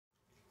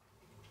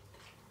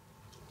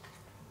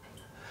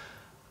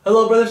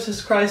Hello, brothers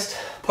in Christ.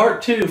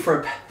 Part 2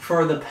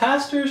 for the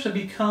pastors to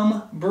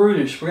become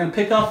brutish. We're going to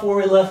pick off where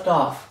we left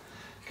off.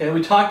 Okay,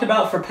 we talked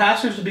about for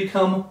pastors to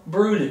become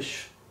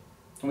brutish.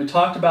 And we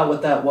talked about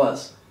what that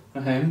was.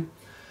 Okay,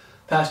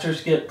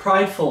 pastors get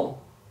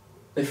prideful.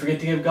 They forget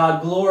to give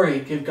God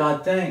glory, give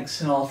God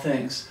thanks in all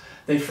things.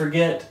 They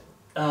forget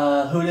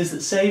who it is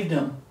that saved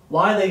them,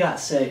 why they got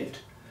saved.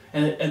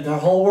 And their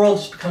whole world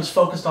just becomes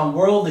focused on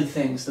worldly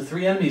things. The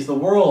three enemies, the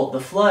world,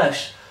 the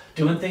flesh,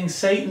 doing things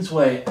Satan's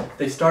way.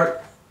 They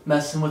start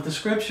messing with the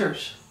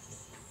scriptures.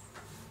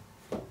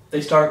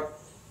 They start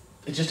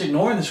just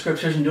ignoring the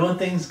scriptures and doing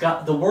things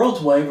the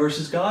world's way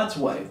versus God's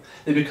way.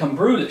 They become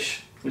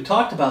brutish. We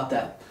talked about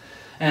that.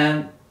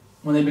 And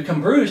when they become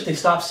brutish, they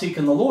stop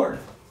seeking the Lord,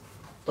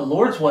 the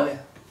Lord's way.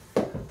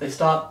 They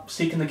stop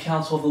seeking the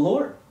counsel of the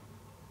Lord.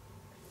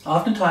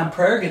 Oftentimes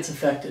prayer gets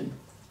affected.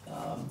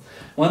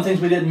 One of the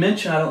things we didn't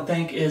mention, I don't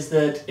think, is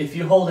that if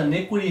you hold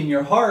iniquity in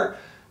your heart,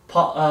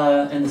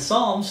 in the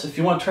Psalms, if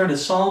you want to turn to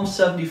Psalm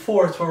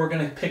 74, it's where we're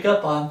going to pick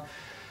up on.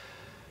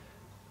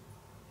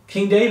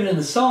 King David in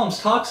the Psalms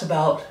talks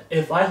about,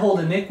 if I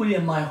hold iniquity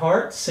in my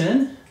heart,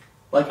 sin,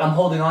 like I'm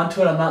holding on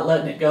to it, I'm not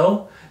letting it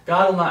go,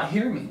 God will not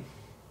hear me.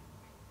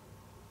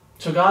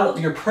 So God,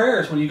 your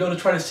prayers, when you go to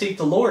try to seek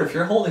the Lord, if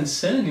you're holding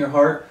sin in your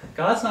heart,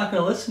 God's not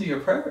going to listen to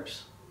your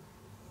prayers.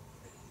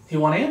 He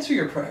won't answer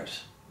your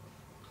prayers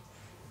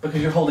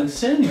because you're holding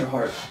sin in your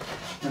heart.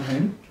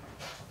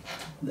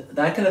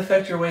 That can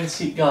affect your way to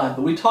seek God.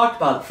 But we talked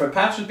about it. For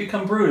pastors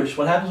become brutish.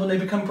 What happens when they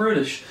become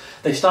brutish?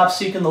 They stop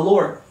seeking the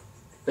Lord.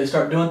 They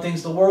start doing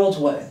things the world's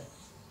way.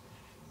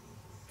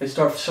 They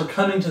start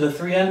succumbing to the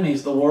three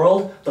enemies, the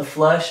world, the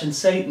flesh, and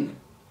Satan.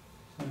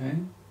 Okay?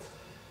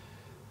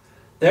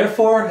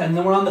 Therefore, and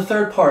then we're on the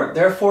third part,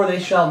 therefore they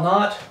shall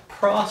not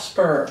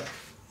prosper.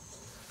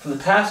 For the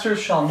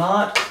pastors shall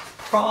not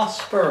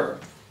prosper.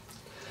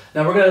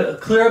 Now we're going to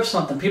clear up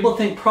something. People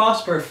think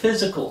prosper,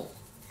 physical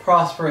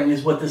prospering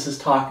is what this is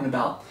talking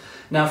about.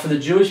 Now for the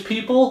Jewish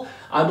people,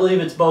 I believe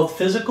it's both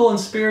physical and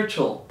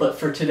spiritual. But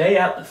for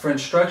today, for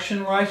instruction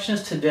and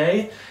righteousness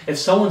today, if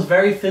someone's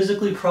very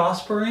physically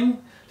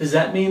prospering, does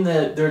that mean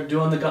that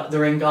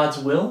they're in God's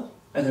will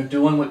and they're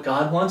doing what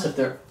God wants if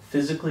they're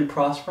physically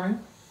prospering?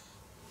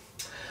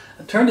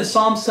 Turn to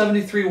Psalm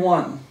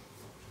 73:1.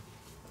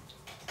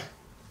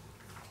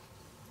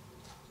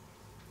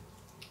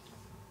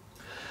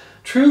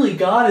 Truly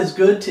God is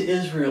good to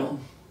Israel,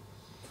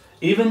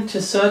 even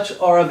to such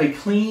are of a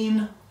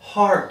clean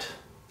heart.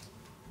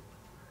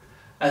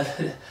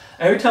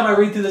 Every time I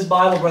read through this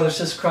Bible, brothers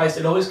and sisters in Christ,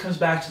 it always comes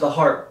back to the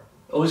heart.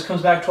 It always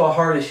comes back to a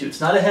heart issue. It's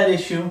not a head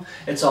issue,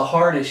 it's a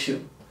heart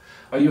issue.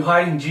 Are you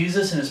hiding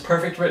Jesus and His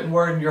perfect written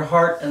word in your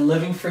heart and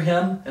living for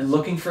Him and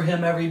looking for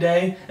Him every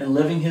day and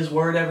living His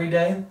word every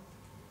day?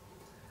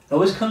 It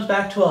always comes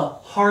back to a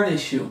heart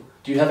issue.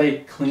 Do you have a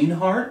clean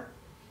heart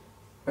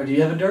or do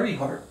you have a dirty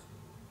heart?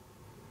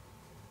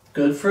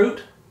 Good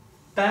fruit,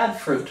 bad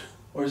fruit,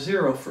 or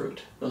zero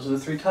fruit. Those are the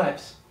three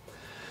types.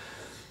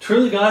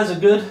 Truly God is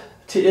good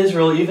to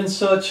Israel, even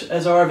such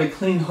as are of a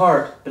clean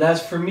heart. But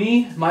as for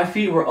me, my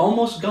feet were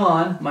almost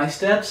gone, my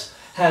steps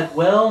had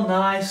well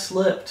nigh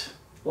slipped.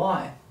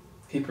 Why?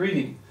 Keep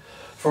reading.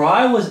 For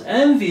I was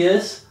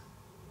envious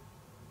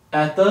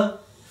at the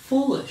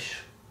foolish.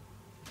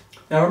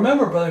 Now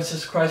remember, brothers and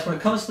sisters in Christ, when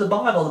it comes to the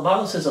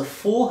Bible says a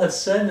fool hath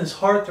said in his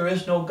heart there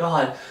is no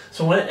God.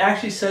 So when it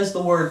actually says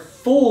the word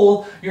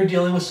fool, you're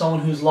dealing with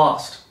someone who's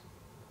lost.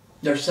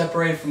 They're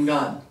separated from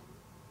God.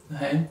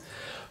 Okay?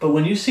 But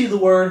when you see the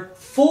word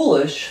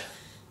foolish,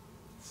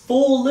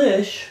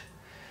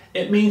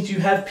 it means you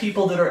have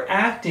people that are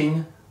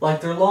acting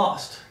like they're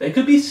lost. They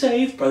could be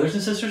saved, brothers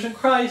and sisters in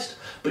Christ,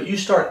 but you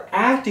start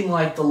acting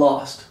like the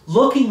lost,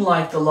 looking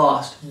like the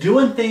lost,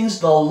 doing things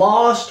the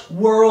lost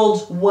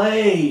world's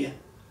way.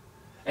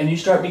 And you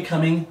start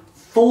becoming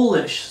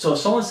foolish. So if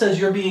someone says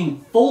you're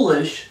being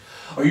foolish,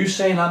 are you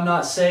saying I'm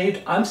not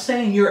saved? I'm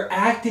saying you're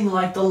acting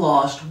like the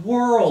lost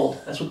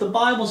world. That's what the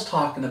Bible's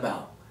talking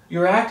about.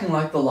 You're acting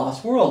like the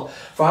lost world.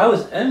 For I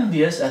was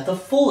envious at the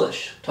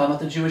foolish. Talking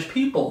about the Jewish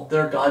people.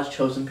 They're God's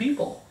chosen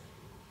people.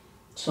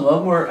 Some of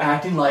them were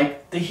acting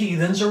like the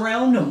heathens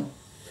around them.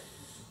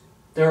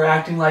 They were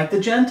acting like the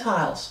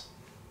Gentiles,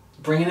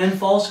 bringing in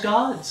false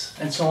gods,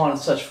 and so on and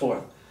such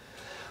forth.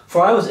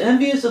 For I was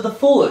envious of the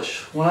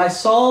foolish when I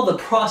saw the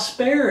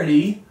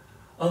prosperity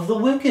of the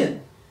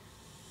wicked.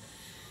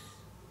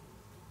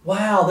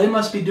 Wow, they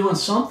must be doing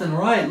something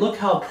right. Look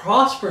how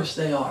prosperous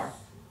they are.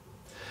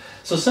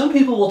 So some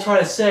people will try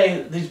to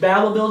say these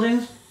Bible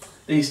buildings,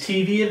 these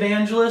TV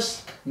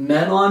evangelists,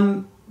 men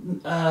online,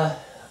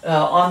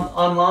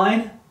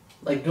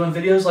 like doing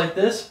videos like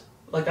this,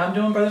 like I'm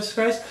doing, brothers and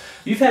Christ.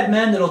 You've had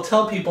men that'll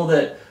tell people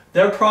that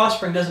they're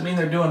prospering doesn't mean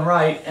they're doing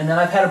right, and then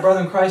I've had a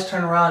brother in Christ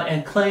turn around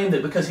and claim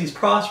that because he's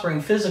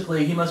prospering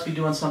physically, he must be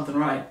doing something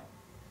right.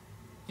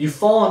 You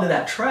fall into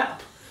that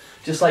trap,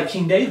 just like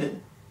King David.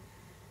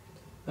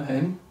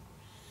 Okay?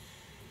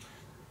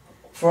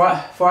 For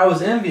I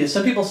was envious.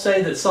 Some people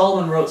say that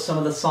Solomon wrote some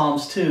of the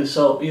Psalms too.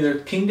 So either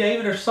King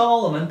David or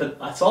Solomon,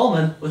 but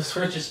Solomon was the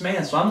richest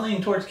man. So I'm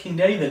leaning towards King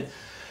David.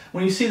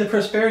 When you see the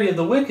prosperity of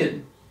the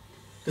wicked,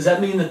 does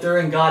that mean that they're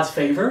in God's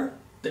favor?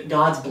 That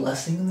God's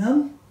blessing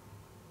them?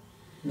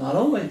 Not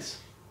always.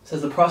 It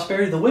says the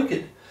prosperity of the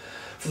wicked.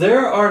 For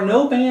there are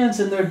no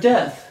bands in their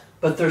death,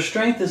 but their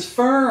strength is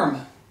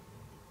firm.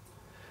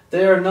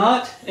 They are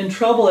not in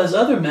trouble as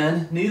other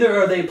men, neither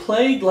are they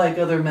plagued like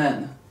other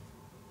men.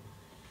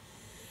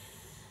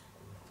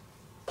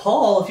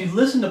 Paul, if you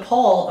listen to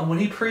Paul, and when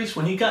he preached,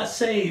 when he got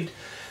saved,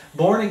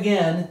 born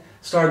again,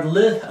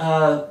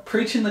 started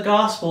preaching the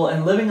gospel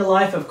and living a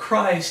life of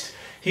Christ,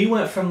 he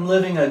went from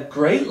living a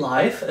great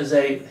life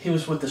he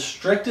was with the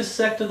strictest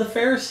sect of the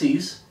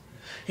Pharisees.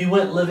 He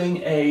went living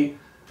a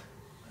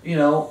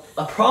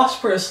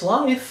prosperous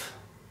life.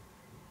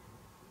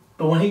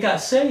 But when he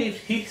got saved,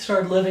 he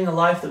started living a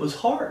life that was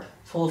hard,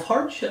 full of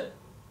hardship.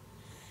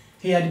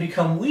 He had to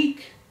become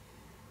weak.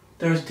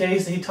 There was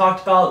days that he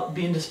talked about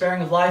being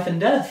despairing of life and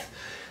death,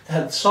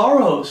 had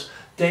sorrows,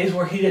 days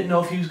where he didn't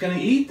know if he was going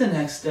to eat the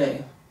next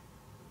day,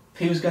 if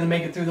he was going to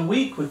make it through the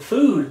week with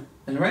food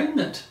and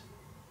raiment.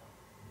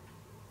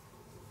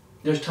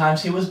 There's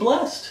times he was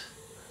blessed.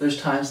 There's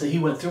times that he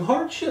went through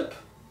hardship.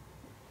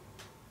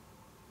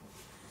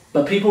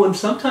 But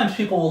sometimes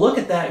people will look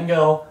at that and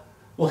go,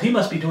 well, he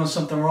must be doing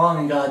something wrong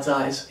in God's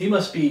eyes. He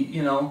must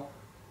be,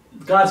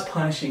 God's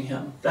punishing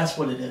him. That's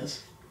what it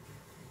is.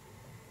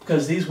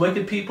 Because these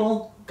wicked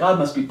people, God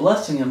must be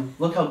blessing them.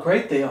 Look how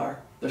great they are.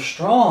 They're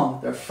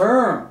strong. They're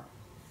firm.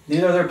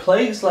 Neither are they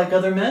plagues like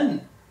other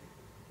men.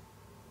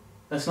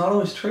 That's not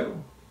always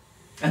true.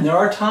 And there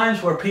are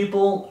times where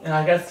people, and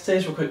I got to say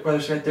this real quick,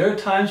 brothers, right? There are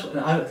times, when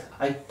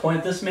I point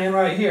at this man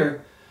right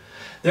here.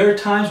 There are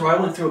times where I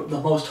went through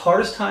the most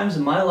hardest times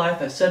in my life,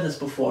 I've said this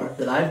before,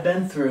 that I've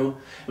been through.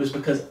 It was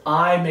because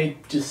I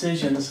made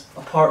decisions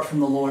apart from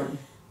the Lord.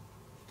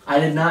 I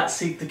did not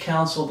seek the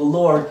counsel of the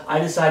Lord. I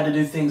decided to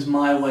do things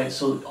my way.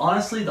 So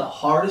honestly, the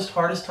hardest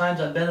times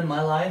I've been in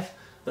my life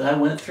that I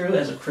went through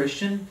as a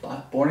Christian,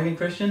 born-again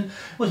Christian,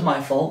 was my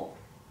fault.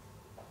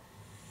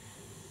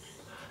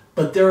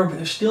 But there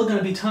are still going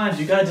to be times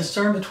you got to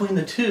discern between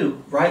the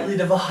two. Rightly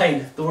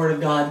divide the Word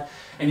of God,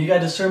 and you got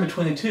to discern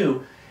between the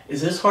two.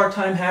 Is this hard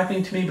time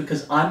happening to me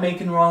because I'm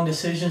making wrong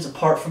decisions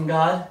apart from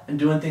God and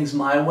doing things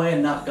my way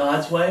and not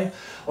God's way?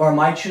 Or am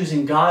I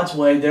choosing God's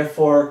way,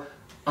 therefore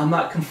I'm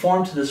not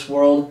conformed to this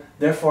world,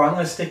 therefore I'm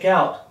going to stick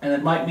out? And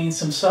it might mean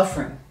some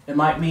suffering. It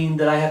might mean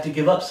that I have to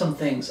give up some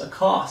things, a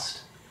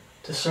cost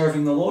to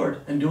serving the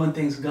Lord and doing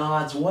things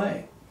God's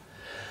way.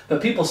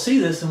 But people see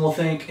this and will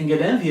think and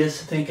get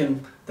envious,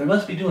 thinking they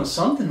must be doing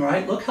something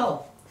right. Look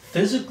how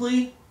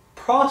physically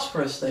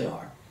prosperous they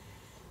are.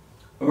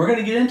 And we're going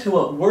to get into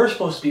what we're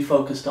supposed to be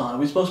focused on. Are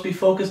we supposed to be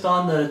focused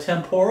on the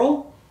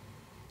temporal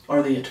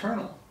or the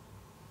eternal?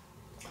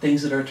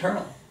 Things that are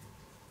eternal.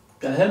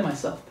 Got ahead of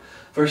myself.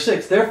 Verse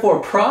 6, therefore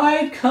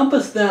pride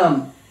compassed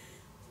them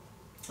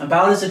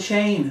about as a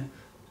chain.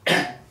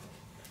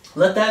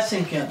 Let that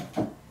sink in.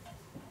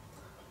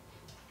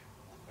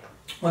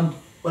 When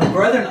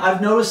brethren,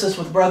 I've noticed this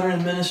with brethren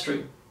in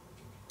ministry.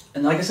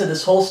 And like I said,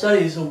 this whole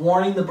study is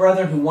warning the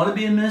brethren who want to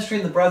be in ministry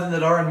and the brethren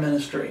that are in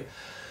ministry.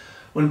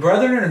 When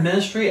brethren are in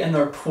ministry and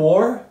they're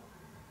poor,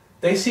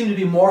 they seem to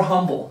be more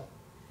humble.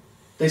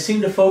 They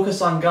seem to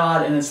focus on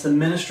God, and it's the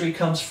ministry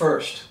comes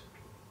first.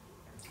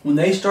 When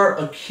they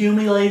start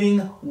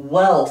accumulating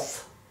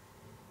wealth,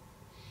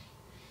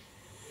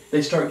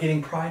 they start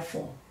getting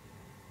prideful.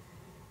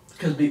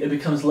 Because it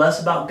becomes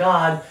less about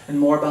God and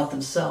more about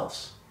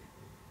themselves.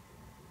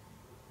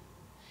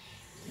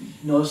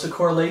 Notice the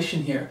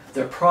correlation here.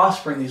 They're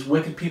prospering. These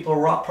wicked people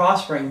are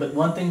prospering. But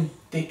one thing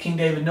that King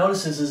David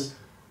notices is,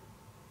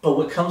 but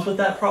what comes with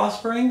that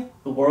prospering,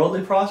 the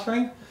worldly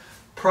prospering?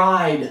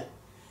 Pride.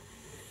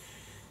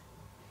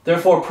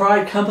 Therefore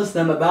pride compasseth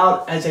them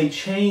about as a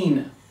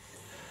chain.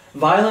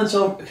 Violence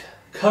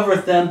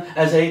covereth them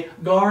as a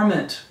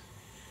garment.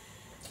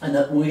 And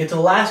when we get to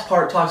the last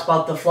part, it talks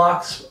about the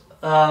flocks,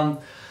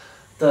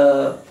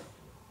 the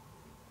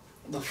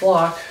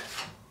flock.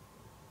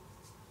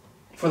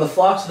 For the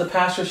flocks of the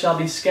pasture shall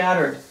be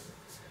scattered.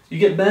 You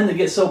get men that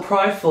get so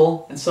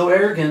prideful and so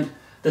arrogant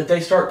that they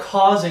start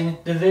causing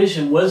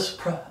division.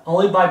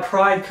 Only by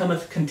pride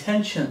cometh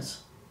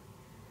contentions.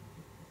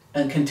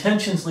 And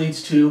contentions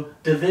leads to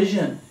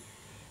division.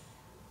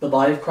 The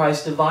body of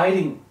Christ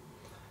dividing.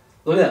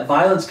 Look at that.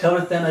 Violence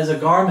covereth them as a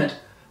garment.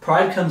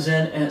 Pride comes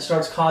in and it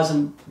starts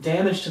causing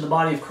damage to the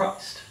body of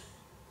Christ.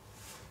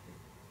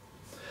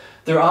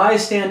 Their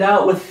eyes stand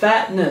out with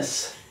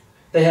fatness.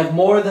 They have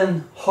more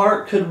than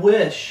heart could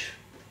wish.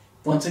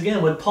 Once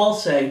again, what did Paul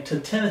say to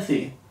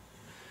Timothy?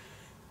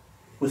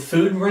 With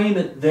food and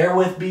raiment,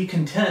 therewith be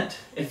content.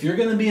 If you're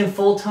going to be in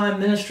full-time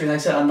ministry, like I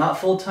said, I'm not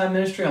full-time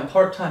ministry, I'm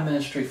part-time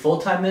ministry.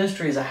 Full-time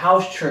ministry is a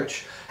house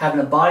church, having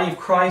a body of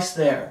Christ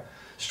there,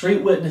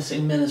 street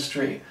witnessing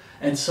ministry,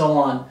 and so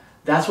on.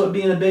 That's what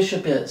being a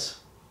bishop is.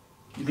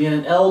 Being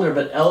an elder,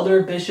 but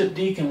elder, bishop,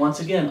 deacon, once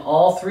again,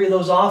 all three of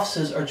those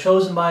offices are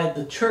chosen by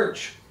the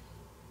church.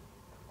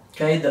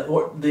 Okay,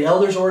 the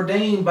elders are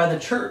ordained by the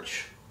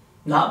church,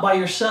 not by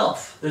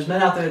yourself. There's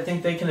men out there that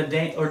think they can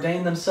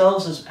ordain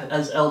themselves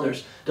as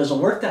elders. Doesn't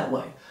work that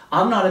way.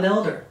 I'm not an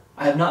elder.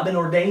 I have not been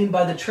ordained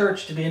by the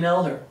church to be an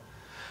elder.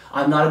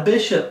 I'm not a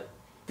bishop.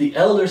 The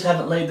elders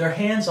haven't laid their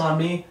hands on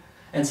me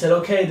and said,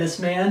 okay, this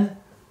man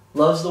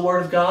loves the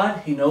Word of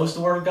God. He knows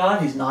the Word of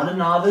God. He's not a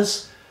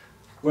novice.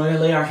 We're going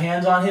to lay our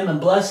hands on him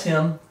and bless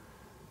him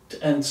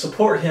and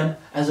support him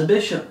as a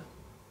bishop.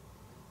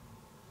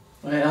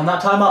 Okay? I'm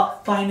not talking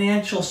about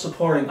financial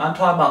supporting. I'm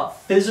talking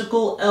about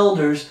physical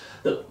elders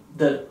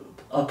that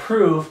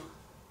approve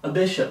a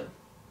bishop.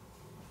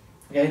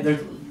 Okay? I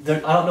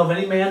don't know of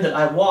any man that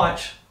I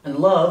watch and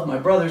love, my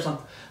brothers,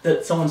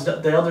 that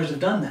the elders have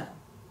done that.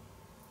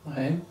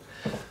 Okay?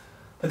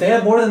 But they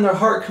have more than their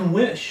heart can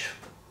wish.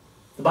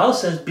 The Bible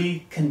says,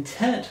 be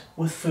content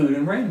with food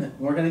and raiment.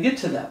 We're going to get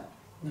to that.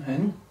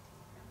 Okay?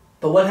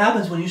 But what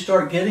happens when you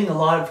start accumulating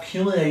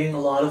a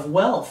lot of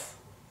wealth?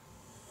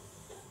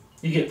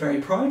 You get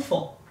very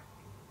prideful.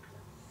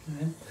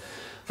 Okay?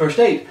 Verse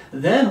 8,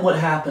 then what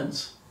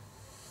happens?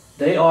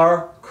 They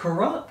are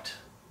corrupt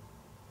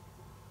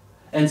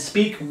and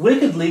speak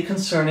wickedly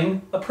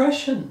concerning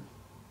oppression.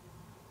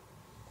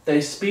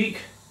 They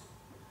speak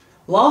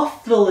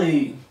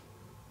loftily.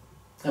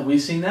 Have we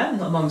seen that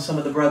among some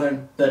of the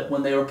brethren, that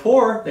when they were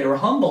poor, they were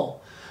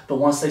humble. But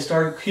once they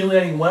start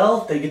accumulating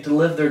wealth, they get to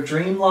live their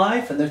dream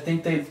life and they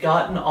think they've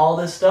gotten all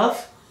this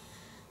stuff.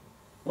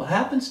 What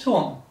happens to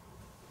them?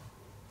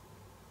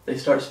 They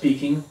start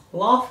speaking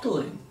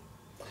loftily.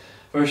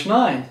 Verse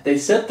 9, they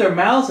set their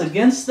mouths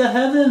against the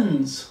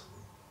heavens,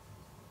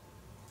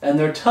 and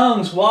their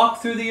tongues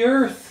walk through the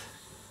earth.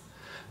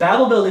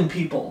 Bible building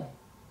people.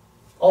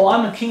 Oh,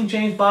 I'm a King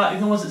James Bible,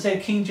 even ones that say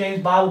King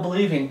James Bible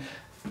believing.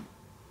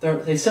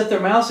 They set their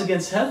mouths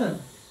against heaven.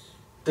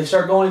 They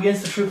start going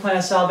against the true plan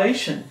of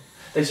salvation.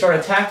 They start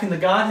attacking the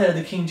Godhead of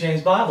the King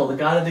James Bible. The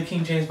God of the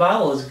King James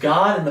Bible is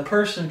God in the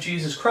person of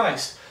Jesus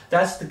Christ.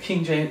 That's the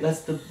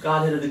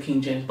Godhead of the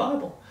King James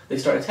Bible. They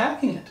start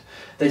attacking it.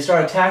 They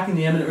start attacking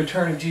the imminent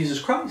return of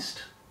Jesus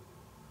Christ.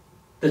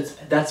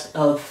 That's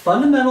a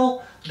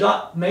fundamental,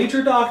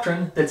 major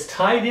doctrine that's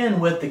tied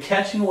in with the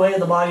catching away of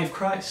the body of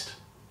Christ.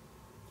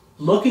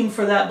 Looking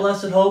for that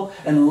blessed hope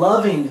and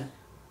loving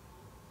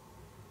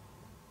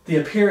the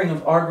appearing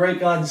of our great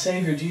God and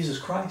Savior, Jesus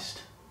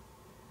Christ.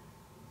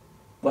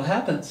 What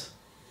happens?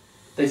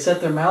 They set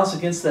their mouths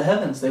against the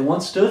heavens. They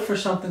once stood for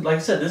something. Like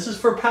I said, this is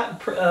for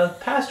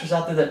pastors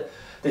out there that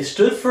they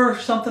stood for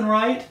something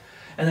right,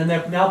 and then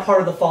they're now part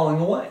of the falling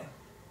away.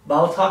 The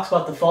Bible talks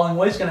about the falling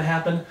away is going to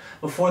happen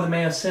before the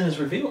man of sin is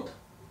revealed.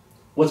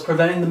 What's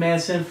preventing the man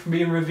of sin from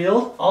being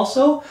revealed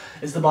also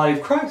is the body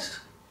of Christ.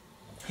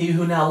 He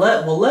who now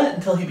will let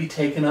until he be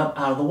taken up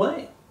out of the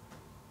way.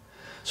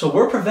 So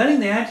we're preventing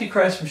the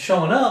Antichrist from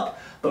showing up,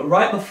 but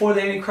right before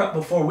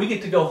before we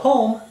get to go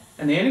home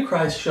and the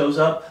Antichrist shows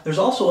up, there's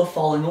also a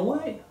falling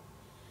away.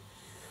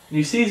 And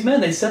you see these men,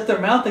 they set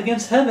their mouth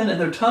against heaven and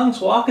their tongues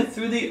walketh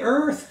through the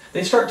earth.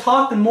 They start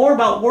talking more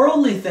about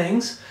worldly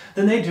things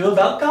than they do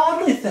about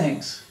godly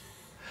things.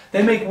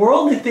 They make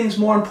worldly things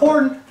more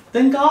important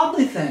than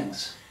godly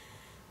things.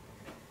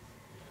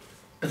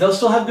 But they'll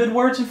still have good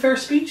words and fair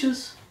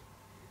speeches.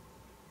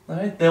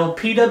 Right? They'll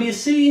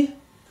PWC.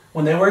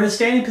 When they were in a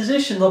standing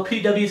position, they'll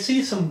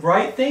PWC some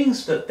right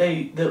things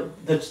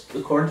that's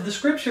according to the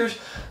Scriptures,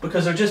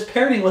 because they're just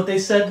parroting what they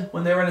said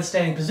when they were in a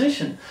standing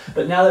position.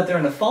 But now that they're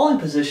in a falling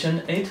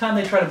position, anytime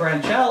they try to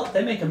branch out,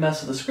 they make a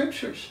mess of the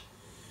Scriptures.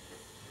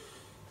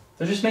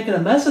 They're just making a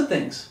mess of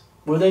things.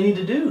 What do they need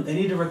to do? They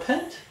need to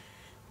repent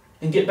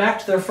and get back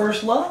to their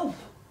first love.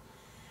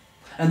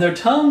 And their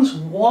tongues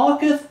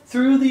walketh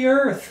through the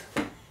earth.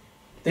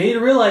 They need to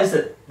realize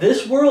that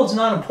this world's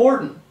not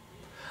important.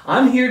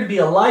 I'm here to be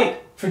a light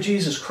for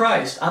Jesus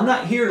Christ. I'm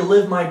not here to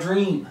live my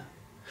dream.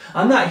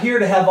 I'm not here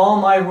to have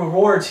all my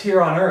rewards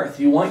here on earth.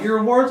 You want your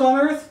rewards on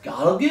earth?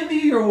 God will give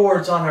you your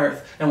rewards on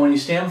earth. And when you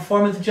stand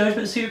before Him at the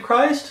judgment seat of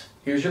Christ,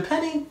 here's your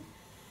penny.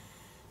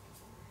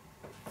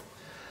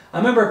 I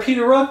remember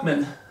Peter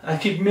Ruckman. I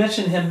keep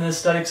mentioning him in this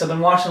study because I've been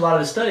watching a lot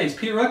of his studies.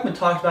 Peter Ruckman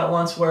talked about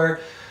once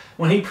where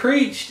when he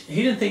preached,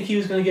 he didn't think he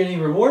was going to get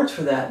any rewards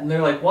for that. And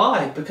they're like,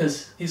 why?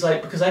 Because he's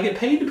like, because I get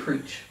paid to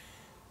preach.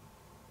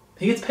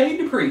 He gets paid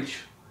to preach.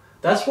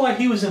 That's why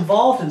he was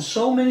involved in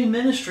so many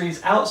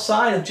ministries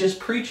outside of just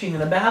preaching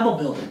in a Bible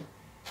building.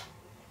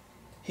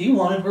 He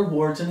wanted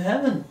rewards in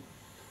heaven.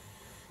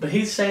 But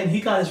he's saying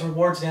he got his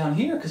rewards down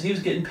here because he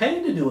was getting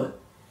paid to do it.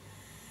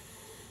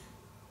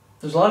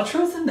 There's a lot of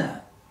truth in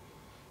that.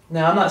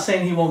 Now, I'm not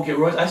saying he won't get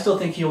rewards. I still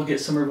think he will get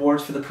some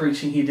rewards for the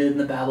preaching he did in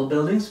the Bible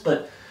buildings,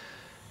 but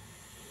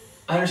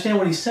I understand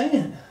what he's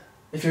saying.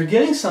 If you're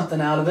getting something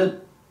out of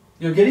it,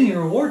 you're getting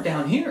your reward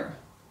down here.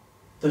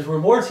 The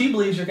rewards he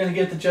believes you're going to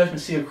get at the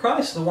judgment seat of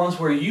Christ are the ones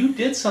where you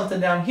did something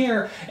down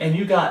here and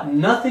you got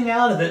nothing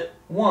out of it,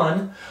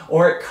 one,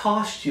 or it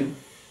cost you.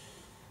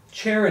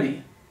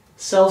 Charity,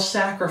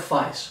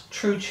 self-sacrifice,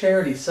 true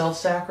charity,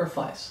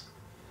 self-sacrifice.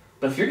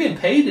 But if you're getting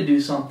paid to do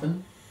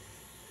something,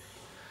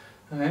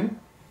 okay?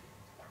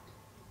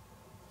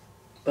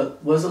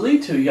 But what does it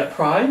lead to? You got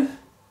pride.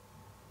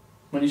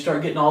 When you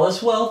start getting all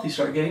this wealth, you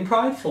start getting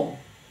prideful.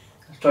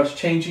 It starts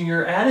changing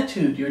your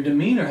attitude, your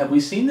demeanor. Have we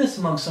seen this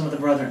among some of the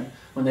brethren?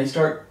 When they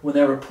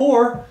were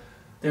poor,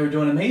 they were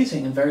doing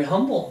amazing and very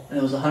humble. And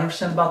it was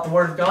 100% about the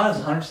Word of God. It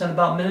was 100%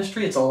 about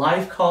ministry. It's a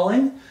life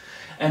calling.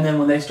 And then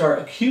when they start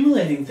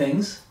accumulating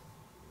things,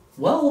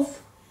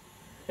 wealth,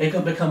 it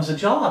becomes a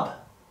job.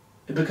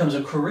 It becomes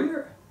a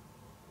career.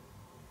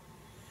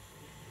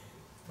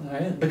 All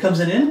right? It becomes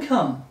an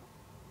income.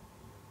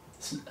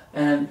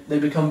 And they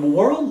become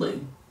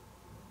worldly.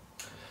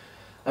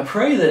 I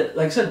pray that,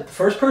 like I said, the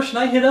first person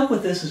I hit up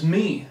with this is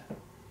me.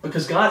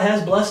 Because God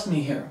has blessed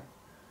me here.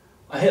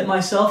 I hit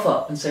myself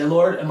up and say,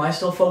 Lord, am I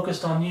still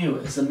focused on you?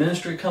 Is the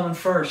ministry coming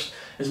first?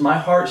 Is my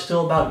heart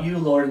still about you,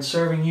 Lord, and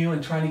serving you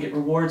and trying to get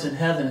rewards in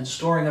heaven and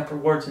storing up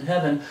rewards in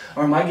heaven?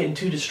 Or am I getting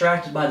too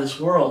distracted by this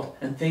world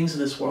and things of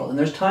this world? And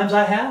there's times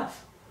I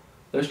have.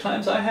 There's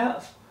times I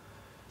have.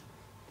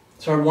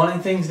 Started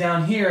wanting things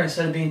down here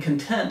instead of being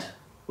content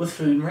with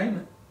food and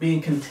raiment.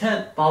 Being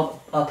content,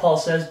 Paul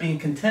says, being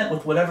content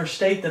with whatever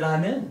state that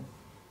I'm in.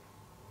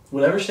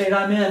 Whatever state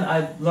I'm in,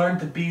 I've learned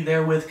to be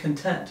there with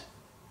content.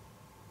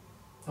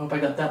 I hope I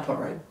got that part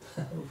right.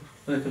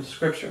 Look at the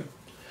scripture.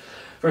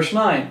 Verse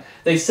 9.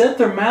 They set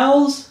their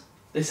mouth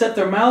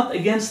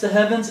against the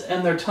heavens,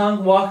 and their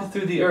tongue walketh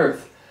through the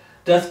earth.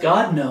 Doth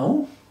God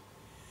know?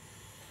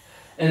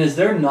 And is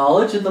there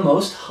knowledge in the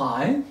Most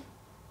High?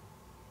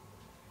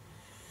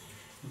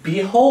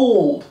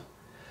 Behold,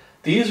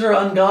 these are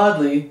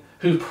ungodly,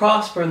 who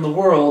prosper in the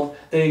world,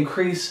 they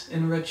increase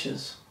in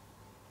riches.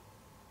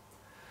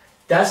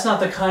 That's not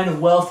the kind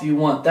of wealth you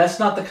want. That's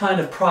not the kind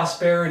of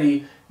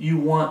prosperity you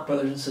want,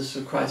 brothers and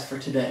sisters of Christ, for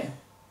today.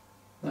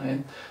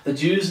 Right? The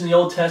Jews in the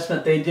Old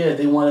Testament, they did.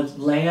 They wanted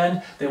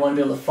land. They wanted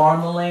to be able to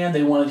farm the land.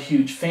 They wanted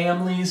huge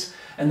families.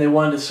 And they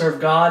wanted to serve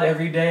God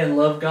every day and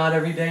love God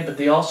every day. But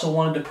they also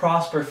wanted to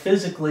prosper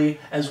physically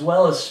as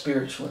well as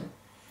spiritually.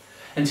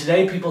 And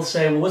today people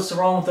say, well, what's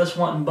wrong with us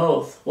wanting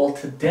both? Well,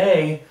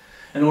 today,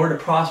 in order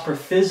to prosper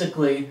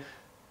physically,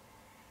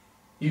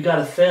 you got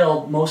to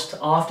fail most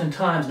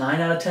oftentimes, 9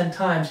 out of 10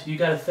 times, you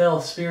got to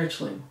fail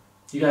spiritually.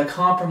 You got to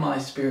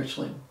compromise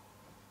spiritually.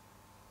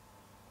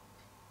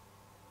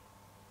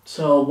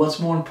 So what's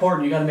more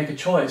important? You got to make a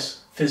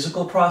choice.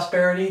 Physical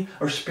prosperity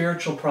or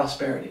spiritual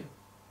prosperity.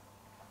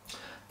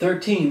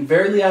 13.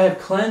 Verily I have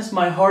cleansed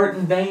my heart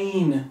in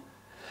vain,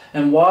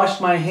 and washed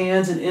my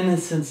hands in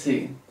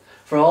innocency.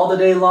 For all the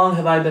day long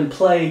have I been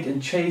plagued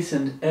and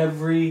chastened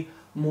every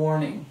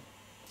morning.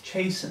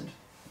 Chastened.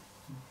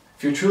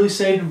 If you're truly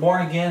saved and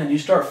born again and you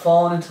start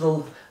falling into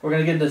the... We're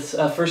going to get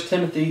into 1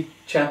 Timothy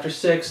chapter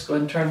 6. Go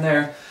ahead and turn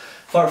there.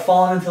 Start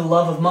falling into the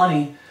love of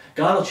money.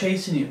 God will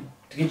chasten you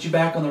to get you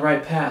back on the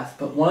right path.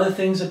 But one of the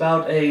things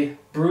about a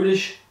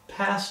brutish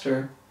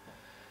pastor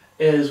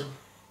is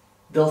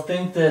they'll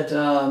think that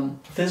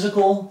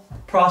physical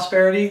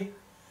prosperity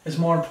is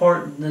more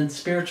important than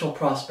spiritual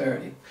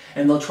prosperity.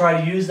 And they'll try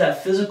to use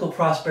that physical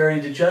prosperity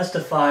to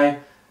justify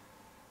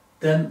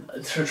them,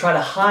 to try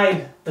to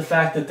hide the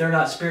fact that they're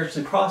not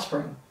spiritually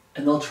prospering.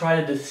 And they'll try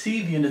to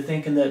deceive you into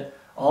thinking that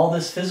all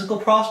this physical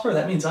prosper,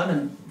 that means I'm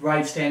in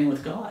right standing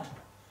with God.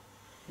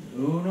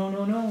 No, no,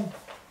 no, no.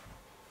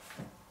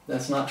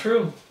 That's not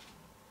true.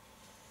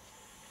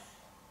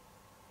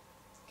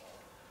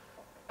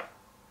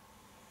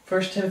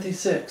 First Timothy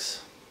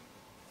 6.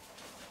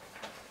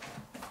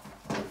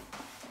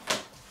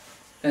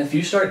 And if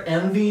you start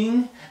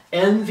envying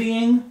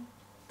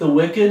the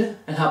wicked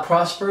and how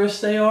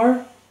prosperous they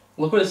are,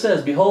 look what it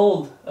says.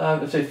 Behold,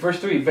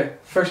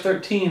 verse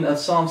 13 of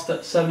Psalm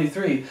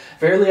 73.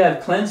 Verily I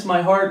have cleansed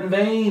my heart in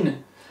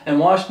vain, and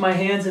washed my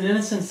hands in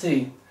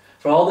innocency.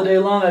 For all the day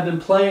long I've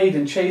been plagued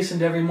and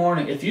chastened every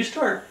morning. If you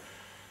start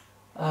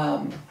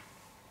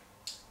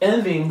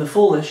envying the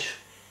foolish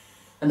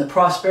and the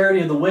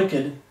prosperity of the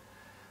wicked,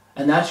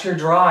 and that's your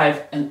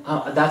drive, and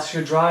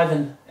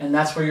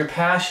that's where your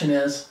passion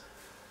is,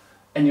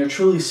 and you're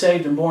truly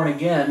saved and born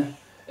again,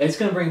 it's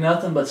going to bring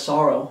nothing but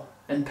sorrow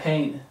and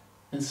pain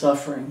and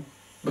suffering,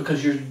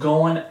 because you're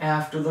going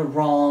after the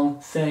wrong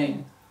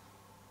thing.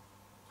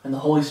 And the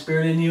Holy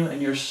Spirit in you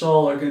and your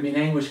soul are going to be in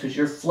anguish because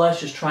your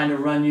flesh is trying to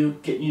run you,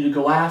 getting you to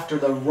go after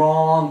the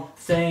wrong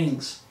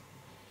things.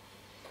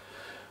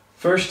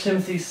 1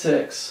 Timothy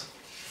 6.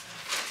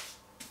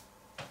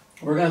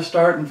 We're going to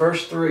start in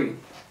verse 3.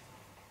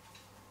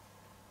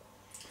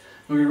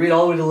 We're going to read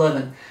all the way to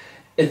 11.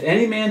 If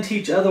any man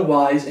teach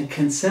otherwise and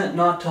consent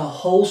not to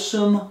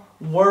wholesome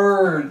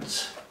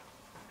words.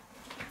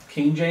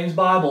 King James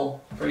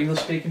Bible, for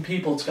English-speaking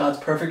people, it's God's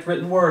perfect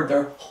written word.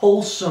 They're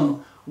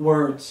wholesome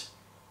words.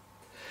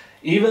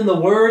 Even the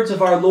words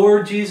of our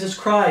Lord Jesus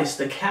Christ,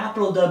 the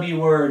capital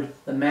W word,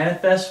 the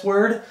manifest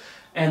word,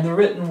 and the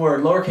written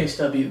word, lowercase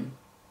w.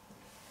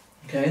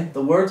 Okay,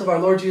 the words of our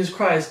Lord Jesus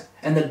Christ,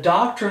 and the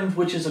doctrine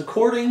which is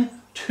according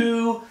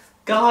to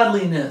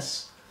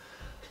godliness.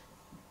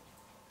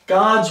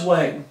 God's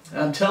way.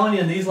 I'm telling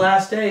you, in these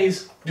last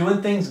days,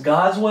 doing things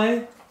God's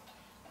way,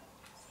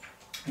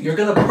 you're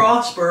going to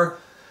prosper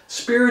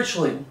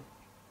spiritually.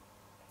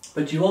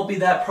 but you won't be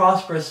that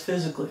prosperous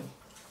physically.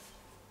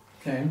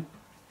 Okay?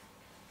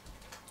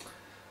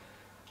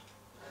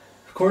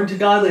 According to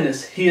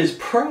godliness, he is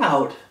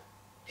proud.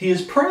 He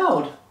is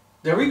proud.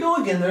 There we go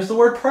again. There's the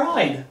word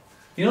pride.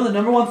 You know the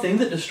number one thing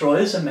that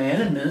destroys a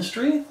man in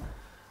ministry?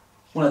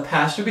 When a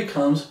pastor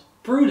becomes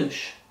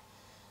brutish.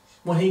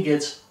 When he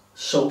gets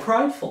so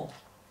prideful.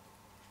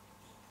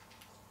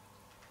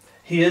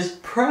 He is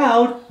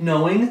proud,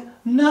 knowing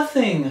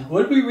nothing.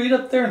 What did we read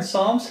up there in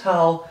Psalms?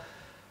 How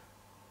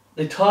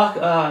they talk,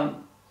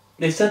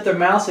 they set their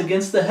mouths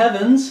against the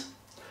heavens,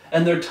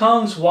 and their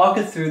tongues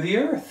walketh through the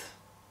earth.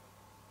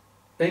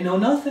 They know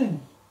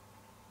nothing.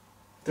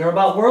 They're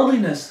about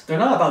worldliness. They're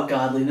not about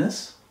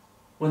godliness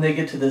when they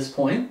get to this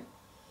point.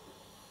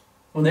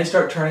 When they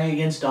start turning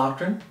against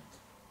doctrine.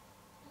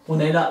 When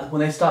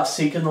they stop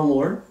seeking the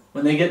Lord.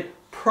 When they get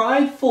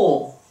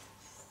prideful.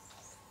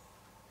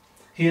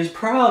 He is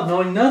proud,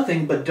 knowing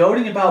nothing, but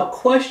doting about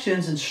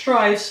questions and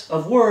strifes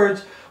of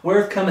words,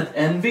 wherewith cometh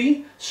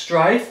envy,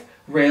 strife,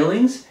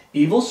 railings,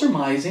 evil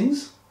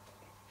surmisings,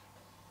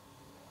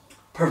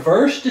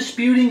 perverse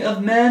disputing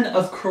of men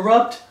of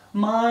corrupt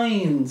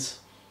minds.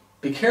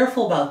 Be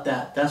careful about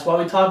that. That's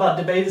why we talk about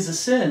debate as a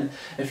sin.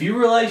 If you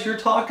realize you're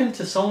talking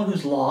to someone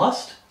who's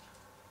lost,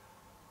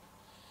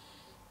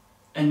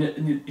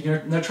 and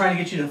they're trying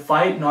to get you to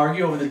fight and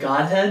argue over the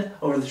Godhead,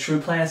 over the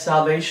true plan of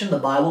salvation, the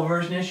Bible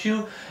version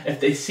issue, if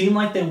they seem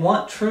like they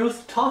want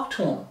truth, talk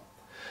to them.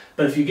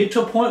 But if you get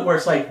to a point where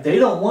it's like they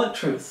don't want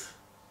truth,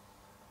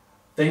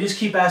 they just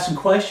keep asking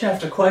question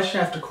after question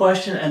after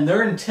question, and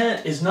their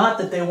intent is not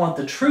that they want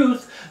the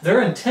truth,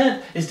 their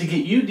intent is to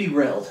get you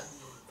derailed,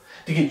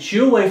 to get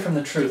you away from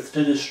the truth,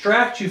 to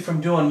distract you from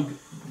doing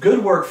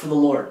good work for the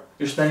Lord.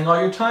 You're spending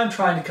all your time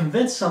trying to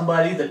convince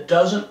somebody that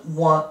doesn't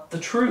want the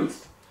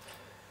truth.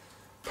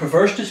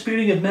 Perverse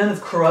disputing of men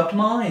of corrupt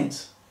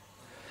minds,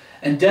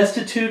 and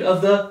destitute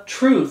of the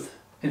truth.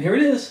 And here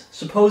it is,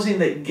 supposing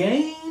that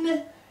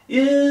gain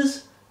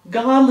is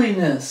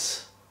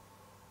godliness.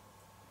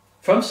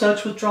 From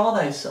such withdraw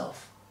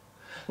thyself.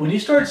 When you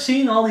start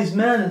seeing all these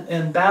men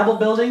in Babel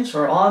buildings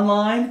or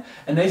online,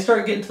 and they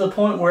start getting to the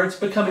point where it's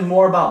becoming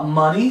more about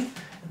money,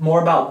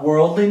 more about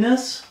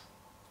worldliness,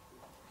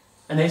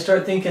 and they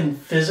start thinking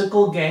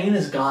physical gain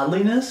is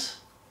godliness,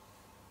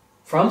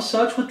 from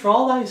such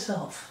withdraw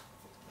thyself.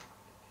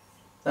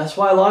 That's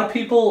why a lot of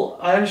people,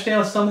 I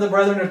understand some of the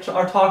brethren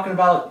are talking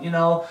about,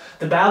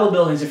 the Babel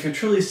buildings. If you're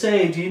truly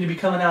saved, you need to be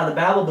coming out of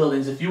the Babel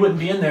buildings. If you wouldn't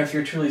be in there if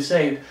you're truly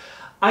saved.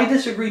 I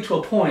disagree to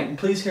a point, and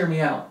please hear me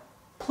out.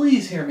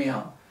 Please hear me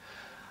out.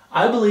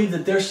 I believe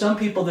that there's some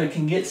people that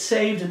can get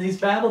saved in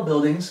these Babel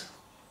buildings,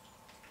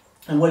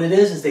 and what it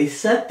is they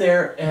sit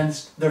there and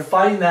they're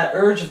fighting that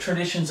urge of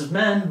traditions of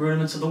men,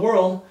 rudiments of the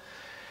world,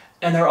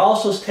 and they're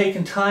also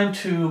taking time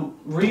to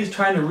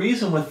trying to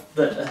reason with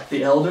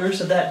the elders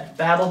of that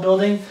Babel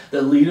building,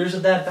 the leaders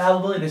of that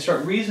Babel building. They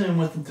start reasoning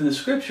with them through the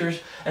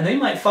scriptures, and they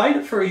might fight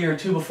it for a year or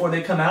two before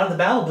they come out of the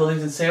Babel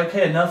buildings and say,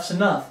 okay, enough's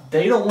enough.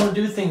 They don't want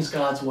to do things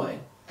God's way.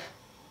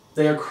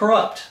 They are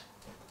corrupt.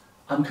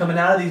 I'm coming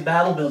out of these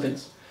Babel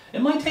buildings.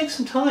 It might take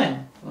some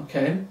time,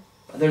 okay?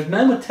 There's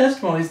men with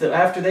testimonies that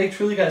after they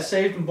truly got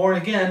saved and born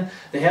again,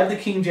 they have the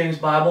King James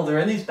Bible, they're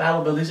in these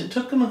Babel buildings. It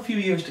took them a few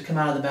years to come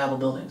out of the Babel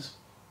buildings.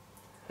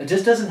 It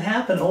just doesn't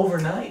happen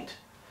overnight.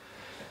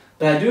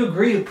 But I do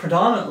agree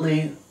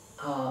predominantly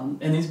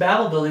in these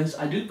Babel buildings,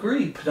 I do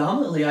agree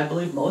predominantly I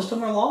believe most of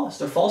them are lost.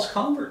 They're false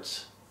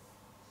converts.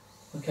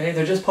 Okay,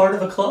 they're just part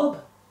of a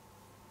club.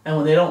 And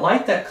when they don't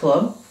like that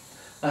club,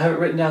 I have it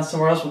written down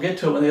somewhere else, we'll get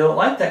to it. When they don't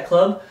like that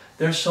club,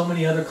 there's so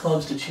many other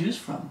clubs to choose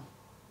from.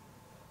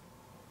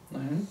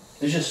 Right?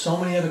 There's just so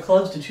many other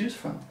clubs to choose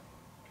from.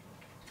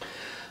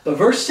 But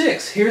verse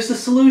 6, here's the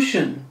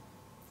solution.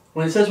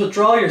 When it says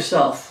withdraw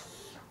yourself,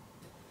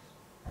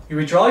 you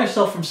withdraw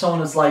yourself from someone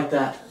that's like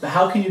that. But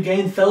how can you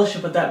gain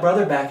fellowship with that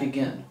brother back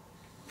again?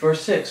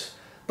 Verse 6,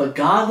 but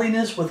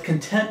godliness with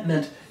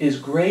contentment is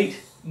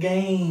great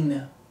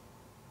gain.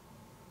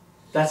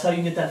 That's how you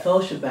can get that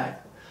fellowship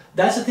back.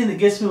 That's the thing that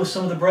gets me with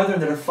some of the brethren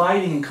that are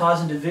fighting and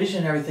causing division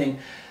and everything.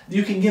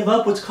 You can give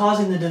up what's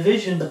causing the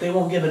division, but they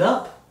won't give it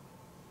up.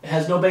 It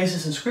has no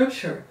basis in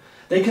Scripture.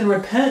 They can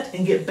repent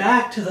and get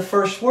back to the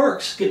first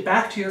works, get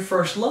back to your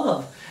first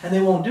love, and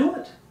they won't do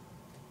it.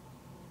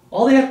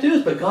 All they have to do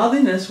is, but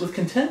godliness with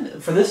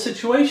contentment. For this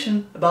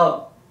situation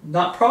about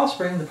not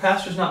prospering, the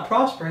pastor's not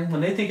prospering,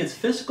 when they think it's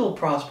physical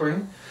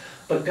prospering,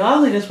 but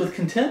godliness with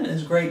contentment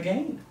is great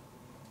gain.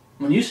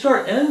 When you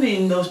start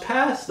envying those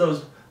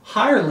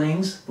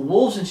hirelings, the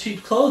wolves in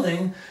sheep's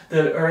clothing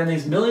that are in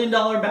these $1 million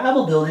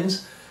Babel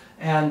buildings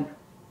and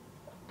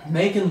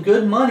making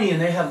good money,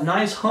 and they have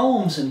nice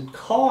homes and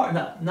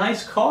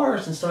nice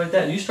cars and stuff like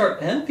that, and you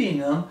start envying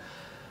them,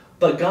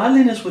 but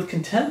godliness with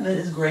contentment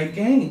is great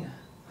gain.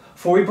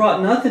 For we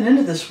brought nothing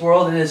into this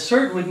world, and it is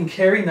certain we can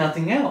carry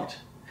nothing out.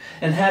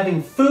 And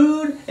having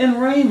food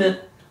and raiment,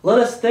 let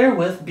us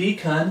therewith be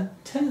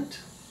content.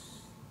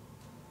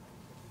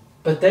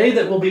 But they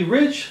that will be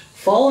rich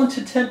fall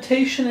into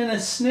temptation and a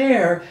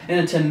snare, and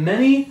into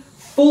many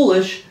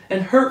foolish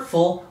and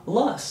hurtful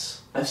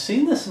lusts. I've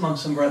seen this among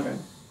some brethren.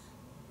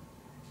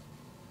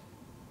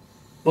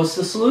 What's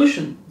the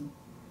solution?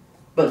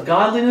 But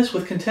godliness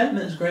with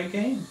contentment is great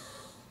gain.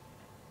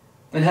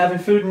 And having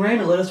food and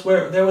raiment, let us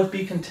therewith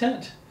be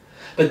content.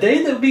 But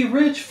they that be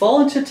rich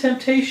fall into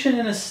temptation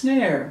and a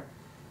snare,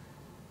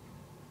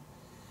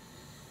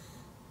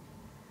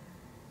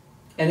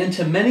 and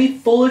into many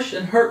foolish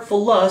and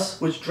hurtful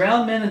lusts, which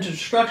drown men into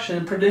destruction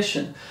and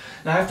perdition.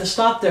 Now I have to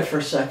stop there for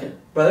a second.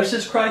 Brothers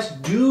in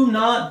Christ, do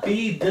not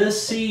be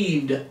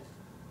deceived.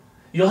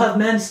 You'll have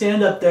men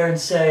stand up there and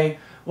say,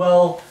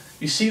 well,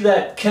 you see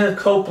that Kenneth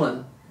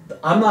Copeland,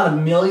 I'm not a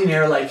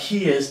millionaire like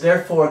he is,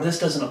 therefore this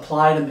doesn't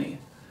apply to me.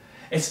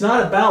 It's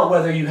not about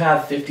whether you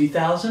have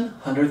 50,000,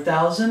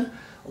 100,000,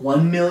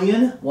 1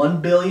 million,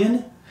 1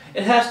 billion.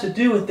 It has to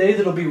do with they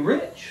that will be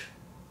rich.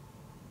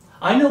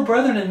 I know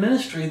brethren in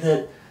ministry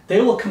that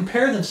they will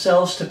compare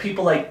themselves to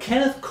people like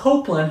Kenneth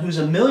Copeland, who's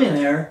a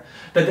millionaire,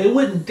 but they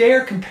wouldn't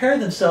dare compare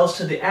themselves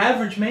to the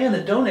average man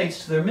that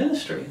donates to their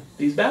ministry.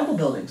 These Bible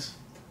buildings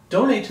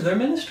donate to their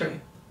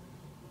ministry.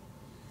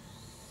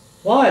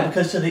 Why?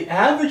 Because to the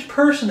average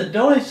person that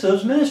donates to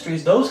those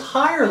ministries, those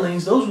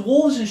hirelings, those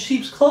wolves in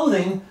sheep's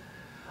clothing,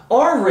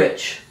 are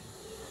rich.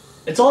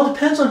 It all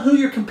depends on who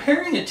you're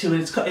comparing it to,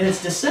 and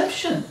it's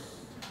deception.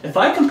 If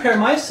I compare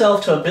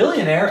myself to a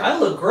billionaire, I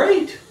look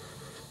great.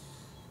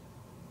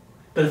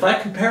 But if I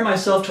compare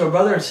myself to a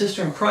brother and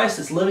sister in Christ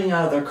that's living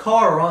out of their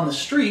car or on the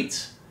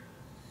streets,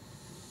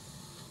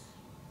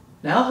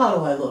 now how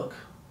do I look?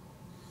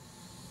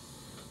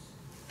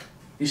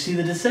 You see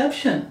the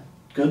deception.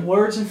 Good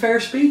words and fair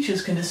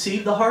speeches can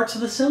deceive the hearts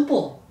of the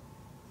simple.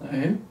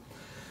 Right?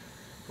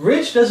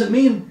 Rich doesn't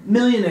mean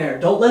millionaire.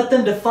 Don't let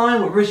them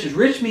define what rich is.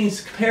 Rich means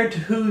compared to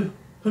who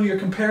you're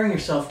comparing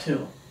yourself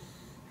to.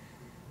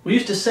 We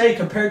used to say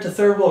compared to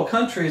third world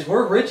countries,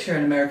 we're rich here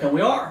in America, and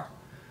we are.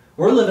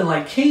 We're living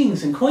like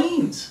kings and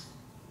queens.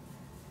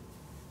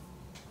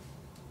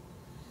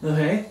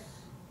 Okay?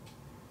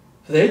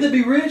 For they that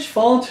be rich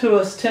fall into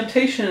a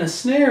temptation and a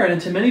snare, and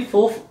into many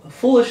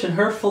foolish and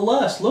hurtful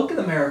lusts. Look at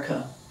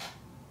America.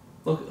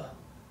 Look.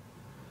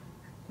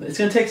 It's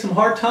going to take some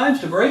hard times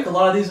to break a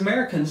lot of these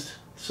Americans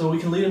so we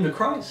can lead them to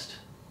Christ.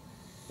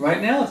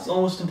 Right now it's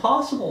almost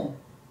impossible.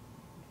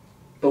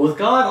 But with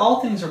God, all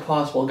things are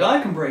possible.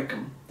 God can break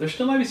them. There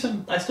still might be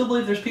some, I still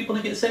believe there's people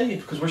that get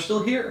saved because we're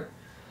still here.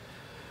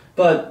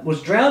 But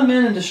was drowned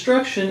men in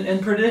destruction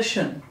and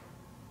perdition.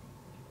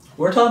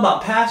 We're talking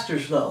about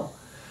pastors though.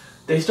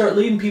 They start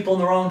leading people in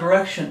the wrong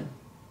direction.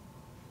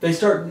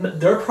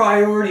 Their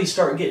priorities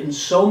start getting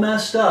so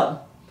messed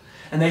up,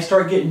 and they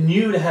start getting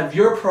you to have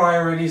your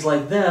priorities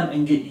like them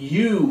and get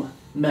you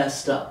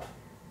messed up.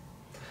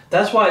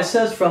 That's why it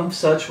says, from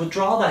such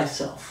withdraw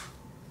thyself.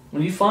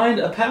 When you find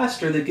a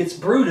pastor that gets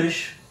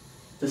brutish,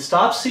 that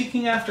stops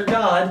seeking after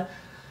God,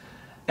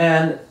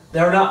 and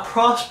they're not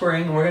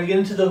prospering, and we're going to get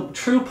into the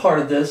true part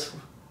of this,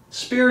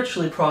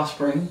 spiritually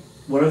prospering,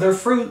 what are their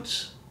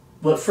fruits?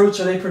 What fruits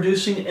are they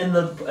producing in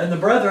the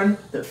brethren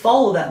that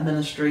follow that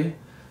ministry?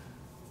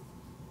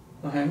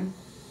 Okay.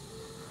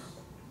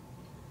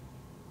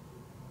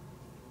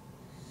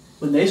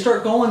 When they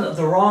start going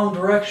the wrong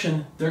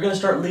direction, they're going to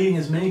start leading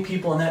as many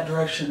people in that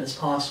direction as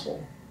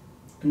possible.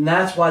 And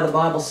that's why the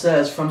Bible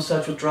says, from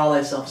such withdraw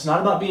thyself. It's not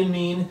about being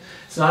mean.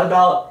 It's not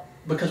about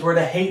because we're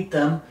to hate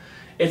them.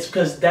 It's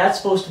because that's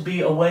supposed to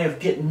be a way of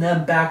getting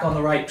them back on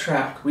the right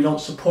track. We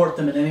don't support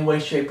them in any way,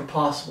 shape, or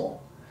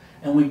possible.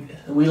 And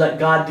we let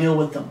God deal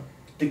with them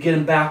to get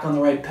them back on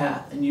the right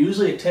path. And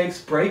usually it takes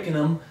breaking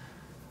them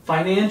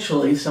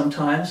financially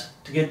sometimes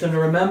to get them to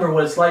remember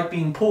what it's like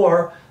being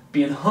poor,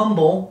 being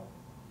humble,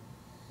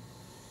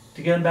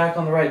 to get them back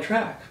on the right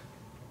track.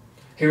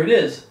 Here it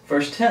is,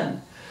 verse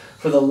 10.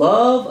 For the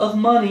love of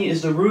money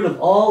is the root of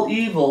all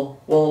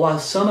evil, while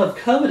some have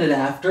coveted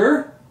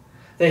after,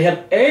 they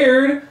have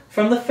erred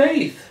from the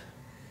faith.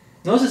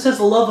 Notice it says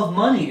the love of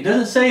money. It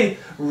doesn't say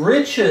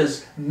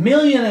riches,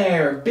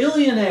 millionaire,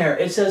 billionaire.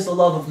 It says the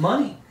love of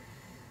money.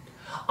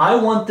 I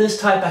want this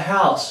type of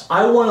house.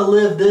 I want to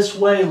live this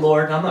way,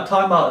 Lord. And I'm not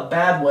talking about a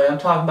bad way. I'm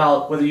talking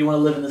about whether you want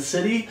to live in the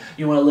city,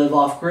 you want to live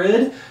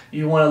off-grid,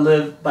 you want to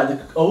live by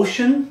the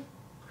ocean,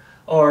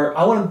 or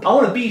I want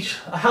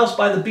a house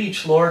by the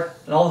beach, Lord.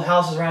 And all the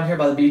houses around here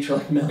by the beach are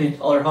like $1 million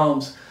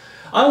homes.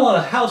 I want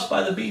a house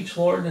by the beach,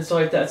 Lord. And so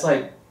like that, it's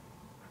like,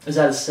 is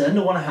that a sin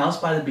to want a house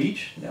by the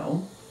beach?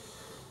 No.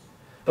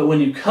 But when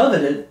you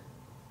covet it,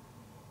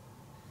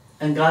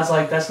 and God's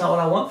like, that's not what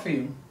I want for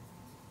you,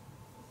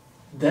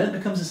 then it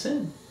becomes a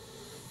sin.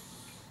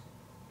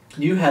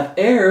 You have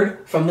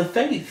erred from the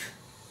faith.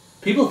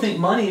 People think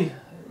money,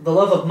 the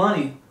love of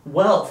money,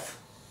 wealth,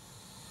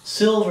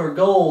 silver,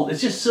 gold,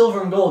 it's just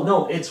silver and gold.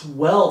 No, it's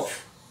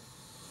wealth.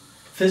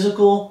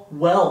 Physical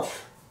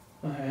wealth.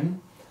 Okay?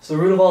 It's the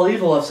root of all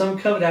evil. Of some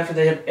covet after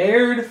they have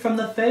erred from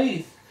the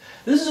faith.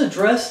 This is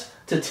addressed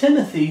to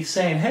Timothy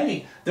saying,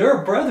 hey, there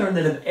are brethren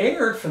that have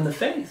erred from the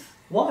faith.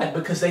 Why?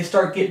 Because they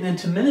start getting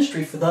into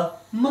ministry for the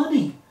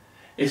money.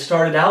 It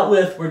started out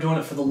with, we're doing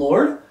it for the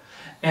Lord,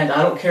 and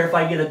I don't care if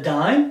I get a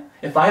dime.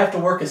 If I have to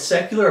work a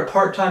secular or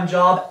part-time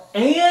job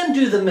and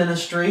do the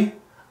ministry,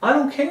 I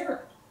don't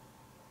care.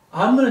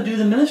 I'm going to do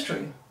the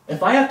ministry.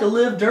 If I have to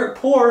live dirt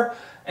poor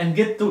and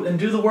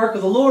do the work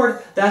of the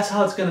Lord, that's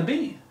how it's going to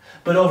be.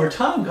 But over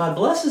time, God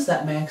blesses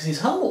that man because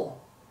he's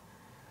humble.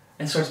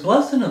 And starts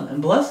blessing him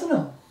and blessing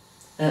him.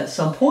 And at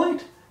some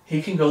point,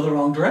 he can go the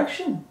wrong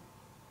direction.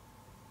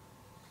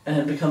 And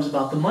it becomes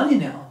about the money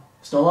now.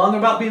 It's no longer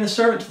about being a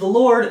servant to the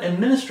Lord and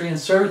ministry and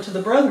servant to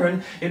the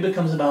brethren. It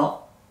becomes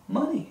about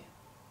money.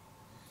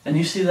 And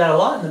you see that a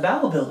lot in the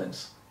Bible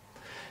buildings.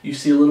 You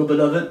see a little bit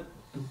of it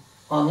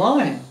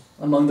online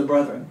among the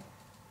brethren.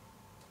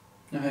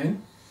 Okay?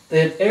 They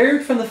had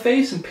erred from the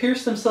face and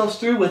pierced themselves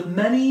through with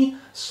many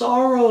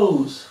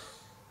sorrows.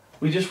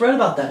 We just read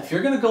about that. If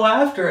you're going to go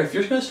after, if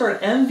you're going to start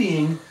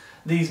envying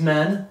these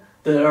men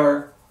that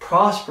are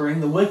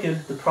prospering, the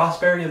wicked, the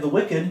prosperity of the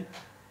wicked,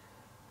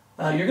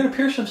 you're going to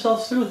pierce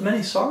themselves through with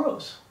many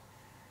sorrows.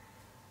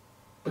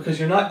 Because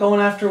you're not going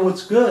after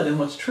what's good and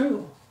what's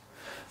true.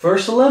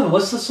 Verse 11,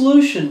 what's the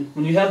solution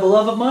when you have the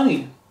love of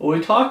money? Well,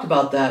 we talked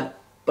about that.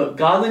 But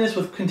godliness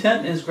with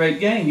contentment is great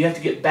gain. You have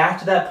to get back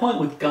to that point.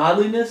 With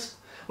godliness,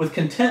 with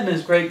contentment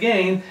is great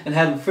gain, and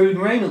having food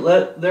and raiment,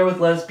 therewith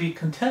let us be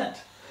content.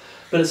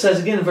 But it says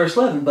again in verse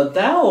 11, but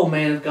thou, O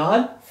man of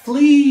God,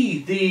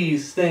 flee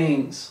these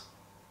things.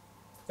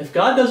 If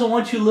God doesn't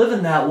want you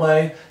living that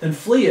way, then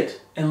flee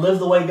it and live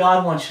the way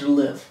God wants you to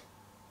live.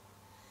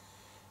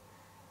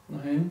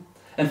 Okay?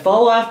 And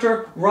follow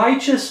after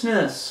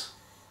righteousness.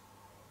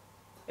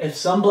 If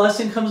some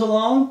blessing comes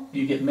along,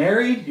 you get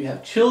married, you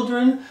have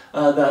children.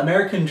 The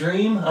American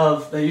dream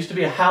of, there used to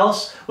be a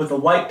house with a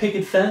white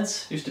picket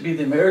fence, used to be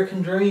the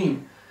American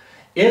dream.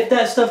 If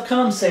that stuff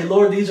comes, say,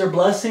 Lord, these are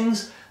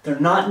blessings, they're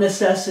not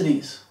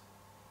necessities.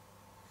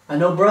 I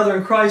know a brother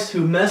in Christ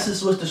who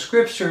messes with the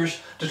scriptures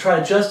to try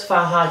to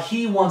justify how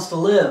he wants to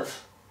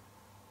live.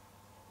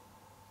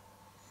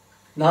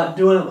 Not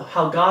doing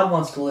how God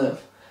wants to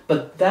live.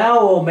 But thou,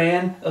 O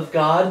man of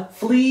God,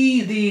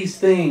 flee these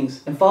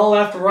things and follow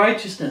after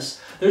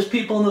righteousness. There's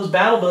people in those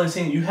Bible buildings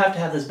saying you have to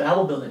have this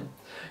Bible building.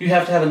 You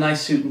have to have a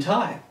nice suit and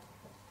tie.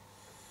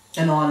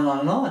 And on and on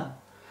and on.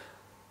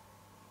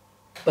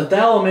 But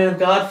thou, O man of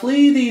God,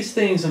 flee these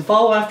things and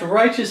follow after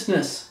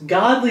righteousness,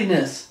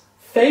 godliness,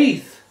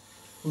 faith,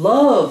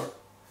 love,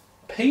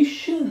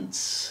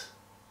 patience.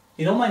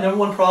 You know my number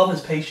one problem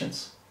is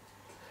patience.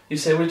 You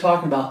say, what are you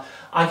talking about?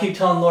 I keep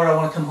telling the Lord I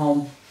want to come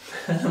home.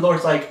 And the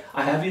Lord's like,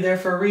 I have you there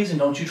for a reason.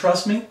 Don't you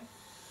trust me?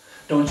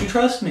 Don't you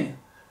trust me?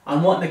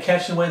 I'm wanting to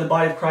catch away the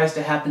body of Christ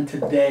to happen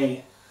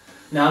today.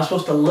 Now I'm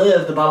supposed to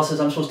live, the Bible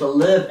says I'm supposed to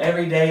live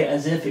every day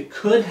as if it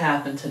could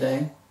happen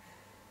today.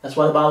 That's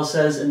why the Bible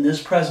says in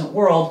this present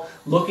world,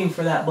 looking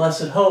for that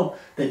blessed hope,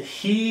 that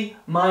He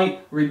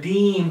might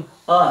redeem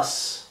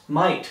us.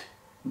 Might.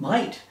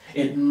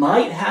 It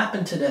might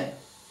happen today.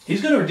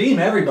 He's going to redeem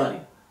everybody.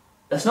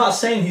 That's not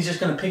saying He's just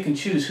going to pick and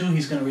choose who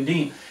He's going to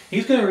redeem.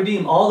 He's going to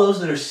redeem all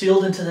those that are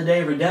sealed into the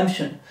day of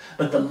redemption.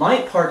 But the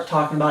might part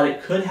talking about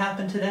it could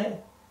happen today.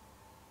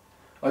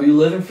 Are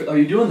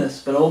you doing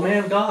this? But, oh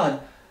man of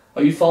God,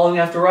 are you following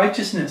after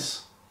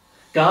righteousness,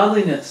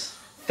 godliness,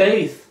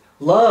 faith,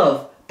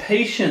 love,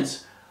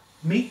 patience,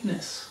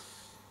 meekness?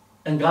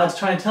 And God's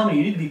trying to tell me,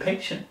 you need to be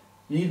patient.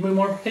 You need to be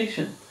more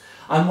patient.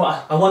 I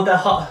want that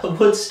hot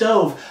wood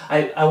stove.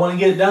 I want to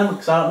get it done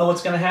because I don't know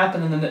what's going to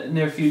happen in the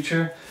near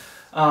future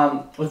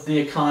with the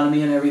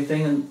economy and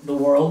everything in the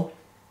world.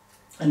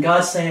 And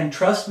God's saying,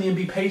 trust me and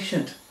be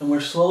patient. And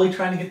we're slowly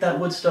trying to get that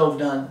wood stove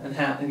done and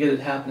get it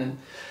happening.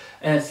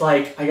 And it's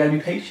like, I got to be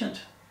patient.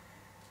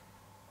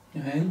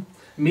 Okay?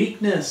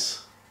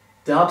 Meekness.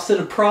 The opposite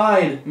of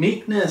pride.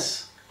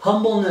 Meekness.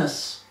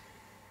 Humbleness.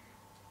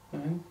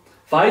 Okay?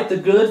 Fight the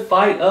good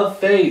fight of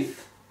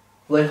faith.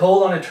 Lay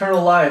hold on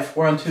eternal life,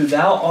 whereunto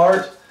thou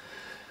art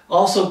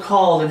also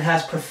called and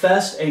hast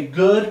professed a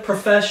good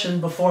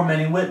profession before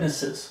many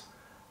witnesses.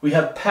 We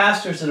have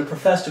pastors that have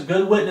professed a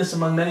good witness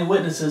among many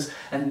witnesses,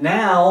 and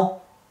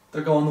now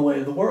they're going the way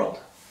of the world.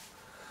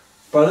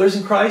 Brothers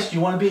in Christ, you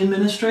want to be in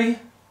ministry?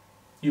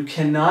 You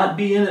cannot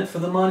be in it for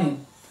the money.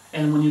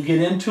 And when you get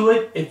into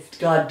it, if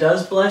God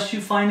does bless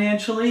you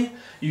financially,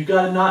 you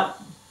got to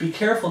not be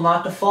careful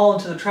not to fall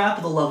into the trap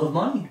of the love of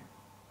money.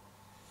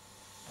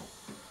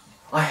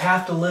 I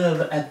have to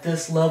live at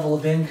this level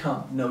of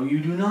income. No, you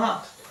do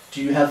not.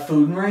 Do you have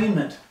food and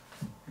raiment?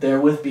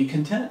 Therewith be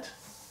content.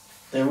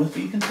 Therewith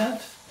be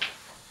content.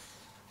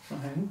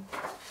 Okay.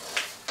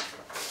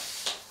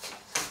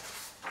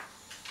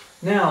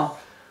 Now,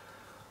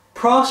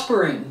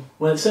 prospering.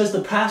 When it says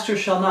the pastor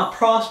shall not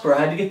prosper,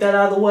 I had to get that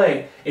out of the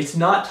way. It's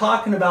not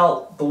talking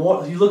about the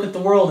world. You look at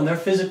the world and they're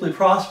physically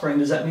prospering.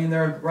 Does that mean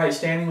they're in right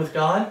standing with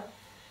God?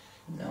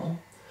 No.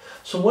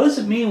 So what does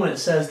it mean when it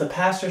says the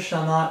pastor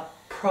shall not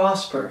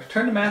prosper?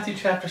 Turn to Matthew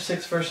chapter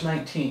 6, verse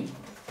 19.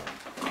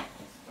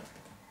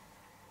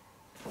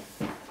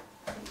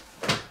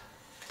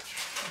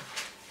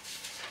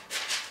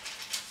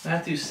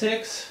 Matthew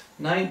 6,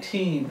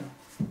 19.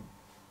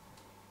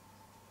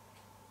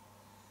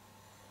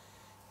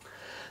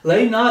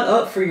 Lay not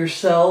up for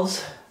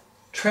yourselves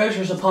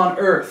treasures upon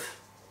earth.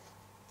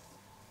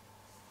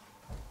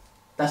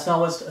 That's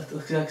not what's,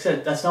 like I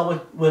said, that's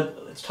not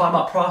what it's talking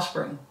about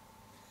prospering.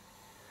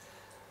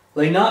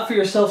 Lay not for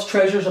yourselves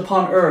treasures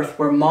upon earth,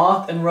 where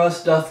moth and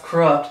rust doth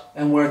corrupt,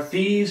 and where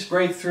thieves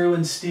break through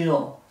and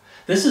steal.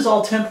 This is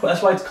all temporal.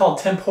 That's why it's called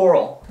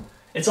temporal.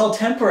 It's all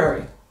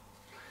temporary.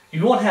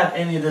 You won't have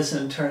any of this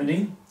in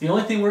eternity. The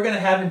only thing we're going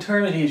to have in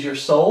eternity is your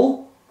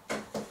soul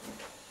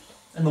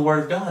and the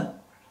Word of God.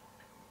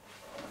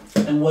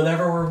 And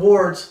whatever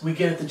rewards we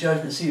get at the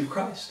judgment seat of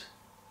Christ.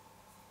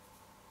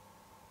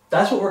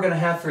 That's what we're going to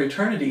have for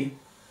eternity.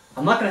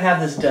 I'm not going to have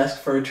this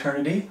desk for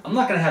eternity. I'm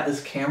not going to have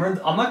this camera.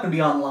 I'm not going to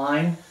be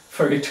online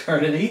for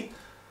eternity.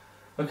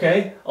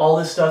 Okay? All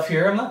this stuff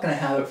here, I'm not going to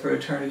have it for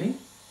eternity.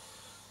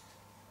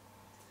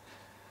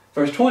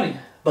 Verse 20.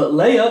 But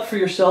lay up for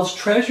yourselves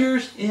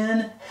treasures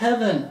in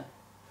heaven,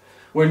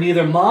 where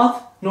neither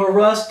moth nor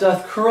rust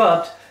doth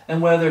corrupt,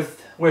 and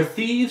where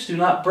thieves do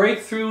not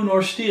break through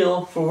nor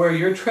steal, for where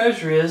your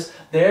treasure is,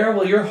 there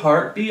will your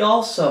heart be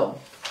also.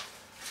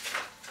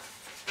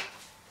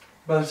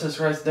 Brothers and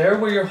sisters, there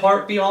will your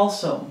heart be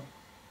also.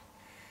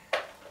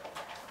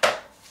 I'm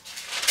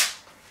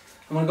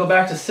going to go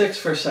back to 6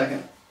 for a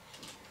second.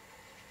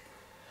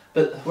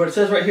 But what it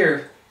says right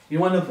here, you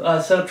want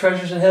to set up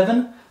treasures in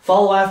heaven?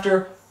 Follow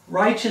after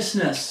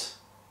righteousness,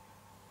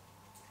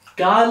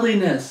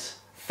 godliness,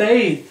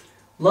 faith,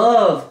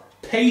 love,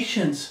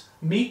 patience,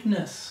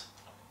 meekness.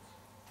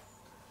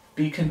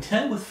 Be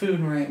content with food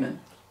and raiment,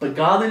 but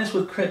godliness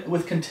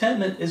with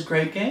contentment is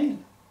great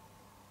gain.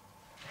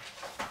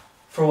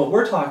 For what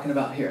we're talking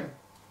about here.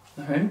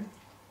 Okay?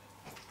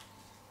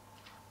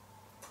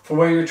 For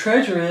where your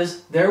treasure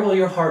is, there will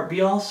your heart be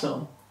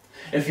also.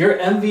 If you're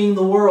envying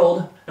the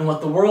world and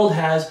what the world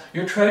has,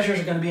 your treasures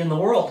are going to be in the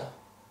world.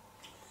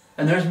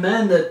 And there's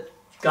men that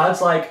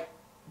God's like,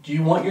 do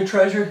you want your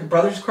treasure,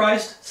 brothers in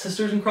Christ,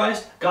 sisters in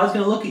Christ? God's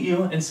going to look at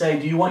you and say,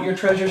 do you want your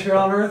treasures here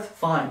on earth?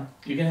 Fine,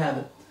 you can have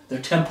it. They're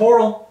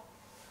temporal.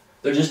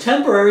 They're just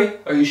temporary.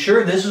 Are you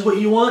sure this is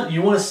what you want?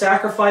 You want to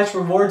sacrifice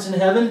rewards in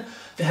heaven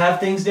to have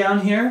things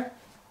down here?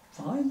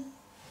 Fine.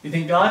 You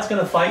think God's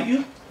going to fight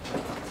you?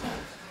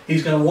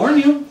 He's going to warn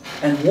you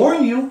and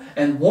warn you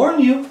and warn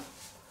you.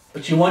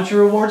 But you want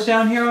your rewards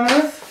down here on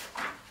earth?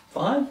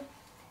 Fine.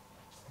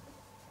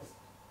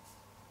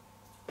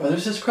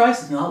 Brothers in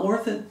Christ, it's not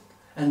worth it.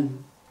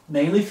 And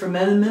mainly for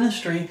men in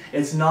ministry,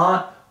 it's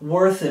not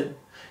worth it.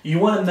 You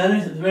want a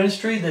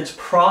ministry that's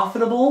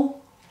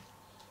profitable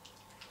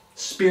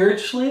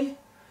spiritually?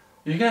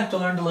 You're going to have to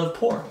learn to live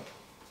poor.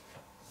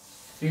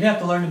 You're going to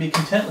have to learn to be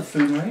content with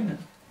food and raiment.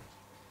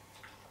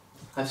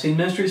 I've seen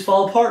ministries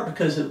fall apart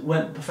because it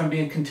went from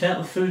being content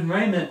with food and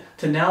raiment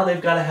to now they've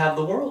got to have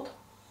the world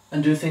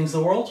and do things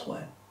the world's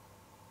way.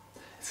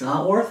 It's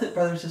not worth it,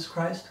 brothers in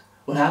Christ.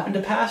 What happened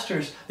to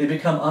pastors? They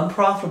become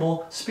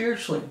unprofitable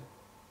spiritually.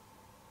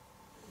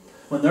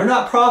 When they're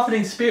not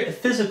profiting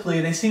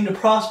physically, they seem to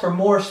prosper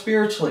more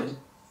spiritually.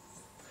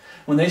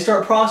 When they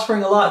start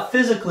prospering a lot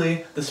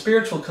physically, the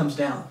spiritual comes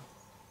down.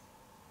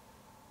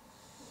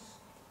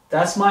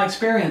 That's my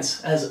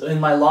experience as in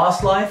my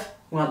lost life.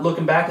 When I'm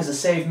looking back as a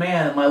saved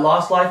man, in my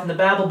lost life in the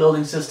Babel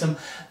building system,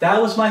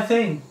 that was my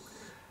thing.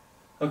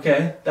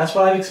 Okay, that's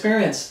what I've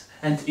experienced.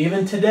 And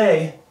even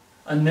today,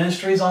 on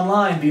ministries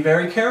online, be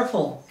very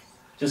careful.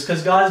 Just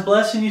because God is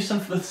blessing you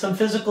with some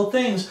physical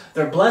things,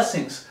 they're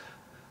blessings.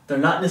 They're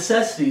not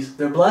necessities,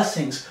 they're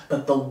blessings.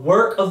 But the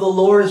work of the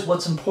Lord is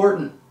what's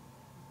important.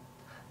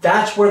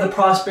 That's where the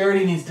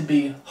prosperity needs to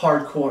be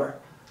hardcore.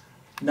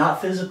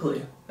 Not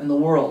physically, in the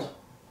world.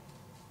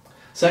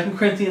 2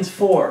 Corinthians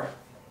 4.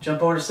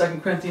 Jump over to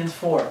 2 Corinthians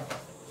 4.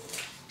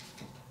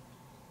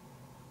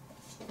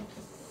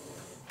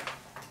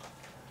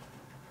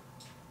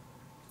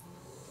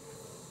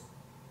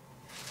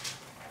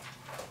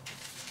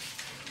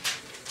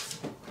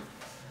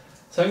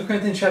 Second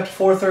Corinthians chapter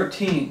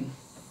 4:13.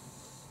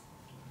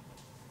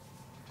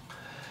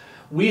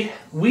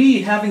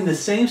 We having the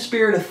same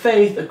spirit of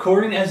faith,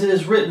 according as it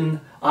is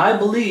written, I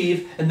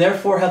believe, and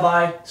therefore have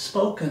I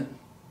spoken.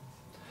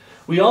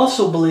 We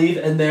also believe,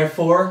 and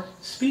therefore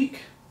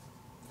speak.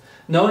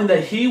 Knowing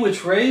that he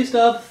which raised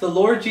up the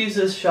Lord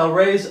Jesus shall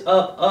raise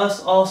up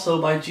us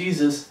also by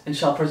Jesus, and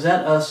shall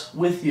present us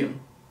with you.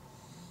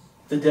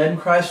 The dead in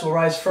Christ will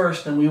rise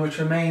first, and we which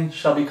remain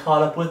shall be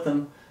caught up with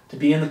them, to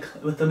be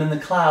with them in the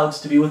clouds,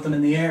 to be with them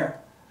in the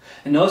air.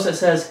 And notice it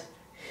says,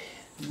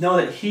 know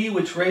that he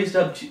which raised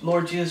up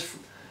Lord Jesus,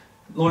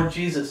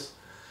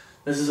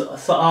 this is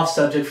off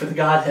subject for the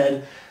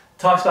Godhead,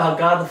 talks about how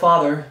God the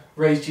Father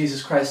raised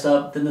Jesus Christ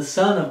up, then the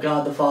Son of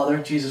God the Father,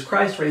 Jesus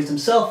Christ, raised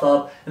himself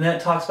up, and then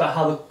it talks about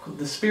how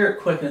the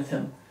Spirit quickeneth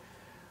him.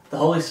 The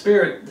Holy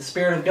Spirit, the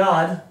Spirit of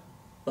God,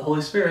 the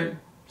Holy Spirit,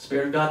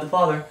 Spirit of God the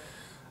Father,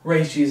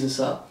 raised Jesus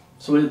up.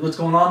 So what's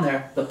going on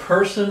there? The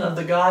person of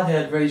the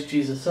Godhead raised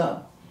Jesus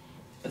up.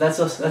 But that's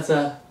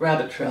a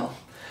rabbit trail.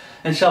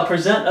 And shall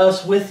present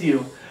us with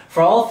you.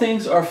 For all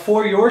things are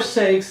for your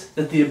sakes,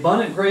 that the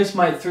abundant grace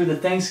might through the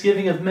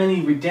thanksgiving of many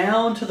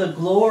redound to the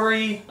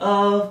glory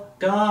of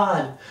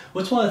God.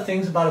 What's one of the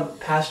things about a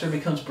pastor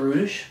becomes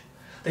brutish?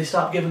 They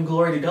stop giving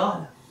glory to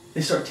God.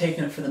 They start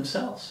taking it for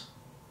themselves.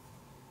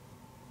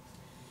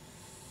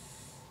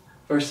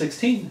 Verse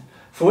 16.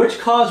 For which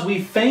cause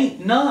we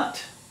faint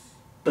not,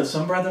 but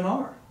some brethren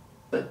are.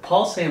 But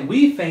Paul's saying,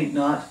 we faint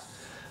not,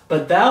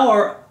 but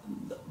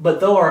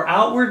though our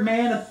outward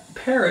man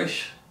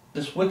perish,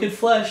 this wicked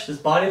flesh, this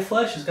body of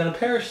flesh is going to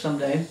perish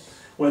someday,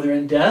 whether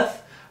in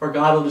death or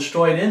God will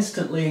destroy it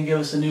instantly and give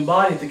us a new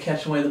body to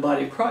catch away the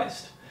body of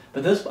Christ.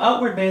 But this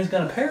outward man is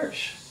going to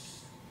perish.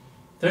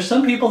 There's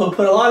some people who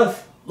put a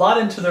lot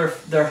into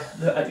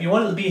their you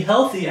want to be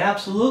healthy,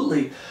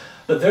 absolutely.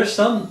 But there's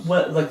some,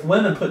 like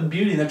women putting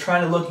beauty, and they're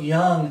trying to look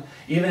young.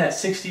 Even at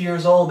 60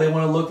 years old, they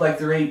want to look like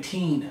they're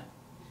 18.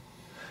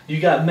 You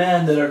got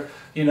men that are,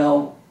 you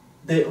know,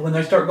 when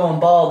they start going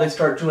bald, they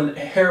start doing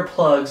hair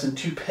plugs and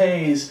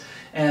toupees,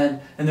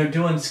 and they're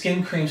doing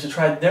skin creams to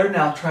try. They're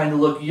now trying to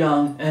look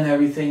young and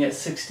everything at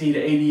 60 to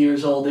 80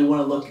 years old. They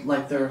want to look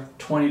like their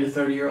 20 to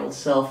 30-year-old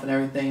self and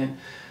everything. And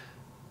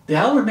the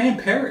outward man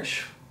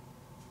perish.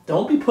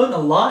 Don't be putting a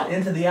lot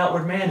into the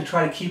outward man to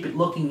try to keep it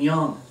looking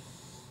young.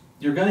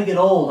 You're going to get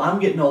old. I'm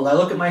getting old. I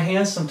look at my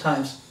hands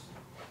sometimes,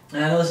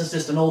 and I know this is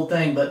just an old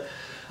thing, but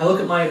I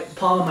look at my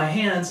palm of my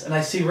hands and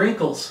I see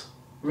wrinkles.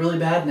 Really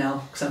bad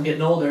now because I'm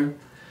getting older.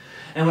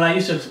 And when I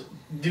used to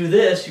do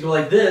this, you go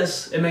like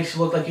this, it makes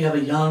you look like you have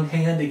a young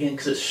hand again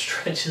because it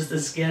stretches the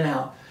skin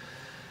out.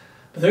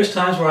 But there's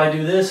times where I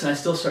do this and I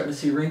still start to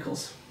see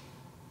wrinkles.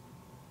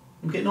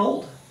 I'm getting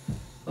old.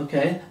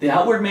 Okay? The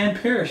outward man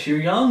perish. You're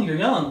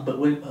young. But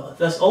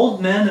us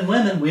old men and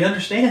women, we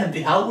understand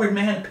the outward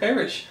man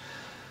perish.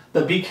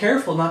 But be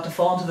careful not to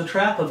fall into the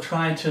trap of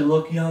trying to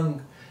look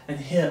young and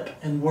hip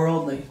and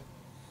worldly.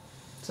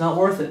 It's not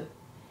worth it.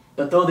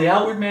 But though the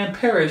outward man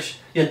perish,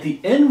 yet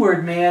the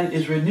inward man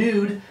is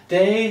renewed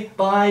day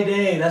by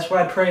day. That's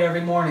what I pray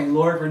every morning.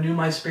 Lord, renew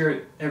my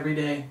spirit every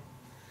day.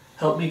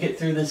 Help me get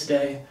through this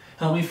day.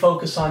 Help me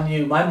focus on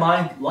you. My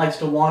mind likes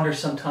to wander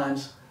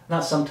sometimes.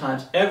 Not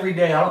sometimes. Every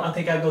day. I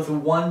think I go through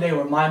one day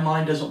where my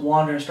mind doesn't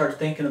wander and start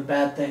thinking of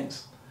bad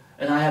things.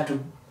 And I have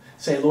to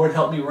say, Lord,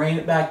 help me rein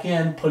it back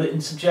in, put it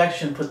in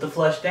subjection, put the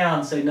flesh down,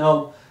 and say,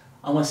 no,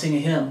 I want to sing a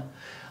hymn.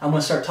 I'm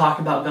going to start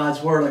talking about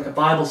God's Word like a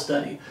Bible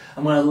study.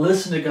 I'm going to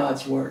listen to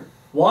God's Word.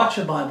 Watch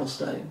a Bible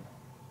study.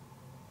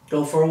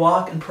 Go for a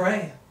walk and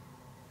pray.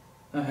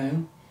 Okay?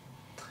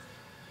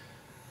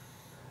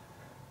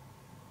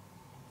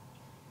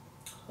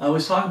 I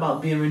always talk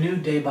about being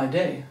renewed day by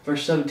day.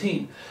 Verse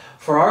 17.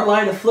 For our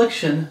light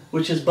affliction,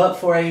 which is but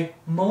for a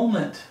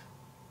moment.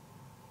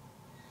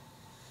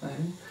 Okay?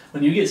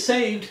 When you get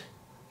saved,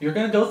 you're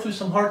going to go through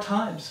some hard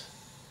times.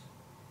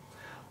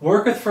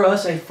 Worketh for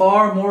us a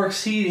far more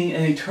exceeding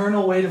and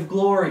eternal weight of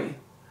glory.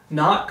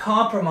 Not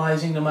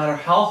compromising, no matter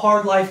how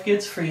hard life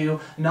gets for you,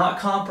 not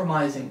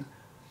compromising.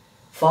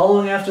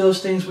 Following after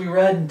those things we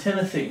read in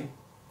Timothy.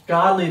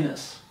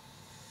 Godliness.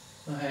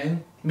 Okay?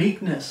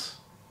 Meekness.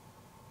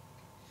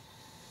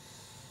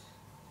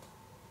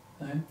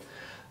 Okay?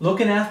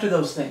 Looking after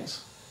those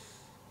things.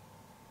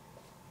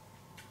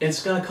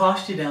 It's going to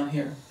cost you down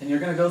here. And you're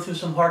going to go through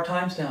some hard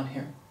times down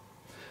here.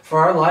 For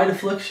our light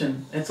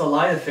affliction, it's a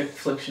light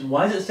affliction.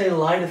 Why does it say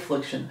light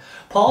affliction?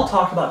 Paul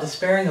talked about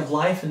despairing of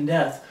life and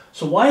death.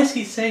 So why does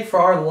he say for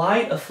our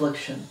light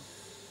affliction?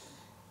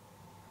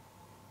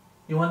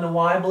 You want to know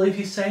why I believe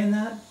he's saying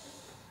that?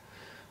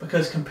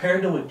 Because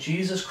compared to what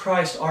Jesus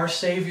Christ, our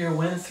Savior,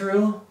 went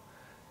through,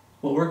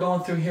 what we're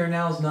going through here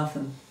now is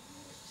nothing.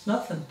 It's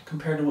nothing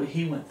compared to what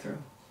he went through.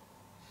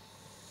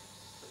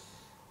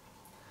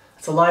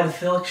 It's a light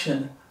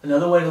affliction.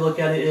 Another way to look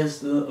at it is,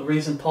 the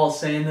reason Paul's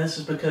saying this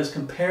is because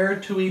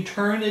compared to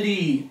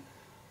eternity,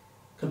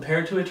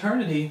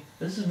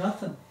 this is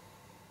nothing.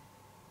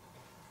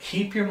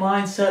 Keep your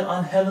mind set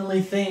on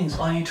heavenly things,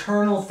 on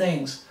eternal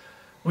things.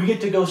 We get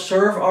to go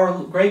serve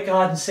our great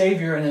God and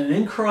Savior in an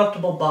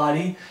incorruptible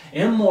body,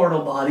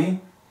 immortal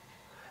body,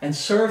 and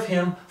serve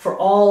Him for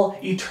all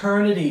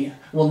eternity.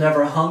 We'll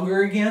never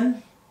hunger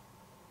again.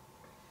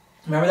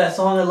 Remember that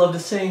song I love to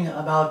sing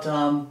about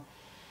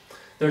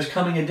there's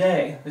coming a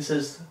day. It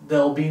says,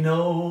 there'll be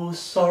no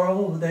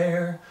sorrow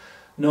there,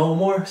 no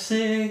more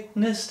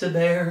sickness to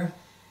bear,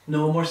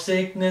 no more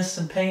sickness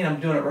and pain. I'm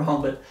doing it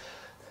wrong, but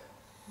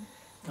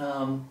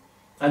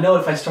I know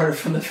if I started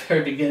from the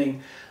very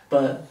beginning,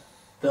 but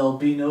there'll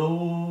be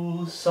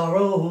no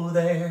sorrow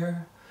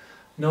there,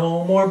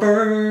 no more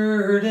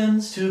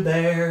burdens to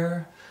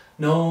bear,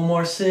 no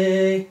more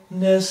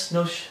sickness,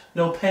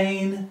 no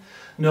pain,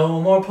 no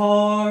more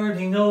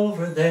parting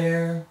over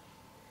there.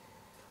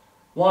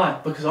 Why?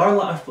 Because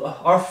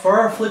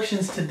our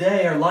afflictions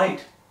today are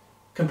light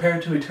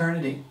compared to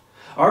eternity.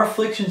 Our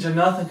afflictions are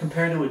nothing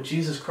compared to what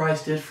Jesus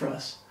Christ did for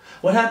us.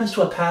 What happens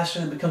to a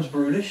pastor that becomes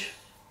brutish?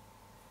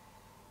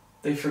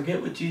 They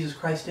forget what Jesus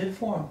Christ did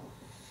for them.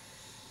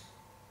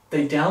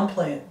 They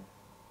downplay it.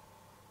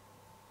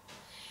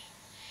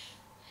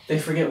 They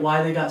forget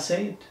why they got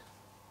saved.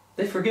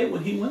 They forget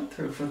what He went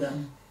through for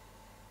them.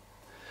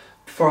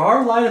 For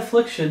our light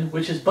affliction,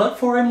 which is but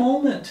for a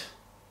moment,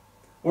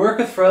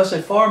 worketh for us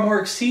a far more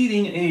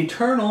exceeding and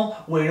eternal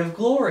weight of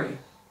glory.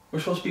 We're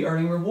supposed to be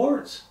earning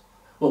rewards.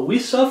 What we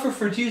suffer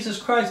for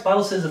Jesus Christ, the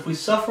Bible says if we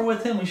suffer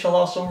with Him, we shall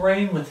also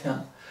reign with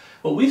Him.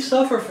 What we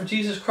suffer for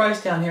Jesus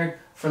Christ down here,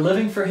 for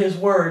living for His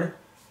Word,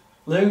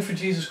 living for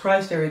Jesus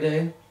Christ every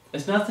day,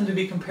 is nothing to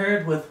be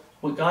compared with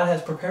what God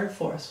has prepared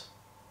for us.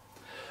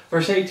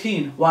 Verse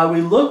 18, while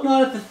we look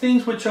not at the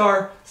things which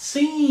are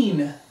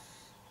seen,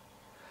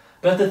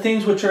 but the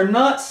things which are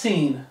not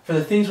seen. For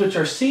the things which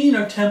are seen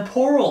are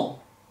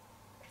temporal,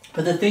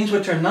 but the things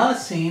which are not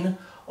seen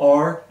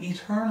are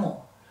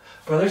eternal.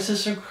 Brother,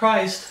 sister in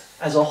Christ,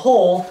 as a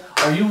whole,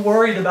 are you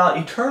worried about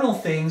eternal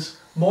things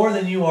more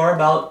than you are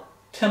about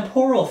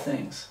temporal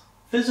things,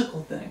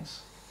 physical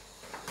things?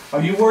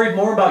 Are you worried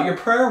more about your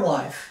prayer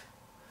life,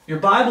 your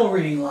Bible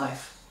reading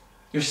life,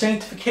 your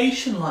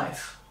sanctification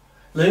life,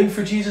 living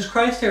for Jesus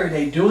Christ every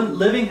day,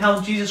 living how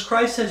Jesus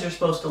Christ says you're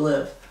supposed to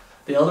live?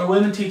 The elder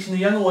women teaching the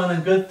younger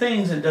women good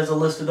things, and does a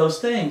list of those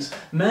things.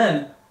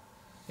 Men,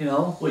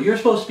 what you're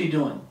supposed to be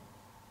doing.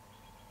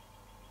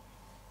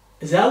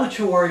 Is that what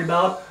you're worried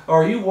about?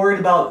 Or are you worried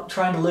about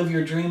trying to live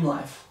your dream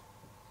life?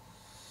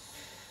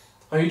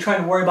 Are you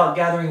trying to worry about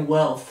gathering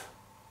wealth,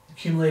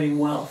 accumulating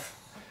wealth?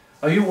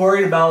 Are you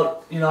worried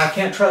about, I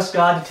can't trust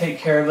God to take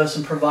care of us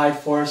and provide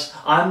for us.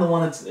 I'm the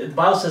one the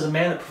Bible says a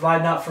man that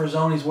provide not for his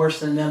own, he's worse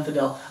than an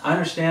infidel. I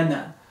understand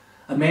that.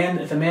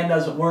 If a man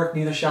doesn't work,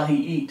 neither shall he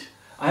eat.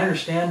 I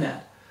understand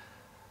that.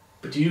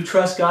 But do you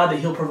trust God that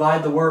He'll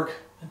provide the work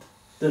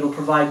that'll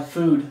provide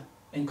food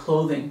and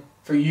clothing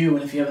for you,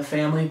 and if you have a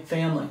family?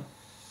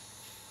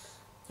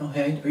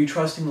 Okay? Are you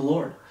trusting the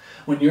Lord?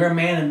 When you're a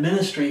man in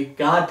ministry,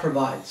 God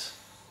provides.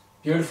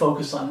 You're to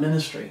focus on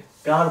ministry.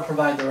 God will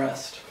provide the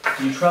rest.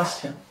 Do you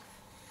trust Him?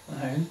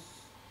 Okay?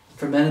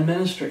 For men in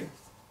ministry.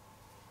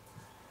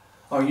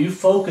 Are you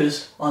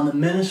focused on the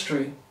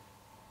ministry?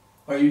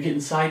 Or are you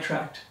getting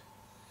sidetracked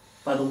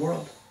by the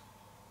world?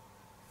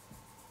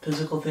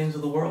 Physical things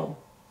of the world.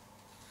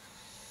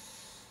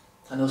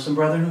 I know some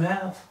brethren who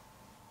have.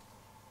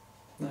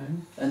 Right?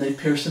 And they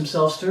pierce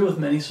themselves through with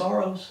many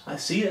sorrows. I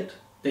see it.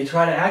 They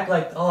try to act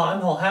like, oh,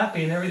 I'm all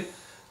happy and everything.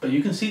 But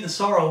you can see the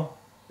sorrow.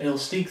 It'll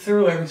sneak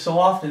through every so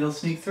often. It'll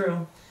sneak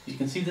through. You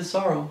can see the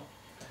sorrow.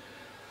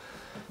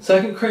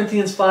 2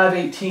 Corinthians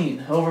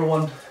 5:18, over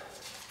one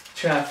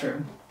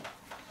chapter.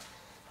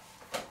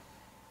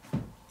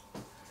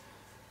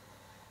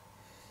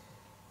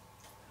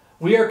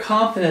 We are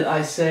confident,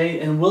 I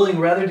say, and willing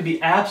rather to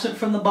be absent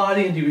from the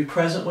body and to be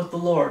present with the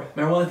Lord.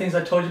 Remember one of the things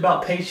I told you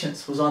about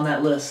patience was on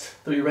that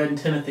list that we read in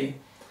Timothy.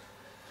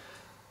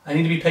 I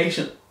need to be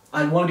patient.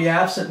 I want to be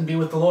absent and be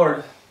with the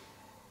Lord.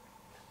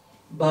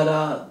 But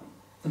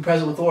I'm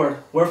present with the Lord.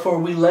 Wherefore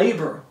we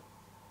labor.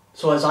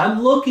 So as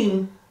I'm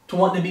looking to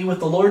want to be with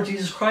the Lord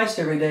Jesus Christ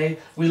every day,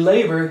 we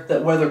labor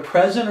that whether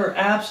present or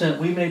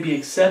absent, we may be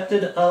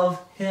accepted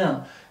of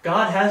Him.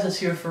 God has us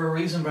here for a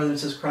reason, brothers and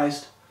sisters in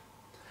Christ.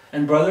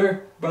 And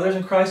brothers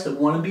in Christ that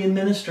want to be in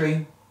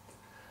ministry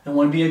and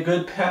want to be a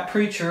good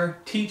preacher,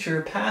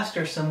 teacher,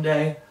 pastor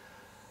someday,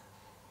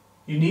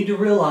 you need to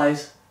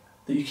realize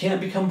that you can't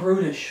become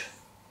brutish.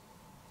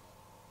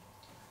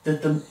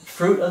 That the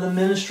fruit of the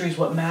ministry is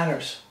what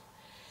matters.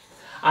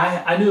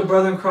 I knew a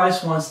brother in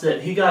Christ once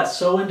that he got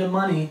so into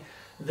money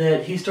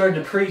that he started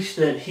to preach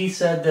that he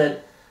said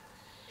that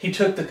he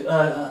took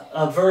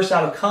a verse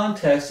out of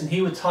context, and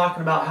he was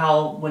talking about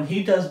how when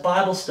he does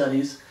Bible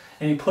studies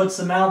and he puts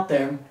them out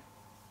there,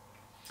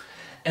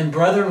 and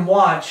brethren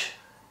watch,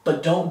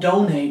 but don't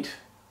donate,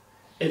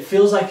 it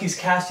feels like he's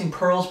casting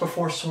pearls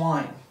before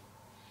swine.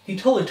 He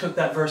totally took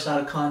that verse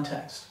out of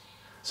context.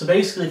 So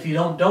basically, if you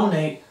don't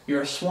donate,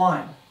 you're a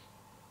swine.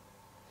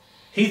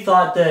 He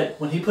thought that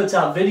when he puts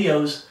out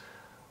videos,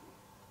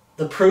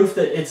 the proof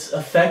that it's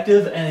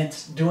effective and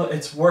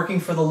it's working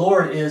for the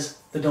Lord is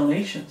the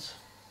donations.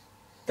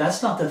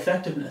 That's not the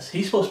effectiveness.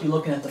 He's supposed to be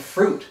looking at the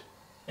fruit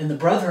in the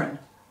brethren.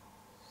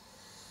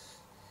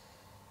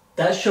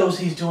 That shows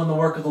he's doing the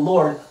work of the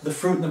Lord, the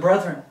fruit in the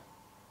brethren.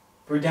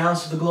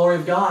 Redounds to the glory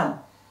of God.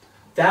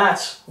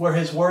 That's where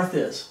his worth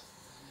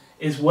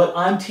is what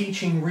I'm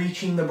teaching,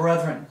 reaching the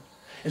brethren.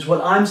 Is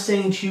what I'm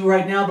saying to you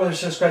right now,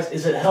 brothers and sisters,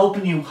 is it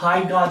helping you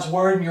hide God's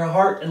Word in your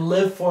heart and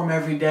live for Him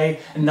every day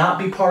and not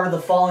be part of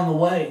the falling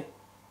away?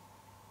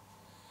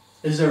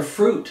 Is there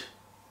fruit?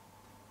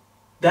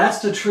 That's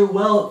the true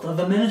wealth of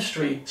the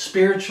ministry.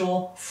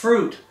 Spiritual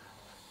fruit.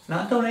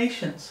 Not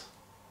donations.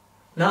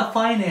 Not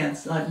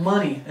finance, like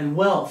money and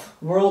wealth,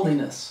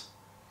 worldliness.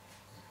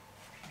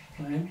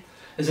 Right?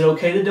 Is it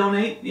okay to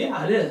donate?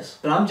 Yeah, it is.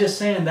 But I'm just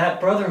saying that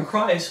brother in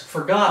Christ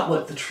forgot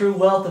what the true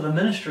wealth of a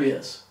ministry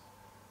is.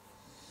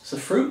 It's the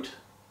fruit.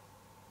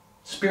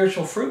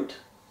 Spiritual fruit.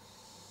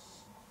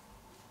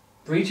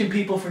 Reaching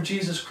people for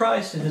Jesus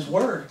Christ and His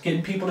Word.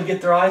 Getting people to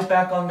get their eyes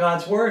back on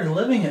God's Word and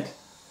living it.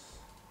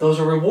 Those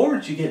are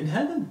rewards you get in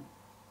heaven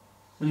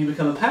when you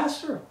become a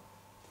pastor.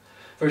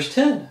 Verse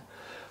 10.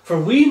 For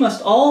we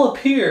must all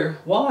appear.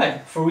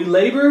 Why? For we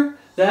labor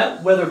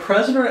that whether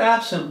present or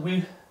absent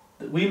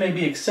we may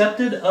be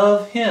accepted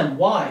of Him.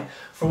 Why?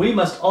 For we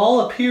must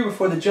all appear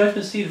before the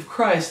judgment seat of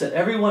Christ, that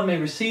everyone may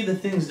receive the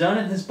things done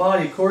in his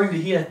body according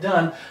to he hath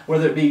done,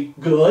 whether it be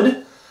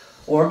good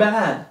or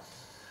bad.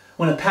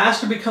 When a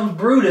pastor becomes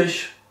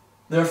brutish,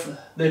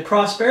 their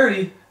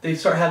prosperity they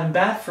start having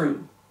bad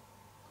fruit,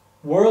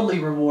 worldly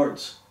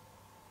rewards.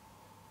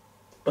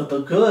 But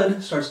the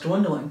good starts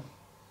dwindling.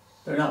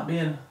 They're not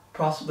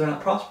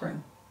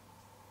prospering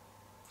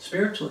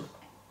spiritually.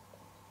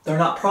 They're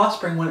not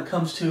prospering when it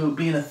comes to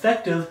being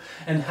effective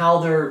and how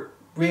they're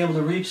able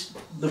to reach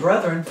the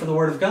brethren for the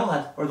Word of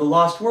God or the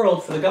lost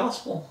world for the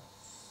gospel.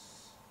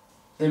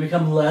 They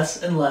become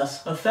less and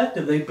less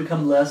effective. They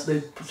become less,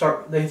 they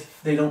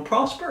don't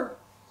prosper.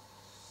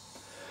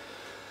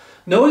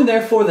 Knowing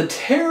therefore the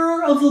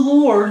terror of the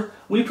Lord,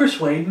 we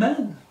persuade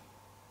men.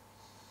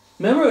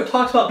 Remember it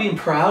talks about being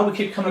proud? We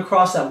keep coming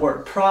across that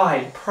word.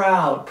 Pride,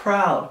 proud,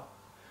 proud.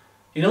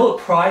 You know what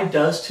pride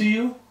does to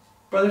you,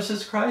 brothers and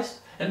sisters in Christ?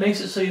 It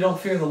makes it so you don't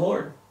fear the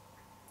Lord.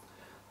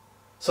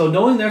 So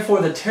knowing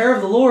therefore the terror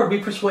of the Lord, we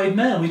persuade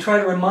men. We try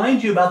to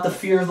remind you about the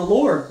fear of the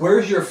Lord.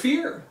 Where's your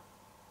fear?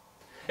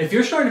 If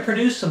you're starting to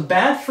produce some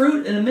bad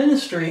fruit in a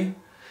ministry,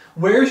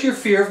 where's your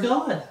fear of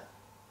God?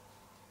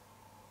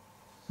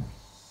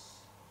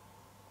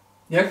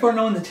 Therefore,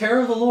 knowing the terror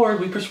of the Lord,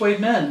 we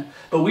persuade men.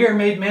 But we are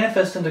made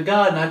manifest unto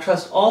God, and I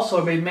trust also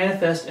are made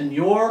manifest in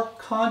your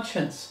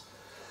conscience.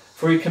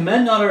 For we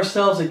commend not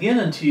ourselves again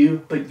unto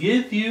you, but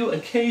give you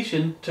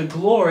occasion to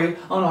glory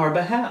on our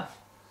behalf,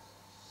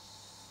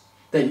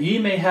 that ye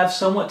may have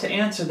somewhat to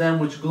answer them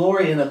which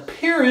glory in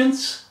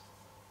appearance.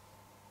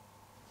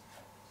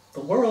 The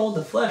world,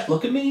 the flesh,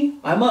 look at me.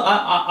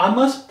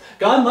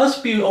 God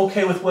must be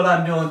okay with what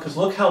I'm doing, because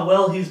look how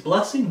well He's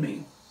blessing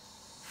me.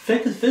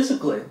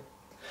 Physically.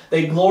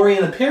 They glory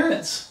in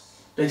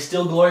appearance. They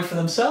still glory for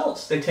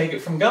themselves. They take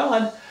it from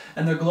God,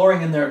 and they're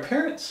glorying in their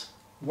appearance.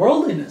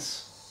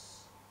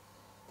 Worldliness.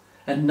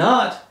 And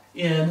not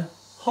in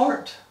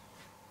heart.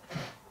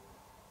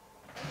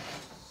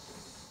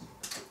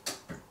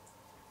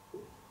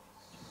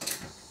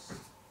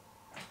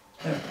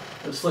 There,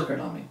 it was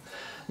flickering on me.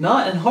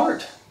 Not in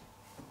heart.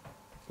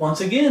 Once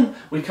again,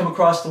 we come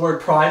across the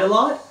word pride a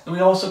lot, and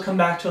we also come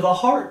back to the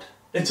heart.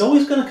 It's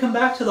always going to come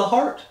back to the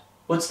heart.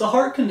 What's the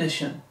heart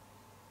condition?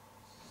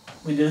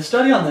 We did a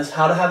study on this,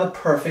 how to have a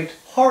perfect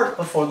heart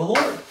before the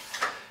Lord.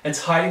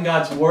 It's hiding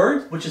God's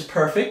Word, which is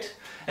perfect,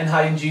 and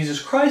hiding Jesus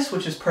Christ,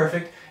 which is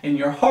perfect, in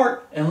your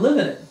heart and live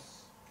in it.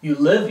 You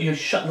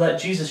let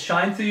Jesus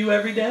shine through you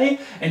every day,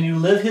 and you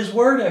live His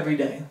Word every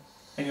day.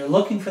 And you're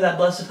looking for that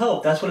blessed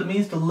hope. That's what it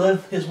means to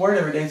live His Word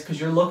every day, because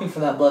you're looking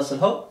for that blessed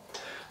hope.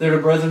 There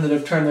are brethren that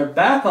have turned their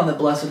back on the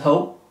blessed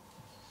hope,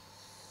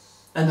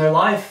 and their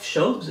life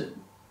shows it.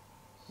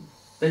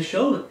 They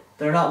showed it.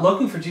 They're not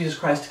looking for Jesus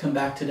Christ to come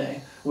back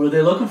today. What are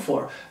they looking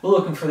for? They're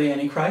looking for the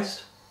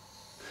Antichrist.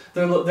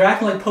 They're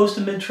acting like post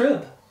and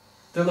mid-trib.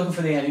 They're looking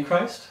for the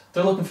Antichrist.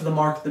 They're looking for the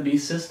mark of the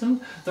beast system.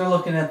 They're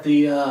looking at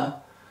the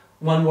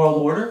one world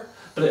order.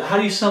 But how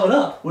do you sum it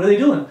up? What are they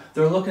doing?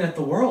 They're looking at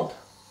the world.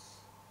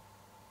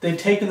 They've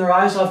taken their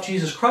eyes off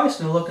Jesus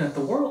Christ and they're looking at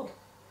the world.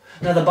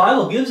 Now the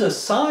Bible gives us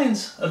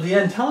signs of the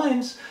end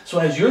times. So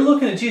as you're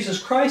looking at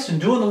Jesus Christ and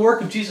doing the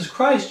work of Jesus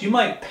Christ, you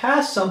might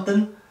pass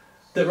something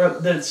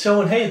that's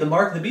showing, hey, the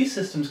mark of the beast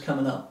system's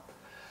coming up.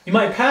 You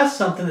might pass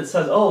something that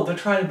says, oh, they're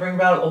trying to bring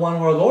about a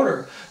one world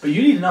order. But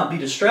you need to not be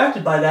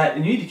distracted by that,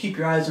 and you need to keep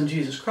your eyes on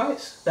Jesus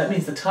Christ. That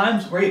means the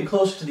times we're getting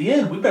closer to the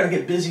end, we better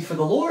get busy for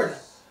the Lord.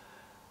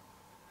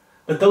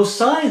 But those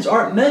signs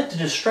aren't meant to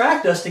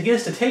distract us, to get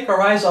us to take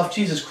our eyes off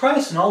Jesus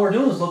Christ, and all we're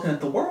doing is looking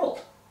at the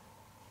world.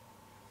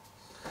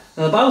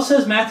 Now the Bible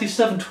says, Matthew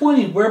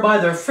 7:20, whereby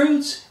their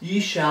fruits ye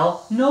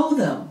shall know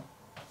them.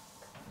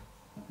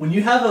 When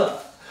you have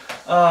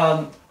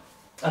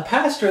a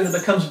pastor that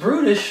becomes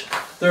brutish,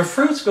 their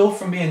fruits go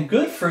from being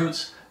good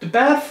fruits to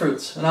bad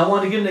fruits. And I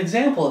want to give an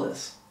example of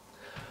this.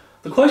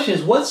 The question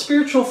is, what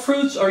spiritual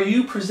fruits are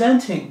you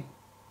presenting?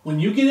 When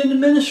you get into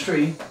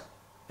ministry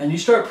and you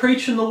start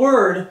preaching the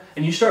Word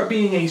and you start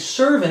being a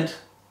servant,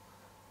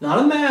 not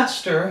a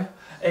master,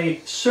 a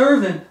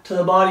servant to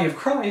the body of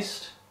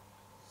Christ,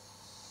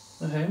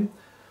 okay?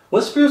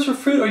 What spiritual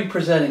fruit are you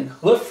presenting?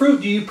 What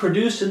fruit do you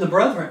produce in the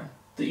brethren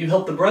that you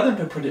help the brethren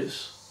to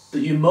produce?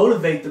 That you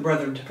motivate the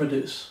brethren to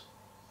produce?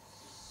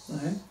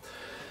 Okay?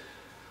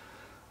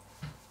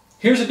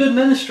 Here's a good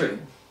ministry.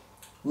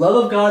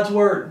 Love of God's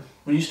Word.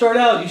 When you start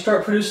out, you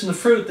start producing the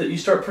fruit, that you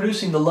start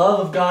producing the love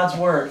of God's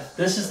Word.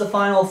 This is the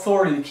final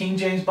authority, the King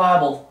James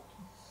Bible.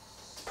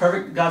 It's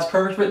perfect, God's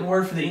perfect written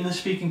Word for the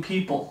English-speaking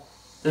people.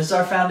 This is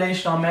our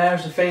foundation on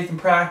matters of faith and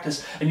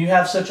practice. And you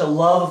have such a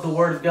love of the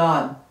Word of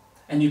God.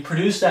 And you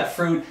produce that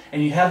fruit,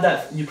 and you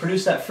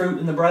produce that fruit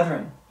in the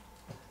brethren.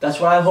 That's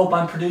what I hope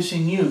I'm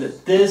producing you,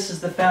 that this is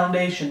the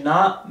foundation,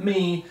 not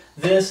me.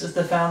 This is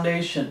the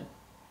foundation.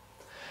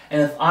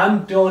 And if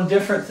I'm doing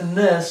different than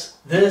this,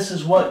 this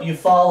is what you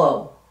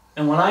follow.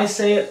 And when I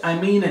say it, I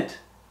mean it.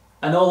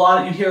 I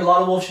know you hear a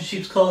lot of wolves in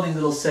sheep's clothing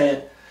that'll say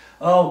it.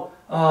 Oh,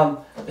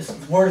 it's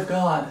the Word of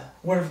God,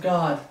 Word of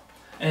God.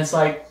 And it's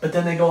like, but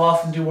then they go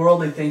off and do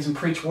worldly things and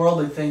preach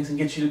worldly things and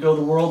get you to go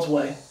the world's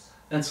way.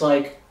 And it's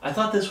like, I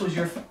thought this was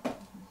your,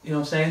 you know what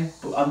I'm saying?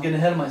 I'm getting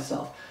ahead of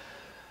myself.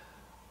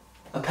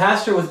 A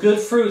pastor with good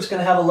fruit is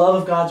going to have a love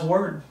of God's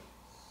Word.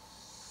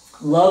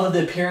 Love of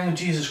the appearing of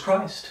Jesus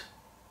Christ.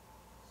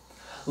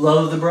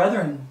 Love of the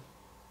brethren.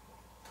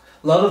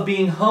 Love of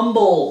being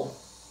humble.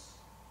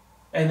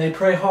 And they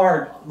pray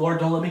hard. Lord,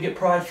 don't let me get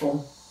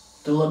prideful.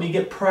 Don't let me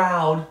get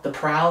proud. The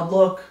proud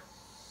look.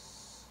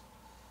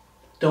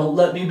 Don't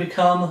let me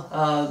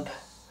become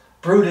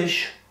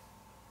brutish.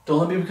 Don't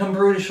let me become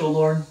brutish, O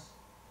Lord.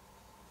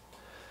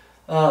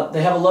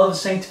 They have a love of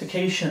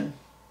sanctification.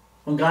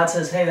 When God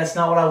says, hey, that's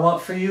not what I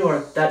want for you, or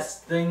that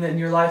thing that in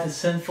your life is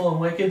sinful and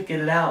wicked, get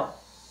it out.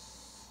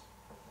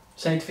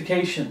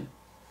 Sanctification.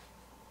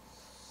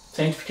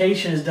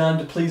 Sanctification is done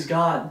to please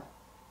God.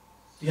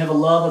 You have a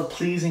love of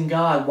pleasing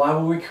God. Why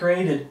were we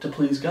created? To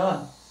please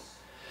God.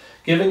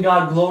 Giving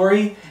God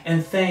glory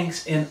and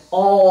thanks in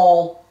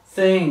all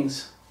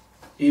things.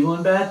 Even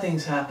when bad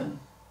things happen.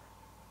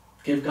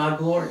 Give God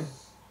glory.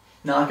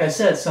 Now, like I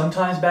said,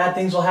 sometimes bad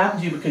things will happen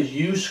to you because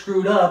you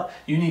screwed up.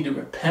 You need to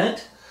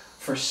repent,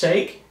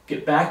 forsake,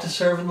 get back to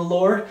serving the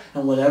Lord,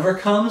 and whatever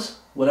comes,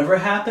 whatever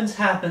happens,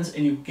 happens,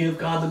 and you give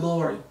God the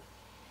glory.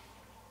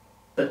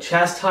 But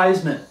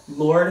chastisement,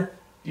 Lord,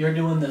 you're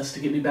doing this to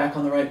get me back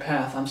on the right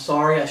path. I'm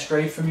sorry, I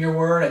strayed from your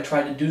word. I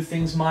tried to do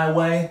things my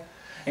way,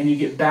 and you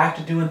get back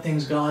to doing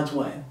things God's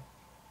way.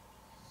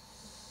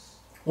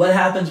 What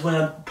happens when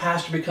a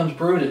pastor becomes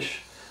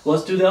brutish? Well,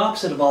 let's do the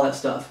opposite of all that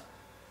stuff.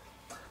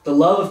 The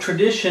love of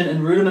tradition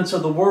and rudiments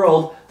of the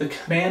world, the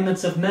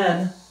commandments of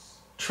men,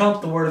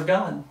 trump the Word of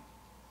God.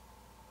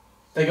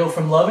 They go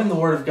from loving the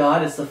Word of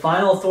God, it's the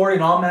final authority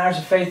in all matters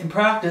of faith and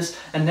practice,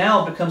 and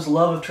now it becomes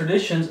love of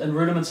traditions and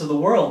rudiments of the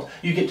world.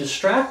 You get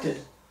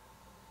distracted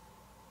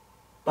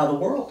by the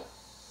world.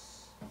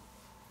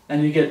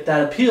 And you get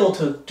that appeal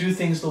to do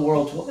things the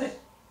world's way.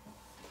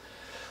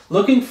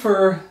 Looking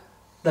for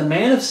the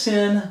man of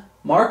sin,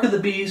 mark of the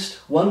beast,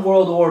 one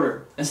world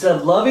order. Instead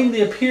of loving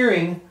the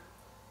appearing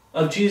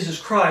of Jesus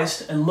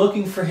Christ and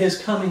looking for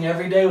His coming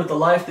every day with the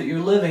life that you're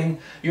living,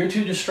 you're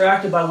too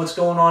distracted by what's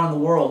going on in the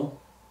world.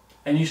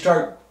 And you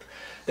start,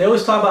 they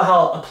always talk about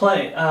how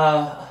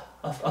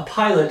a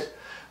pilot,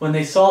 when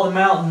they saw the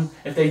mountain,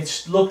 if they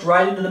looked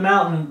right into the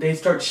mountain, they'd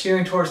start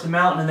steering towards the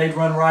mountain and they'd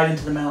run right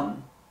into the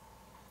mountain.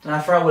 And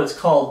I forgot what it's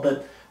called,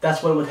 but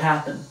that's what would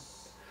happen.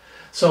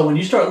 So when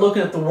you start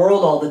looking at the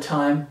world all the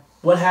time,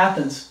 what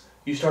happens?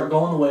 You start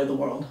going the way of the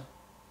world.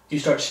 You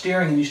start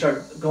steering and you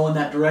start going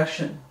that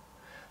direction.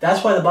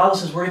 That's why the Bible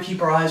says we're to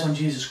keep our eyes on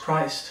Jesus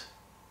Christ.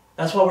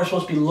 That's why we're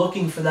supposed to be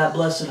looking for that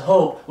blessed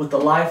hope with the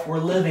life we're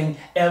living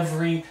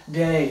every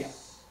day.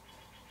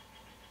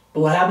 But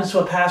what happens to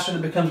a pastor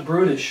that becomes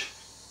brutish?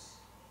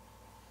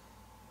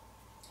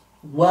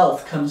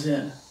 Wealth comes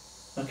in.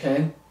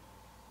 Okay?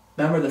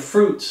 Remember the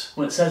fruits,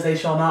 when it says they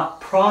shall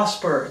not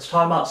prosper, it's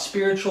talking about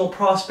spiritual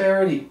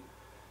prosperity.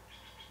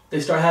 They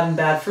start having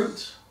bad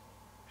fruits.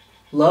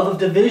 Love of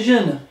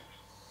division.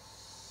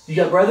 You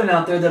got brethren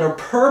out there that are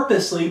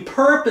purposely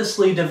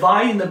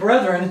dividing the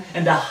brethren,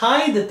 and to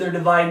hide that they're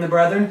dividing the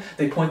brethren,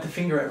 they point the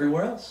finger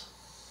everywhere else.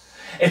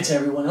 It's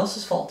everyone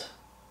else's fault.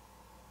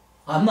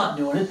 I'm not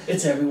doing it.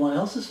 It's everyone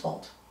else's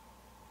fault.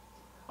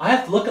 I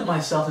have to look at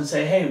myself and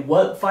say, hey,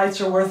 what fights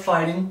are worth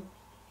fighting?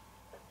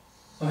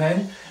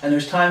 Okay? And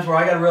there's times where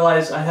I got to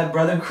realize, I had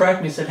brethren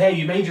correct me, said, hey,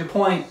 you made your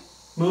point,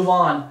 move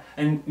on.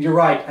 And you're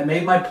right, I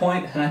made my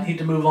point and I need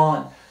to move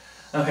on.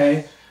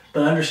 Okay?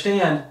 But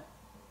understand,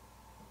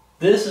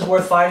 this is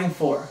worth fighting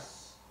for.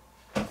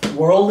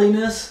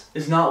 Worldliness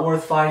is not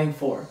worth fighting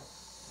for.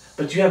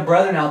 But you have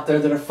brethren out there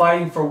that are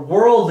fighting for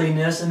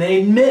worldliness, and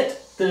they admit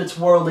that it's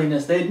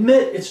worldliness. They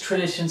admit it's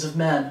traditions of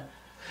men.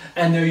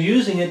 And they're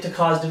using it to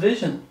cause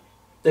division.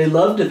 They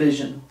love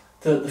division.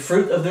 The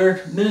fruit of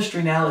their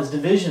ministry now is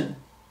division.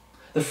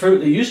 The fruit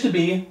that used to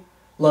be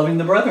loving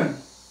the brethren.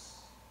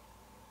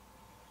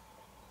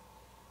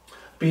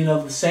 Being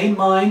of the same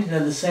mind and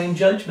of the same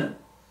judgment.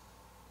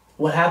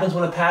 What happens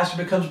when a pastor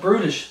becomes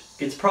brutish?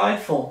 Gets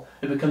prideful.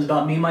 It becomes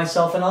about me,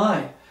 myself, and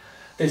I.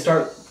 They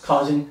start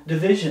causing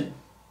division.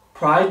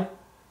 Pride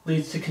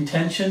leads to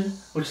contention,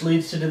 which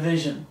leads to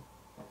division.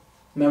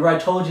 Remember I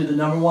told you the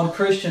number one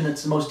Christian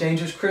that's the most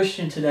dangerous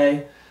Christian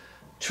today,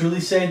 truly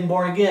saved and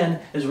born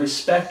again, is a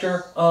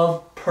respecter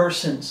of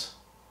persons.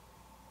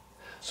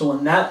 So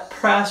when that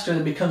pastor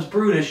that becomes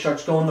brutish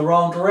starts going the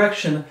wrong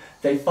direction,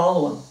 they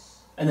follow him.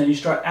 And then you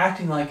start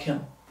acting like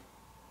him.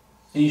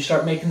 And you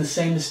start making the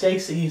same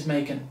mistakes that he's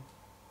making.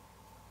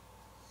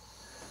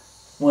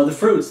 One of the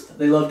fruits,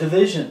 they love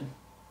division.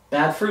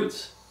 Bad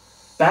fruits.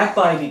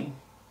 Backbiting.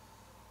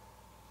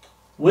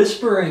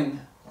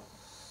 Whispering.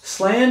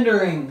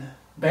 Slandering.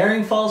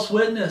 Bearing false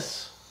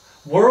witness.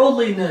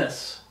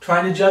 Worldliness.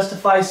 Trying to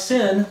justify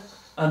sin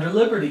under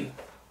liberty.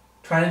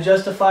 Trying to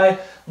justify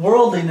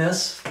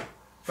worldliness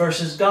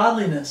versus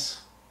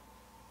godliness.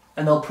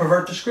 And they'll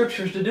pervert the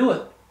scriptures to do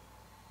it.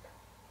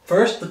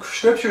 First, the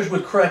scriptures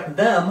would correct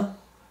them.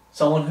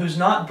 Someone who's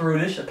not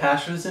brutish, a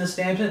pastor that's in a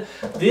stand.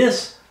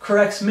 This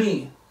corrects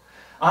me.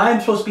 I'm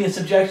supposed to be in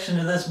subjection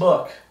to this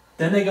book.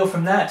 Then they go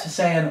from that to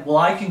saying, well,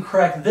 I can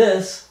correct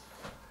this,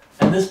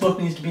 and this book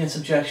needs to be in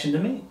subjection to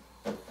me.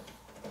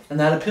 And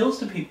that appeals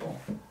to people.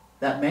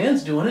 That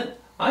man's doing it,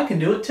 I can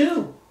do it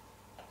too.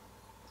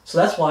 So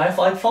that's why I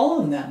like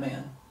following that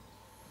man.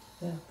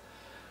 Yeah.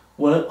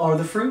 What are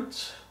the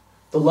fruits?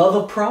 The love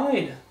of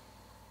pride.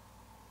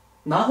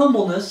 Not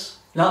humbleness,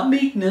 not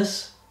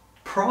meekness,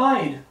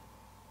 pride.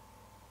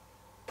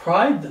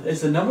 Pride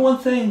is the number one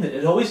thing that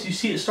you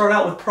see it start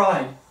out with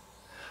pride.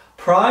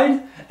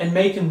 Pride and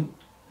making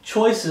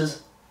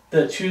choices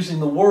that choosing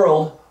the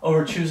world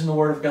over choosing the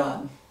Word of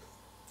God.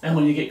 And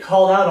when you get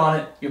called out on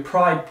it, your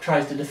pride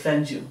tries to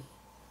defend you.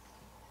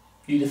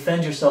 You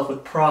defend yourself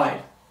with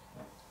pride.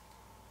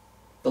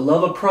 The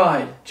love of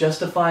pride,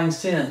 justifying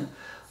sin.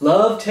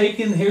 Love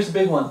taking, here's the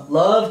big one,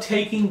 love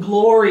taking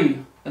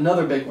glory.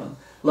 Another big one.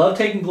 Love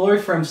taking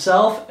glory for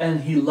himself,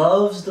 and he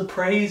loves the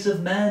praise of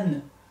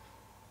men.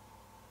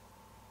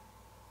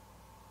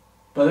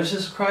 Brothers and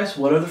sisters in Christ,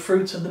 what are the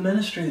fruits of the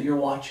ministry that you're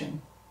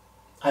watching?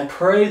 I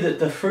pray that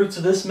the fruits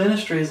of this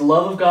ministry is the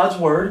love of God's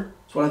Word.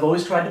 That's what I've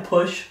always tried to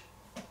push.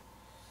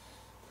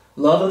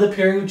 Love of the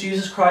appearing of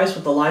Jesus Christ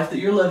with the life that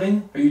you're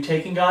living. Are you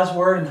taking God's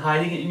Word and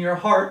hiding it in your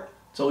heart?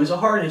 It's always a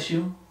heart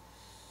issue.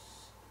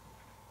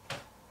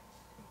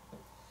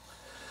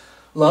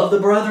 Love the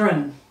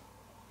brethren.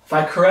 If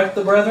I correct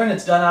the brethren,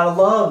 it's done out of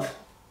love.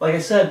 Like I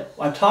said,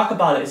 I talk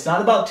about it. It's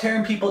not about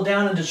tearing people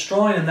down and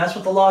destroying them. That's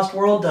what the lost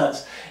world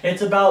does.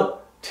 It's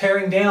about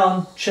tearing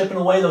down, chipping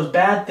away those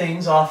bad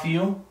things off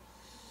you,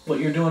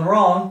 what you're doing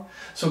wrong,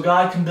 so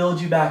God can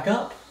build you back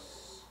up.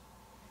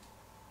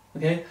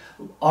 Okay?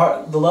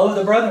 The love of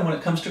the brethren when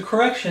it comes to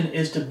correction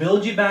is to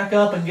build you back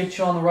up and get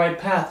you on the right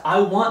path.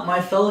 I want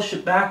my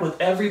fellowship back with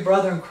every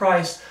brother in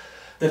Christ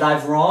that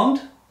I've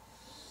wronged,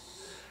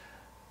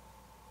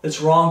 that's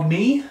wronged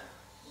me,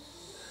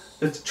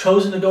 that's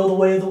chosen to go the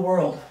way of the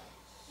world.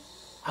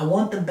 I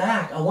want them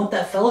back. I want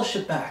that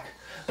fellowship back.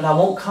 But I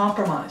won't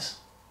compromise.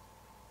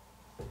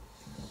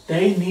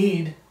 They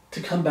need to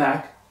come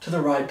back to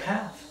the right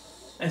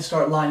path and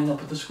start lining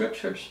up with the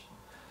Scriptures.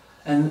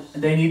 And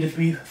they need to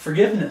be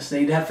forgiveness.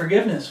 They need to have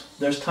forgiveness.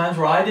 There's times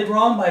where I did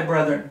wrong by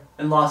brethren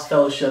and lost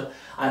fellowship.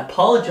 I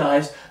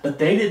apologized, but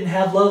they didn't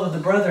have love of the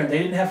brethren. They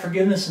didn't have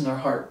forgiveness in their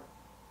heart.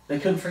 They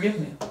couldn't forgive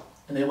me.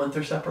 And they went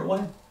their separate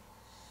way.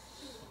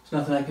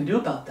 There's nothing I can do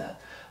about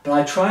that. But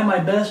I try my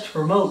best to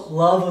promote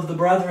love of the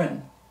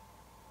brethren.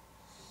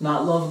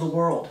 Not love of the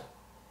world.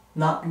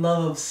 Not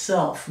love of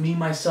self, me,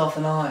 myself,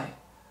 and I.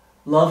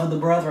 Love of the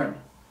brethren.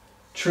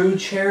 True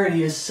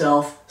charity is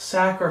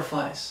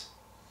self-sacrifice.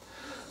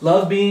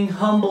 Love being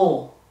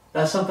humble.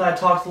 That's something I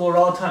talk to the Lord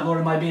all the time. Lord,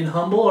 am I being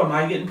humble or am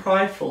I getting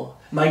prideful?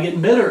 Am I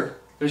getting bitter?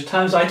 There's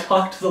times I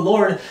talk to the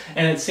Lord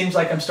and it seems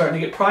like I'm starting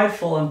to get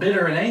prideful and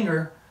bitter and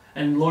anger.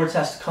 And the Lord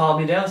has to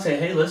calm me down and say,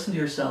 hey, listen to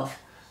yourself.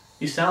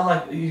 You sound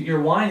like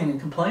you're whining and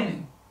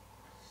complaining.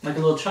 Like a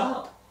little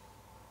child.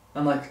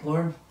 I'm like,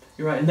 Lord,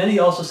 you're right. And then he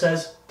also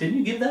says, didn't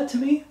you give that to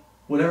me?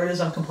 Whatever it is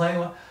I'm complaining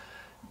about.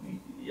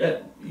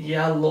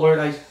 Yeah, Lord,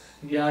 I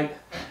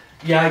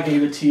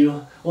gave it to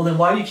you. Well, then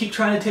why do you keep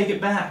trying to take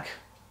it back?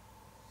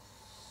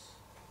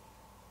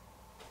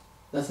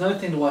 That's another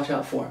thing to watch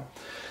out for.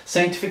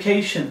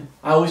 Sanctification.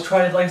 I always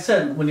try to, like I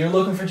said, when you're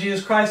looking for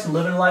Jesus Christ and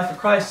living a life of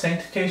Christ,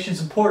 sanctification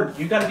is important.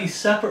 You've got to be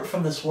separate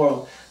from this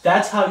world.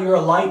 That's how you're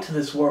a light to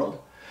this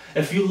world.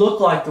 If you look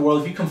like the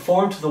world, if you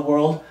conform to the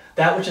world,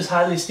 that which is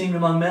highly esteemed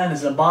among men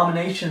is an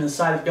abomination in the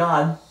sight of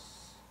God.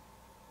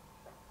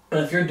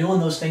 But if you're doing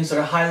those things that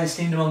are highly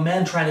esteemed among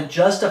men, trying to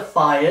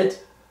justify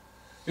it,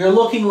 you're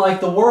looking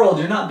like the world.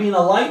 You're not being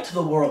a light to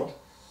the world.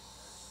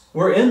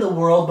 We're in the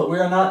world, but we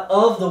are not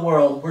of the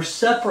world. We're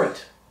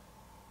separate.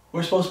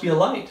 We're supposed to be a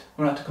light.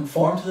 We're not to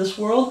conform to this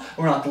world.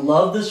 We're not to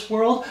love this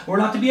world. We're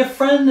not to be a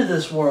friend to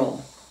this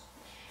world.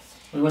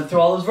 We went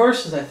through all those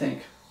verses, I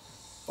think.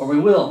 Or we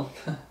will.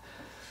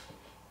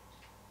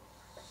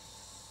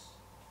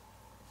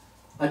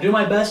 I do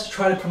my best to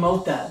try to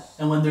promote that.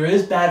 And when there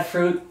is bad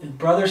fruit, and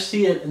brothers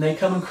see it, and they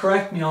come and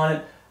correct me on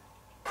it,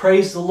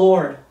 praise the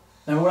Lord.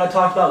 Remember what I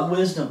talked about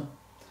wisdom.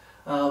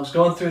 I was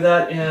going through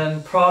that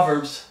in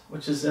Proverbs,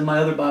 which is in my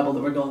other Bible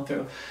that we're going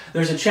through.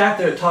 There's a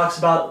chapter that talks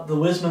about the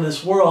wisdom of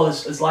this world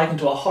is likened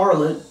to a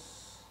harlot.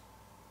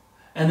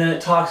 And then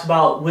it talks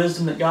about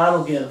wisdom that God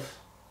will give.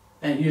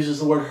 And it uses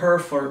the word her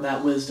for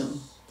that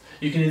wisdom.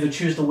 You can either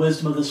choose the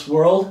wisdom of this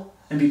world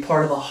and be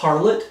part of a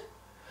harlot,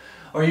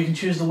 or you can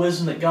choose the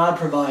wisdom that God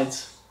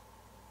provides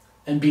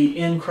and be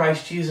in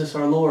Christ Jesus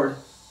our Lord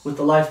with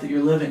the life that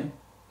you're living,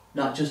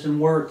 not just in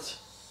words.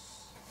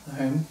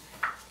 Okay?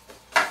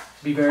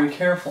 Be very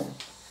careful.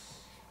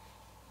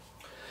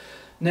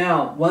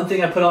 Now, one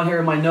thing I put on here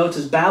in my notes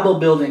is Babel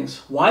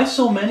buildings. Why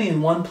so many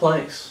in one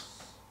place?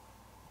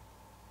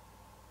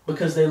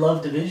 Because they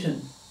love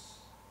division.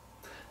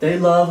 They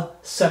love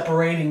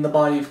separating the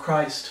body of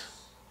Christ.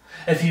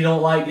 If you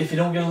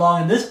don't get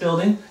along in this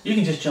building, you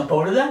can just jump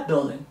over to that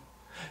building.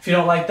 If you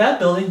don't like that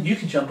building, you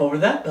can jump over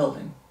to that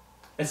building.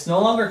 It's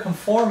no longer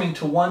conforming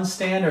to one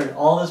standard,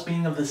 all of us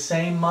being of the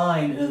same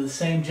mind and of the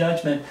same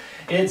judgment.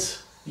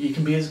 It's, you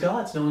can be as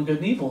gods, knowing good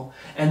and evil.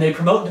 And they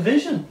promote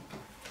division.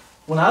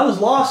 When I was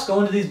lost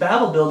going to these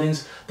Babel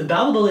buildings, the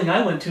Babel building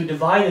I went to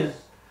divided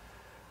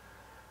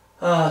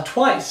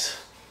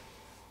twice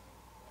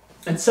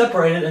and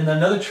separated, and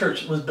another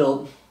church was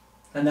built.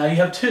 And now you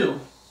have two.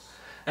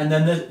 And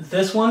then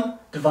this one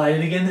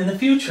divided again in the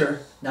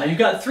future. Now you've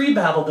got 3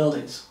 Babel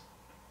buildings.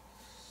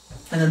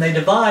 And then they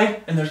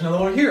divide, and there's another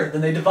one over here.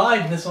 Then they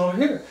divide, and there's one over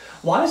here.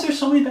 Why is there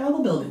so many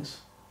Babel buildings?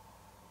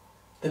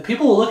 That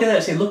people will look at that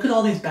and say, look at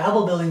all these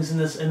Babel buildings in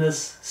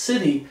this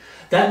city.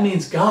 That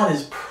means God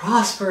is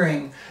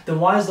prospering. Then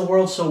why is the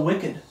world so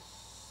wicked?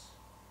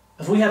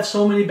 If we have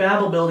so many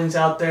Babel buildings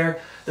out there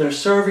that are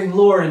serving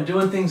Lord and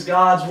doing things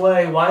God's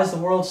way, why is the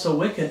world so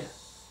wicked?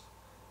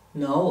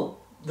 No,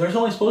 there's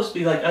only supposed to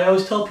be, like I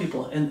always tell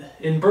people,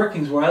 in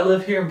Brookings, where I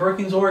live here in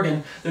Brookings,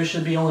 Oregon, there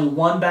should be only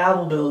one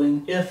Babel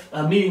building,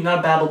 not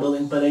a Babel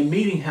building, but a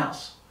meeting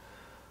house.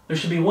 There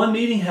should be one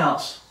meeting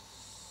house,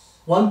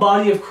 one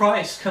body of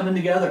Christ coming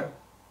together.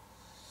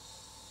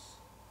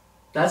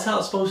 That's how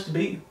it's supposed to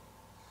be.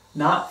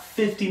 Not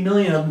 50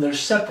 million of them that are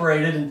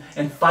separated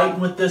and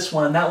fighting with this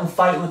one, and that one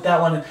fighting with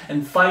that one,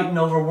 and fighting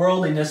over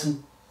worldliness,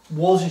 and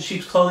wolves in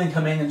sheep's clothing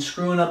coming in and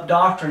screwing up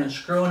doctrine and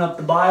screwing up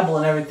the Bible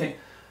and everything.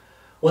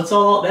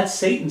 That's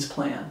Satan's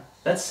plan.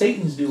 That's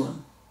Satan's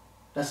doing.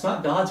 That's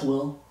not God's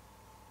will.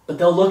 But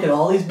they'll look at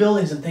all these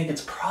buildings and think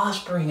it's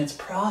prospering, it's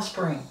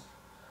prospering.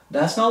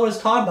 That's not what it's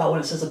talking about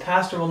when it says a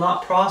pastor will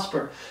not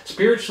prosper.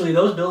 Spiritually,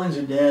 those buildings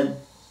are dead.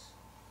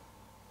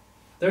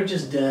 They're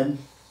just dead.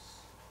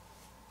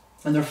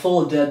 And they're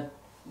full of dead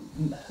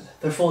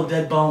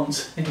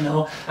bones, you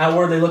know.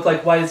 Outward they look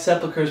like white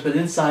sepulchres, but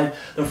inside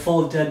they're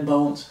full of dead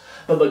bones.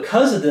 But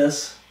because of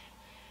this,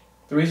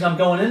 the reason I'm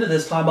going into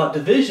this talking about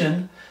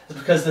division is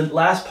because the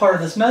last part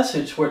of this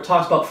message, where it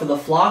talks about for the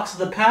flocks of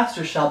the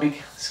pastor shall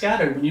be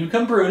scattered. When you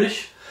become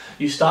brutish,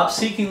 you stop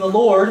seeking the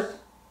Lord,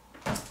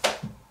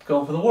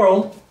 going for the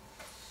world,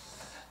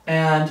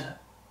 and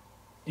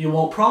you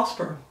won't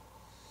prosper.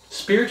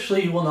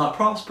 Spiritually, you will not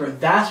prosper.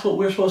 That's what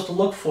we're supposed to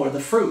look for, the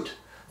fruit.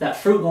 That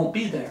fruit won't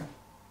be there.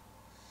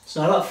 It's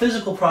not about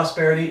physical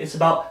prosperity, it's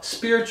about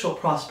spiritual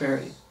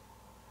prosperity.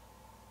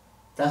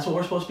 That's what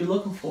we're supposed to be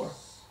looking for.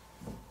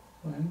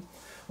 Right?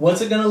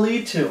 What's it going to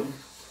lead to?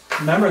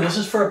 Remember, this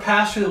is for a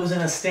pastor that was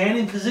in a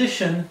standing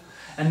position,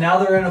 and now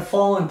they're in a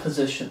fallen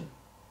position.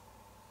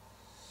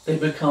 They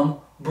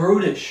become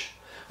brutish.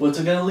 What's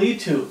it going to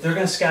lead to? They're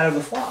going to scatter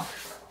the flock.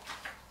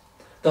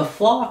 The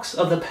flocks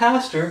of the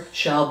pastor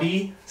shall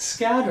be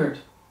scattered.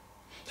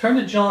 Turn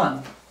to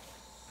John.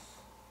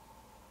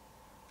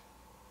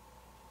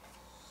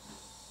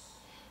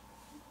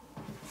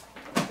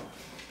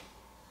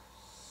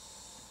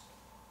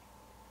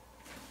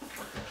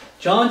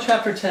 John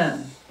chapter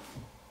 10.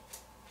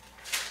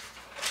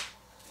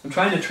 I'm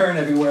trying to turn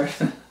everywhere,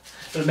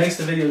 but it makes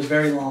the videos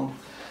very long.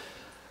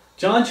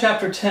 John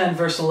chapter 10,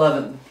 verse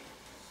 11.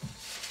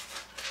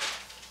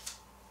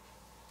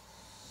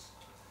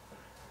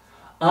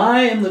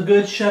 I am the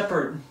good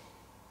shepherd.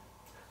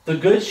 The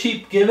good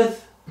sheep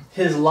giveth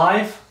his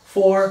life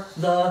for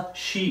the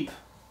sheep.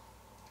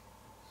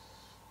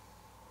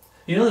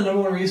 You know the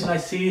number one reason I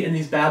see in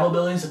these Babel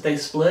buildings that they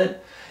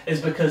split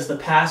is because the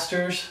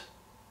pastors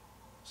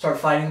start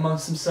fighting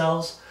amongst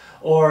themselves,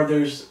 or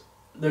there's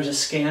a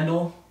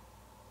scandal.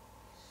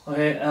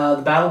 Okay,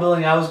 the Babel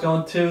building I was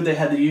going to, they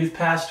had the youth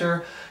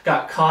pastor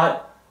got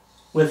caught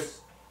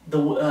with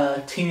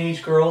the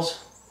teenage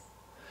girls.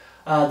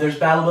 There's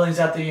Babel buildings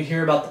out there you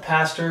hear about the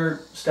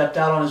pastor stepped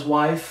out on his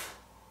wife.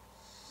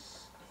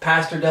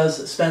 Pastor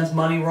spends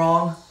money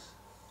wrong.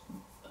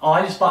 Oh,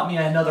 I just bought me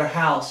another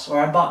house, or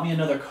I bought me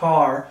another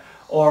car,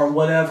 or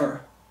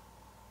whatever.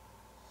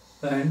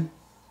 Then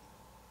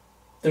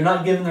they're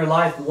not giving their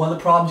life. One of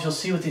the problems you'll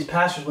see with these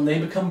pastors, when they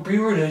become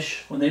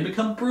brutish,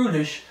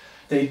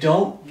 they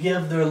don't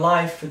give their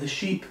life for the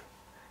sheep.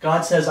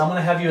 God says, I'm going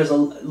to have you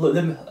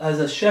as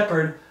a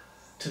shepherd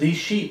to these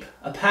sheep,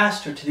 a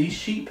pastor to these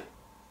sheep.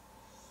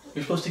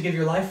 You're supposed to give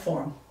your life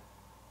for them.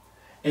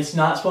 It's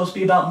not supposed to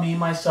be about me,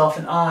 myself,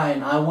 and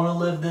I want to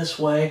live this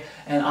way,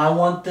 and I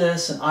want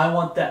this, and I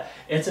want that.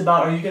 It's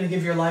about, are you going to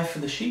give your life for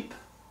the sheep?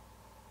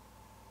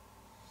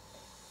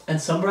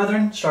 And some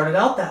brethren started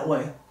out that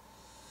way.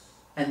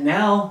 And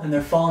now, in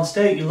their fallen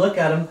state, you look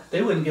at them,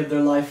 they wouldn't give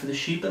their life for the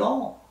sheep at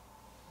all.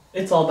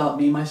 It's all about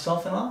me,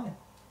 myself, and I.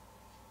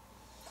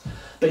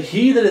 But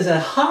he that is a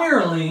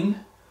hireling,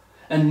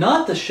 and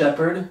not the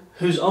shepherd,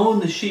 whose own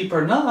the sheep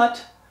are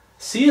not,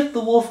 seeth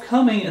the wolf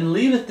coming, and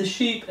leaveth the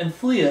sheep, and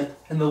fleeth,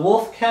 and the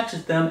wolf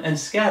catcheth them, and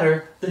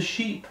scatter the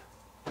sheep.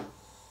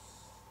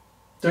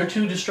 They're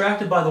too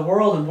distracted by the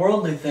world and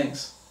worldly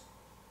things.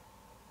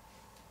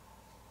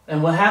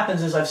 And what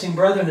happens is, I've seen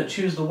brethren that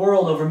choose the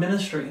world over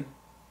ministry.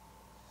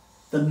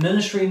 The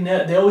ministry,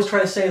 they always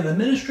try to say, the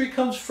ministry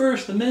comes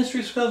first, the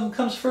ministry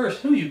comes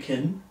first. Who are you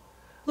kidding?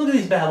 Look at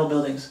these Babel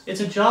buildings. It's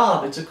a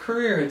job, it's a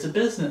career, it's a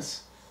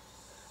business.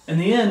 In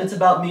the end, it's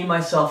about me,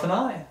 myself, and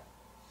I.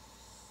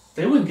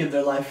 They wouldn't give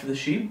their life for the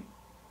sheep.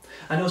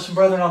 I know some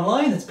brethren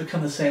online that's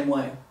become the same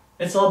way.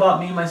 It's all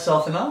about me,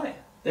 myself, and I.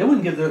 They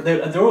wouldn't give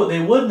they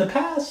would in the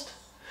past,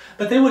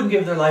 but they wouldn't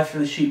give their life for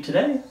the sheep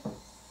today.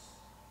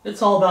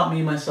 It's all about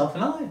me, myself,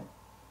 and I.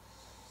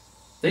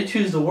 They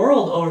choose the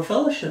world over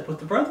fellowship with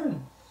the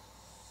brethren.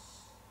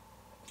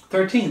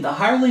 13. The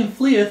hireling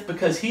fleeth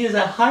because he is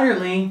a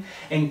hireling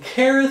and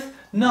careth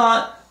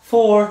not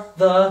for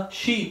the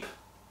sheep.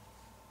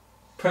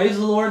 Praise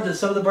the Lord that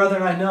some of the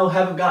brethren I know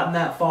haven't gotten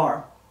that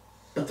far.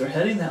 But they're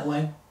heading that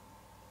way.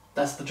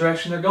 That's the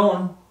direction they're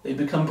going. They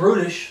become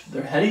brutish.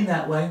 They're heading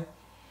that way.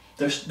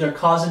 They're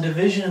causing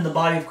division in the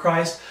body of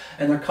Christ,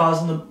 and they're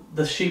causing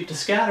the sheep to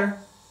scatter.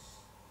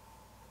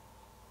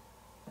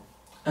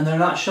 And they're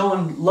not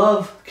showing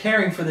love,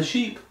 caring for the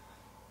sheep.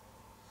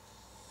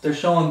 They're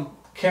showing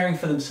caring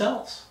for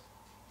themselves.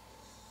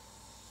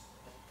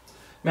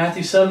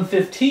 Matthew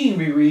 7:15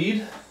 we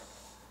read,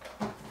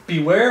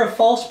 "Beware of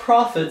false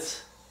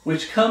prophets,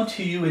 which come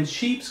to you in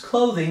sheep's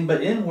clothing,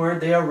 but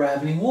inward they are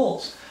ravening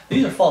wolves."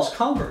 These are false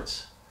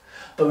converts.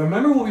 But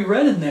remember what we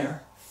read in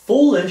there.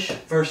 Foolish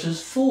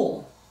versus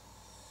fool.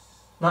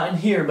 Not in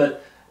here,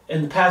 but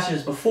in the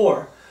passages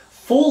before.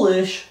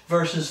 Foolish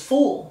versus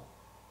fool.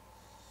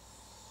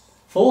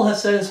 Fool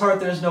has said in his heart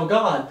there is no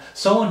God.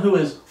 Someone who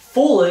is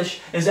foolish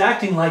is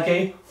acting like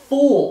a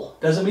fool.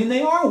 Doesn't mean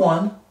they are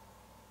one.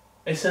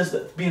 It says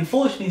that being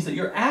foolish means that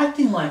you're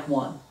acting like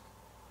one.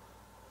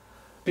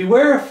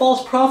 Beware of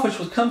false prophets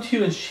which come to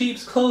you in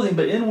sheep's clothing,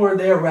 but inward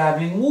they are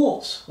ravening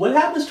wolves. What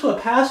happens to a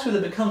pastor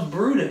that becomes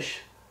brutish?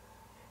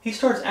 He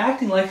starts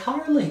acting like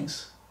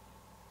hirelings.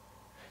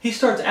 He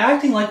starts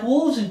acting like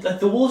wolves, like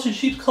the wolves in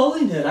sheep's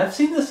clothing did. I've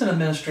seen this in a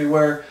ministry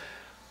where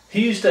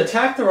he used to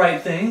attack the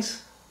right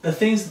things, the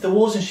things that the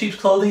wolves in sheep's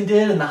clothing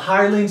did and the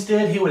hirelings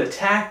did. He would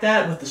attack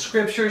that with the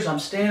scriptures. I'm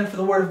standing for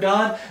the word of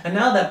God. And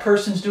now that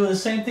person's doing the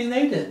same thing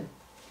they did.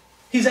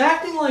 He's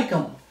acting like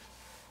them.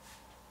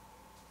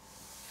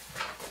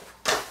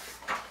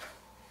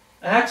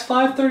 Acts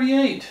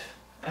 5:38.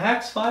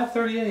 Acts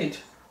 5:38.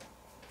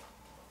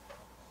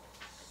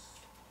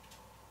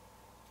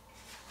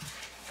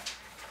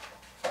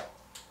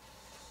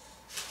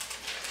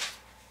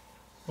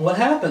 What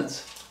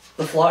happens?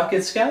 The flock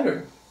gets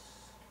scattered.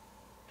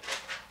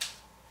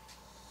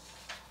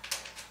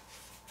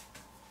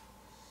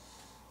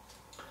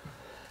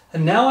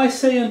 And now I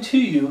say unto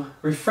you,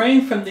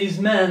 refrain from these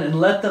men and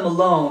let them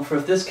alone, for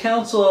if this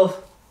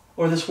counsel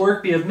or this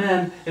work be of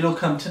men, it'll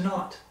come to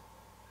naught.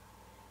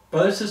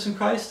 Brothers and sisters in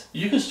Christ,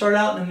 you can start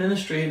out in a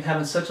ministry and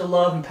having such a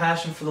love and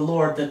passion for the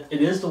Lord that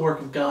it is the work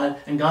of God,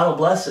 and God will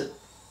bless it.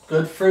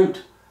 Good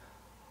fruit.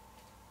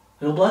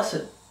 He'll bless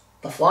it.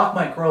 The flock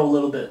might grow a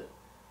little bit,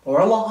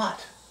 or a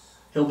lot.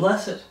 He'll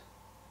bless it.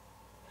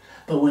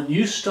 But when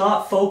you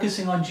stop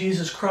focusing on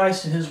Jesus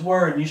Christ and His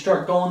Word, and you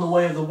start going the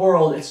way of the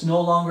world, it's no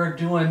longer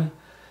doing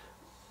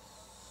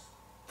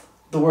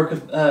the work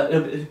of,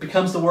 it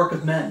becomes the work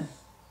of men.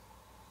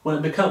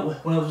 When it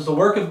was the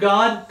work of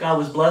God, God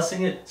was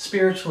blessing it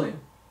spiritually.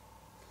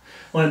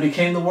 When it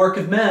became the work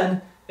of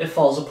men, it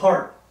falls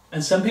apart.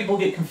 And some people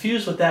get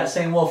confused with that,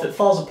 saying, well, if it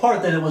falls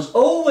apart, then it was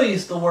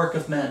always the work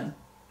of men.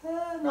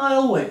 Not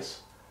always.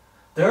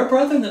 There are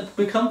brethren that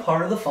become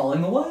part of the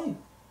falling away.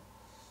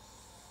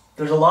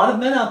 There's a lot of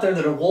men out there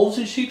that are wolves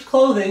in sheep's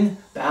clothing,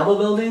 Babel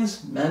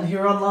buildings, men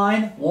here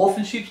online, wolf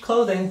in sheep's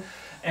clothing,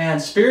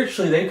 and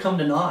spiritually they come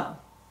to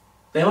naught.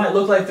 They might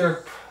look like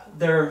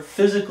they're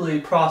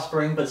physically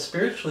prospering, but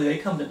spiritually they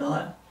come to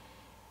naught.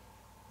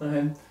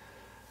 Okay?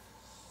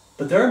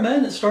 But there are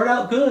men that start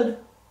out good,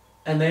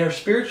 and they are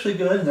spiritually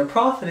good, and they're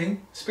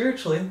profiting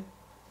spiritually,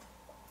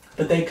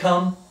 but they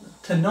come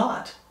to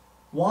naught.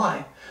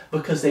 Why?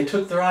 Because they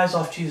took their eyes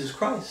off Jesus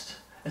Christ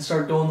and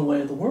started going the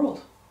way of the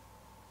world.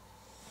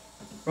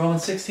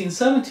 Romans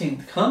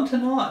 16:17, come to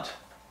naught.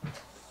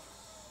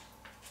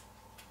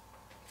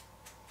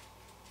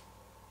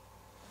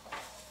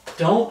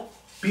 Don't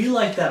be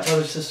like that,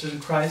 brothers and sisters in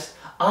Christ.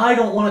 I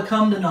don't want to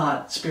come to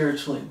naught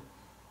spiritually.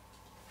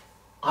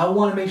 I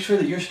want to make sure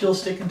that you're still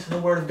sticking to the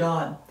Word of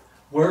God.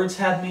 Words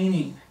have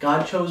meaning.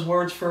 God chose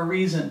words for a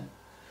reason.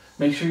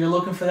 Make sure you're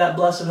looking for that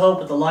blessed hope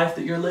of the life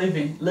that you're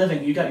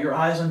living. You got your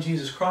eyes on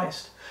Jesus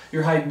Christ.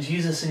 You're hiding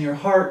Jesus in your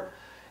heart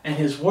and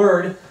His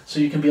Word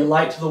so you can be a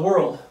light to the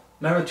world.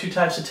 Remember, two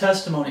types of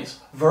testimonies,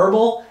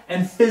 verbal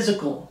and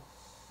physical.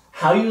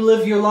 How you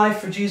live your life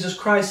for Jesus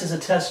Christ is a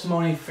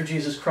testimony for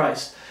Jesus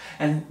Christ.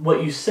 And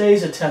what you say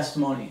is a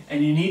testimony.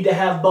 And you need to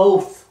have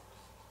both.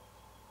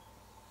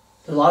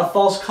 There's a lot of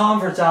false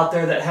converts out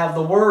there that have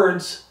the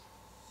words,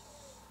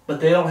 but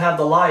they don't have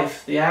the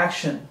life, the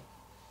action.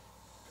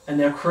 And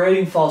they're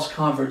creating false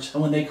converts.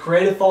 And when they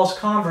create false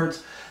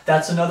converts,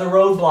 that's another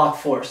roadblock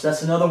for us.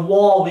 That's another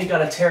wall we got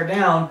to tear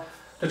down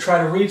to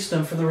try to reach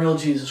them for the real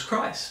Jesus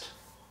Christ.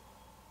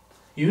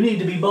 You need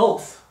to be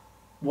both,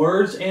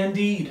 words and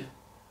deed.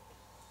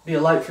 Be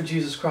a light for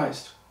Jesus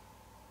Christ.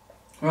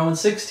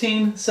 Romans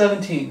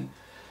 16:17.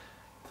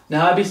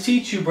 Now I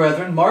beseech you,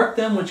 brethren, mark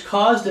them which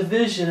cause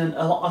division and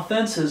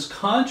offenses,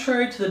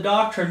 contrary to the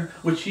doctrine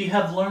which ye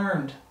have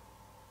learned.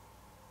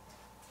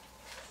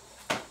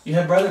 You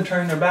have brethren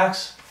turning their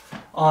backs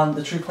on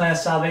the true plan of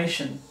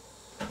salvation.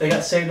 They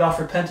got saved off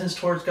repentance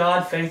towards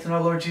God, faith in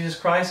our Lord Jesus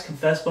Christ,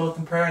 confess both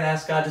in prayer and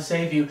ask God to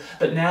save you.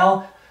 But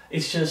now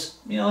it's just,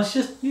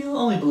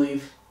 only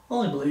believe.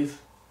 Only believe.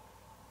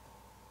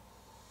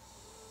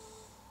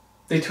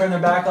 They turn their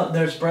back on,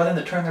 there's brethren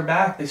that turn their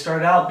back. They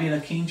started out being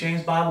a King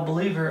James Bible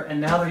believer,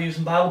 and now they're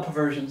using Bible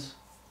perversions.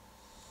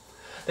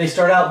 They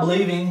start out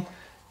believing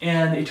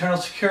in eternal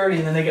security,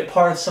 and then they get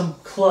part of some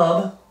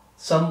club.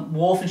 Some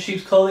wolf in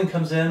sheep's clothing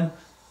comes in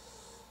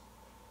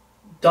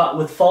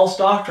with false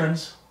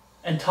doctrines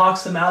and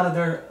talks them out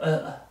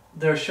of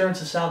their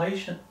assurance of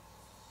salvation.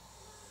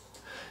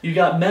 You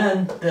got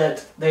men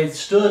that they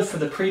stood for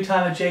the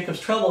pre-time of Jacob's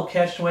trouble,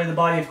 catching away the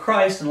body of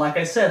Christ, and like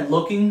I said,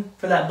 looking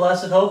for that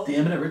blessed hope, the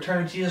imminent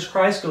return of Jesus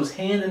Christ goes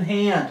hand in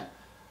hand.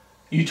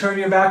 You turn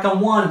your back on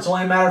one, it's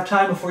only a matter of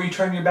time before you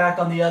turn your back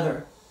on the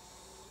other.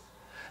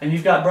 And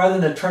you've got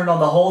brethren that turned on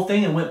the whole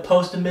thing and went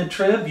post and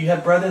mid-trib. You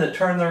have brethren that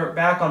turned their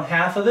back on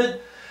half of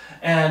it,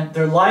 and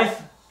they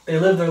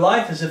live their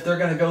life as if they're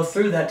going to go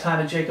through that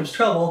time of Jacob's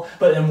trouble,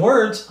 but in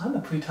words, I'm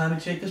a pre-time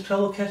of Jacob's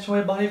trouble, catching away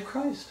the body of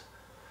Christ.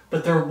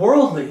 But they're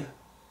worldly,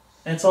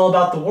 and it's all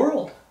about the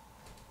world.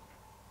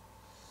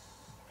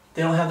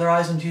 They don't have their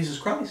eyes on Jesus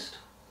Christ.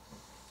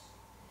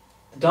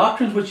 The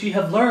doctrines which ye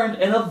have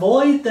learned, and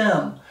avoid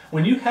them.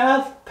 When you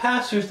have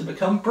pastors that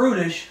become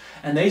brutish,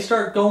 and they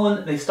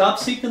stop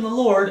seeking the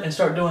Lord and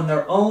start doing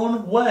their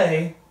own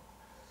way,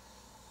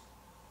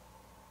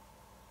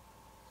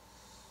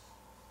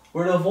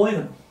 we're to avoid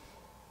them.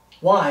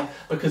 Why?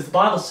 Because the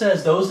Bible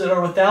says, those that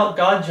are without,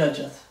 God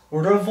judgeth.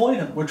 We're to avoid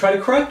them. We're to try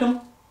to correct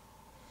them.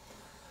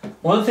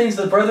 One of the things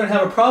the brethren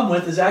have a problem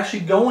with is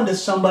actually going to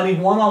somebody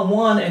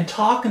one-on-one and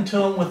talking to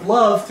them with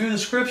love through the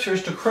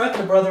Scriptures to correct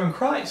a brother in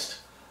Christ.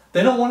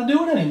 They don't want to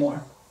do it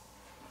anymore.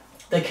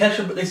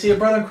 They see a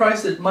brother in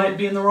Christ that might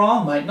be in the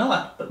wrong, might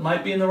not, but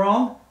might be in the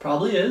wrong,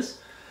 probably is.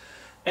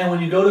 And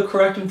when you go to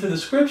correct him through the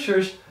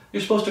Scriptures,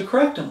 you're supposed to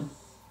correct him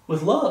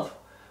with love.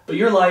 But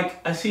you're like,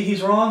 I see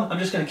he's wrong, I'm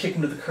just going to kick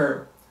him to the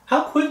curb.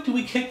 How quick do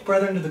we kick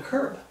brethren to the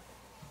curb?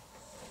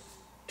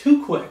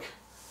 Too quick.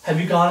 Have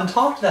you gone and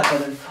talked to that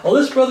brother? Oh,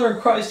 this brother in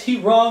Christ,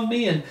 he wronged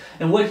me and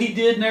what he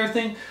did and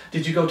everything.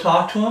 Did you go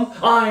talk to him?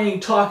 I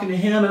ain't talking to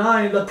him,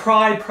 and the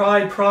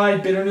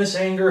pride, bitterness,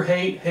 anger,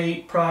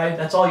 hate, pride.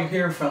 That's all you're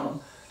hearing from him.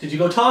 Did you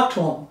go talk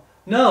to him?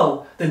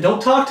 No. Then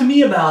don't talk to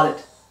me about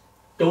it.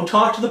 Go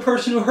talk to the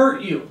person who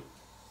hurt you.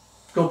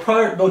 Go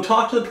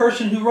talk to the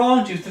person who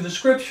wronged you through the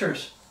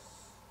Scriptures.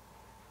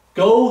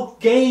 Go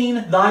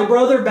gain thy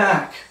brother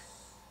back.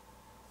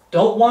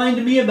 Don't whine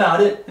to me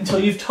about it until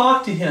you've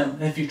talked to him.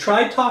 And if you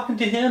tried talking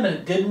to him and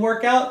it didn't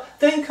work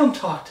out, then come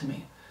talk to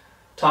me.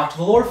 Talk to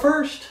the Lord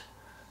first,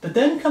 but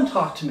then come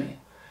talk to me.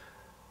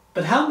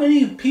 But how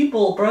many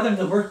people, brethren,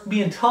 that were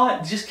being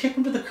taught, just kick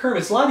them to the curb?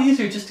 It's a lot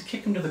easier just to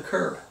kick them to the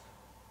curb.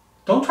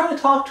 Don't try to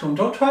talk to him.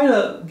 Don't try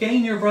to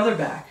gain your brother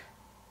back.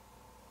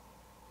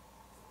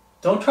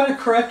 Don't try to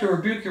correct or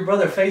rebuke your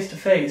brother face to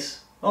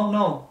face. Oh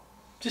no,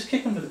 just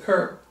kick him to the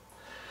curb.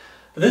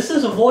 But this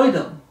is avoid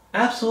them,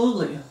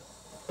 absolutely.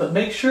 But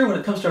make sure when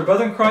it comes to our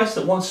brother in Christ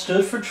that once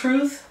stood for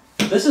truth,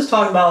 this is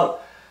talking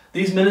about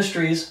these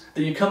ministries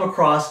that you come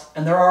across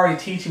and they're already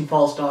teaching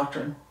false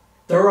doctrine.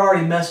 They're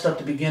already messed up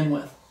to begin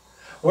with.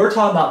 We're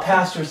talking about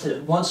pastors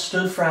that once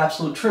stood for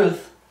absolute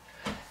truth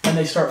and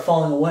they start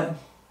falling away.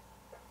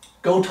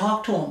 Go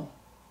talk to them.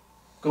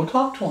 Go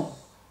talk to them.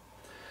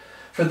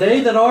 For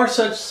they that are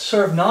such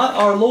serve not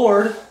our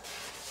Lord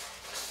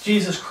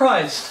Jesus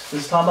Christ.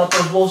 This is talking about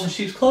those wolves in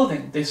sheep's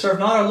clothing. They serve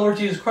not our Lord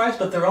Jesus Christ,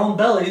 but their own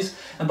bellies,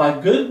 and by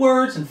good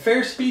words and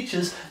fair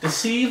speeches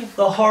deceive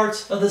the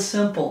hearts of the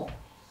simple.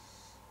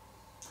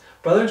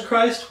 Brothers in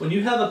Christ, when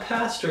you have a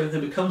pastor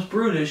that becomes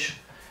brutish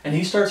and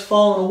he starts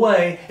falling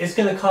away, it's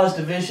going to cause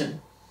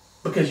division.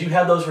 Because you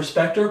have those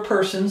respecter of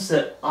persons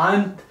that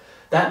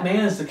that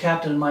man is the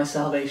captain of my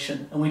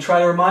salvation. And we try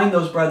to remind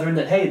those brethren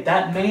that, hey,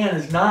 that man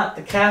is not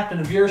the captain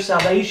of your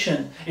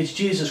salvation. It's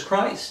Jesus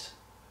Christ.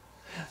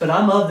 But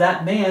I'm of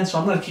that man, so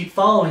I'm going to keep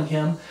following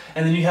him.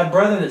 And then you have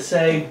brethren that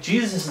say,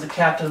 Jesus is the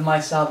captain of my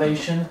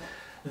salvation.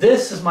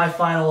 This is my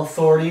final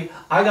authority.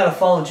 I got to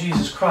follow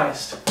Jesus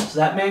Christ. So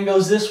that man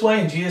goes this way,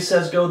 and Jesus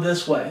says go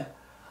this way.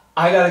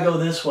 I got to go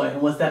this way.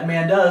 And what that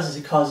man does is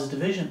he causes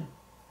division.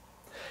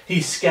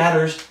 He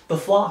scatters the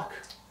flock.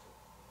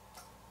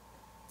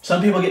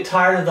 Some people get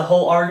tired of the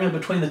whole argument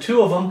between the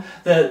two of them,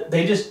 that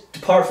they just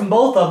depart from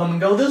both of them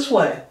and go this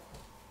way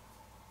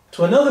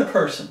to another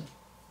person.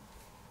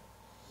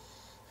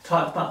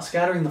 Talk about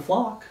scattering the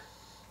flock.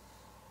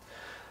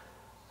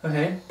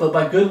 Okay, but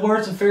by good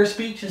words and fair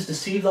speeches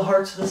deceive the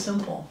hearts of the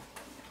simple.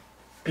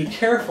 Be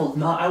careful.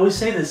 I always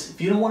say this,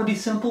 if you don't want to be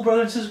simple,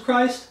 brothers and sisters of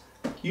Christ,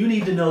 you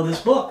need to know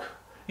this book.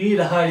 You need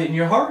to hide it in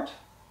your heart.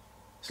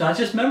 It's not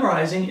just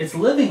memorizing, it's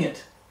living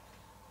it.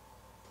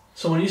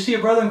 So when you see a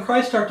brother in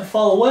Christ start to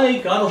fall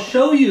away, God will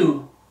show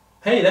you,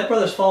 hey, that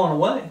brother's fallen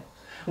away.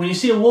 When you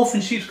see a wolf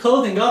in sheep's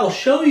clothing, God will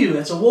show you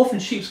it's a wolf in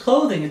sheep's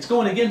clothing. It's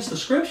going against the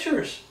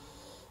Scriptures.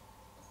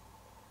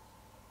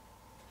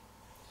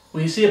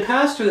 When you see a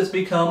pastor that's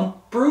become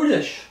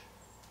brutish,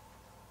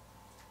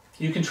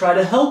 you can try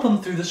to help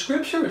him through the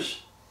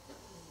Scriptures.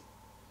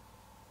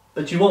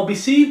 But you won't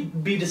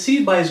be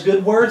deceived by his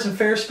good words and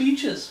fair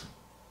speeches.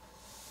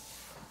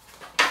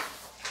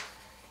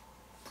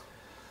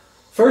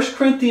 1 1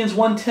 Corinthians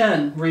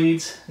 1:10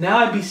 reads, "Now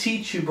I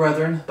beseech you,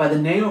 brethren, by the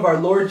name of our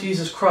Lord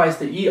Jesus Christ,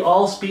 that ye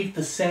all speak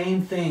the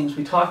same things."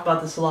 We talked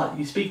about this a lot.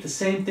 You speak the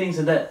same things,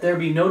 and that there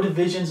be no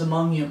divisions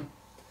among you,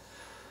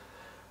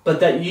 but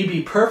that ye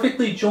be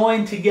perfectly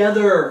joined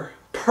together.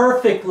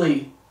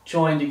 Perfectly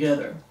joined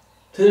together.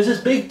 So there's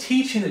this big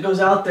teaching that goes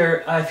out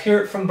there. I hear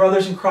it from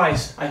brothers in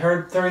Christ. I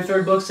heard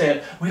 33rd Book say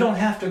it. We don't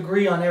have to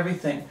agree on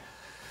everything.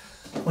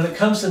 When it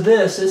comes to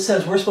this, it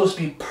says we're supposed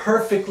to be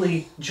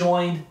perfectly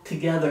joined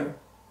together.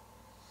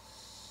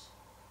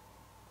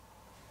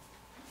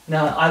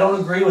 Now, I don't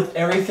agree with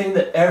everything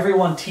that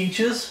everyone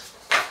teaches,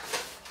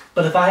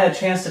 but if I had a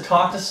chance to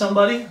talk to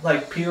somebody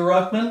like Peter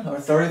Ruckman or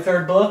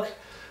 33rd Book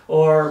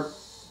or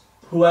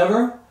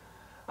whoever,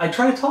 I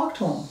try to talk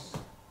to them.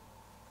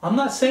 I'm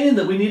not saying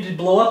that we need to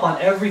blow up on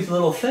every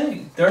little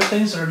thing. There are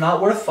things that are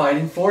not worth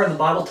fighting for, and the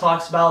Bible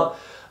talks about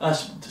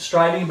us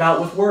striving about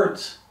with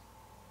words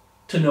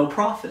to no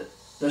profit.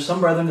 There's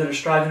some brethren that are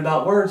striving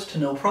about words to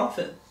no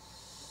profit.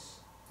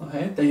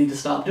 Okay, they need to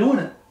stop doing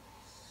it.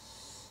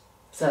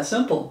 It's that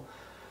simple.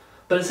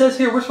 But it says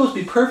here we're supposed to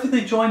be perfectly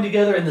joined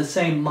together in the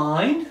same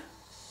mind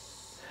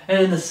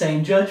and in the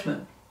same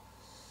judgment.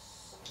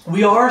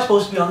 We are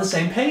supposed to be on the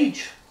same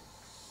page.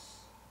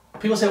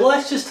 People say, well,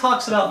 that just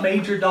talks about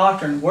major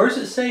doctrine. Where does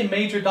it say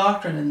major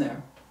doctrine in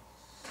there?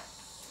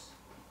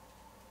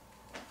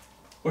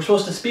 We're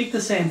supposed to speak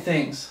the same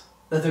things,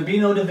 that there be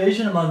no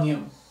division among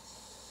you.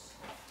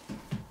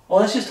 Well,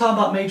 that's just talking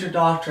about major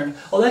doctrine.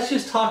 Well, that's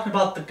just talking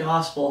about the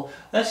gospel.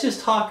 That's just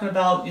talking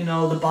about,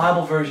 the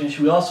Bible version.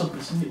 We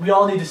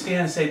all need to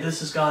stand and say,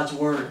 this is God's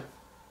word.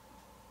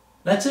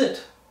 That's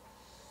it.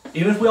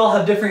 Even if we all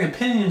have differing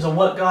opinions on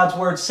what God's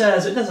word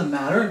says, it doesn't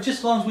matter. Just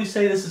as long as we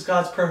say this is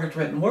God's perfect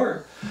written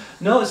word.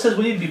 No, it says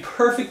we need to be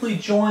perfectly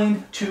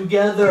joined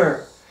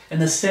together in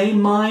the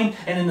same mind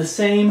and in the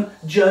same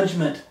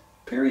judgment.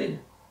 Period.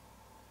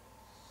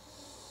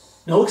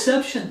 No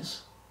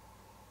exceptions.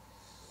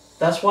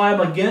 That's why I'm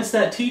against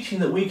that teaching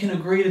that we can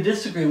agree to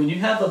disagree. When you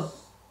have a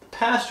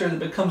pastor that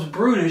becomes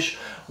brutish,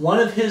 one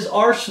of his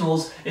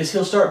arsenals is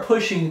he'll start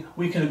pushing,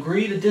 we can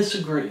agree to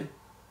disagree.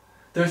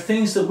 There are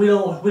things that we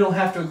don't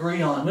have to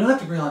agree on. We don't have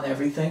to agree on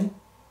everything.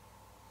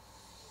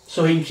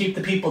 So he can keep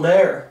the people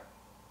there.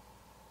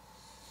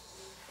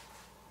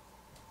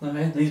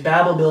 Okay? These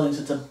Babel buildings,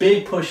 it's a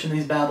big push in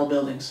these Babel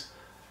buildings.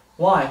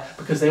 Why?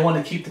 Because they want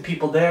to keep the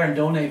people there and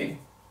donating.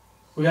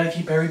 We got to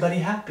keep everybody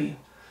happy.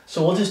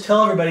 So we'll just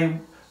tell everybody,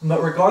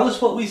 but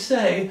regardless what we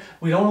say,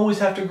 we don't always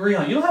have to agree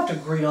on. You don't have to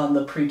agree on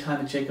the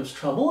pre-time of Jacob's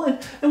trouble,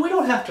 and we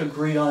don't have to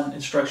agree on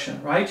instruction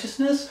in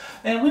righteousness,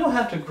 and we don't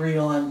have to agree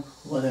on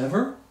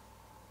whatever.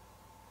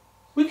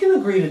 We can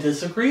agree to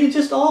disagree and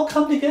just all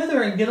come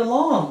together and get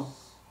along.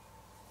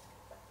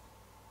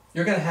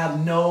 You're going to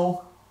have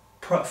no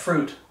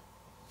fruit.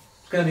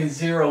 It's going to be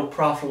zero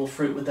profitable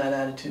fruit with that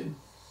attitude,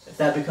 if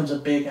that becomes a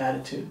big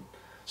attitude.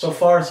 So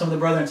far, in some of the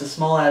brethren, it's a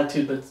small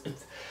attitude, but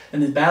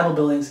in the Babel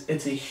buildings,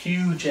 it's a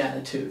huge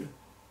attitude.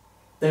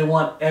 They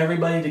want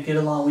everybody to get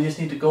along. We just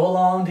need to go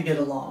along to get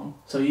along.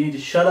 So you need to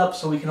shut up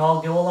so we can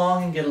all go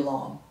along and get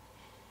along.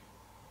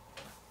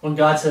 When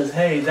God says,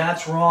 hey,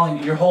 that's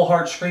wrong, your whole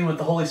heart scream with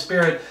the Holy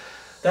Spirit,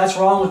 that's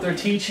wrong what they're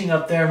teaching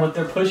up there and what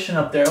they're pushing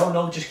up there. Oh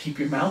no, just keep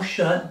your mouth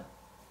shut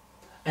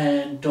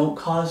and don't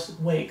cause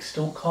wakes,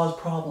 don't cause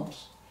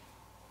problems.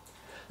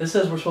 This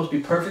says we're supposed to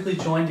be perfectly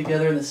joined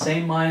together in the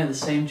same mind and the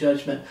same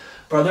judgment.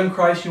 Brother in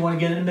Christ, you want to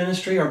get into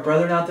ministry, or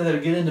brethren out there that are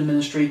getting into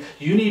ministry,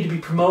 you need to be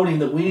promoting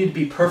that we need to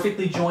be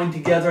perfectly joined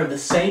together in the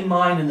same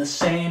mind and the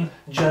same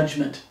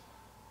judgment.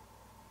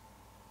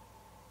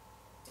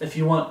 If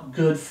you want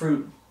good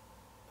fruit,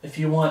 if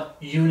you want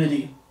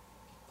unity,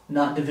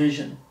 not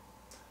division.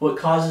 What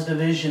causes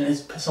division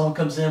is someone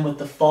comes in with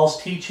the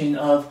false teaching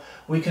of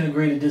we can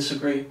agree to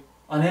disagree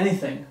on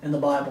anything in the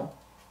Bible.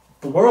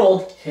 The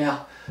world,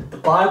 yeah. The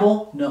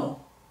Bible, no.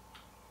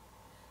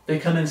 They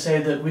come in and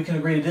say that we can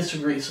agree to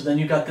disagree. So then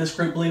you got this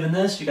group believing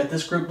this, you got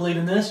this group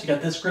believing this, you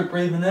got this group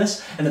believing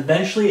this, and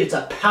eventually it's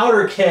a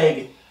powder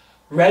keg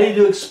ready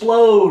to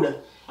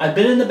explode. I've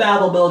been in the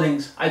Babel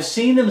buildings. I've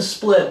seen them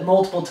split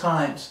multiple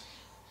times.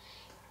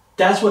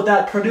 That's what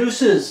that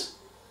produces.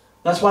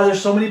 That's why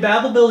there's so many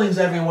Babel buildings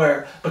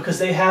everywhere, because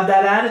they have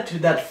that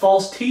attitude, that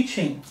false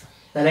teaching,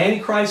 that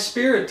Antichrist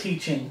spirit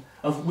teaching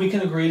of we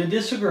can agree to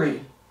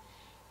disagree.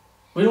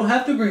 We don't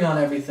have to agree on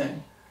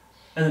everything.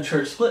 And the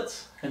church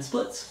splits and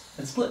splits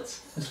and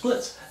splits and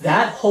splits.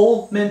 That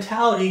whole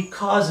mentality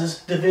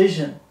causes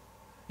division.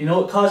 You know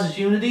what causes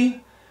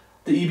unity?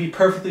 That you be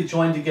perfectly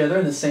joined together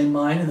in the same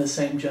mind and the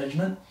same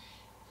judgment.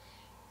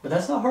 But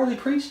that's not hardly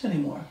preached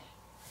anymore.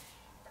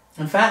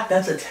 In fact,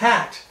 that's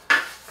attacked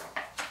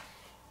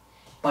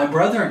by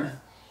brethren.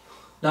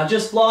 Not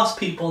just lost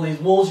people in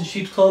these wolves in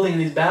sheep's clothing in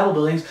these Babel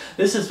buildings.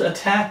 This is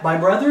attacked by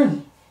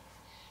brethren.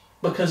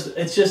 Because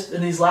it's just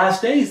in these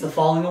last days, the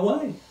falling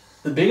away.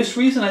 The biggest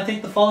reason I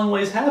think the falling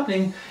away is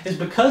happening is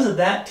because of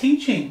that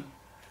teaching.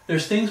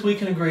 There's things we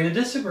can agree to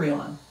disagree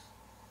on.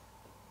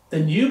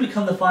 Then you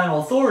become the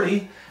final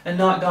authority and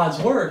not God's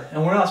word.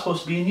 And we're not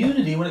supposed to be in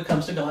unity when it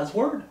comes to God's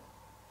word.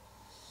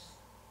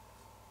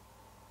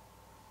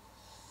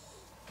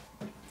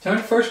 Turn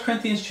to 1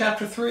 Corinthians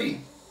chapter 3.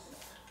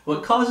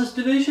 What causes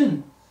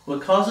division?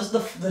 What causes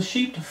the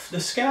sheep to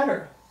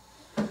scatter?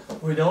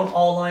 We don't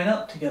all line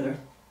up together.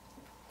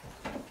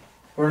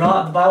 We're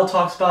not, the Bible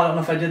talks about, I don't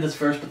know if I did this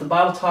verse, but the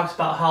Bible talks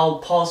about how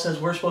Paul says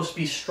we're supposed to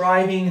be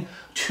striving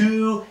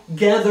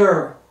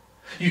together.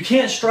 You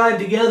can't strive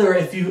together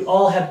if you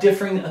all have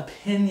differing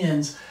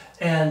opinions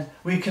and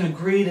we can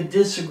agree to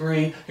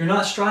disagree. You're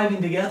not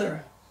striving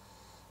together.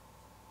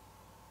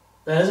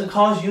 That doesn't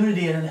cause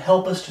unity and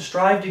help us to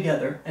strive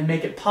together and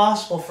make it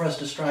possible for us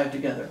to strive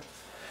together.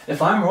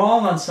 If I'm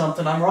wrong on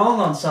something, I'm wrong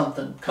on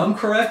something. Come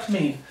correct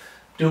me.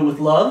 Do it with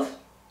love,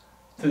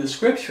 through the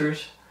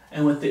scriptures,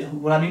 and with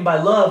what I mean by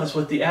love is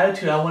with the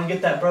attitude, I want to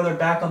get that brother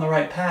back on the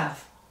right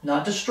path.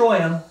 Not destroy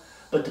him,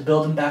 but to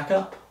build him back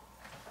up.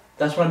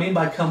 That's what I mean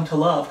by come to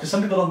love. Because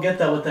some people don't get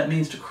that, what that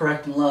means to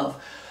correct and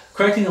love.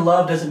 Correcting and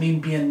love doesn't mean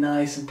being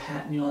nice and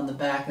patting you on the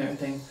back and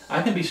everything.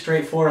 I can be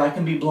straightforward, I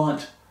can be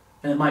blunt,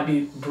 and it might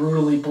be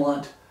brutally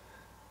blunt.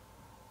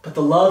 But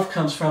the love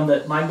comes from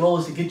that my goal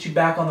is to get you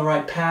back on the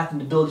right path and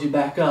to build you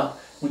back up.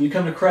 When you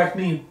come to correct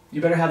me, you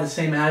better have the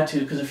same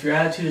attitude, because if your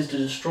attitude is to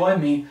destroy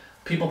me,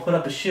 people put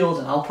up a shield,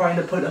 and I'll probably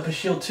end up putting up a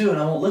shield too,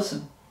 and I won't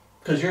listen.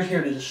 Because you're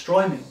here to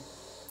destroy me,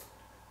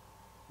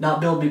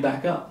 not build me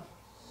back up.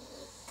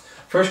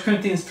 1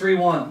 Corinthians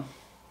 3:1.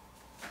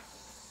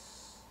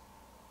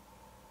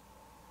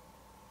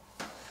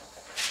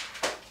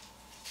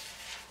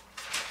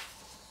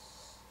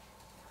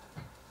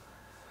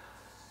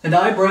 And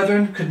I,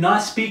 brethren, could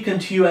not speak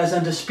unto you as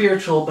unto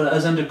spiritual, but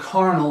as unto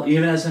carnal,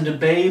 even as unto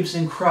babes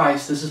in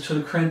Christ. This is to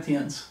the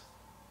Corinthians.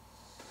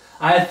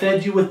 I have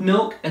fed you with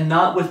milk and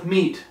not with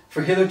meat,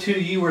 for hitherto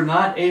ye were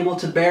not able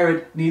to bear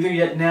it, neither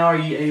yet now are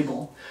ye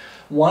able.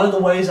 One of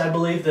the ways I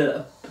believe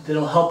that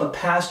it'll help a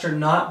pastor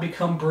not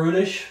become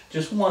brutish,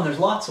 just one, there's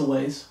lots of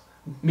ways.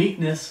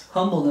 Meekness,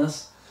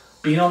 humbleness,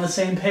 being on the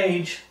same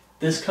page.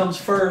 This comes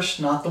first,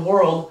 not the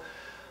world.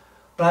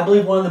 But I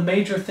believe one of the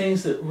major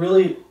things that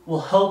really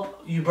will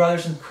help you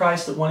brothers in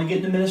Christ that want to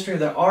get into ministry or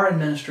that are in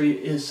ministry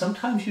is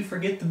sometimes you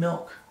forget the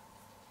milk.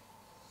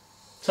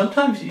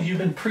 Sometimes you've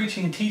been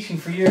preaching and teaching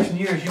for years and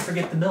years, you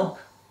forget the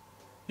milk.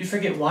 You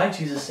forget why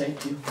Jesus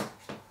saved you.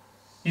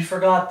 You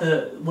forgot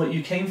what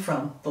you came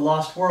from, the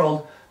lost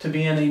world, to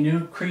being a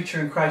new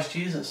creature in Christ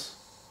Jesus.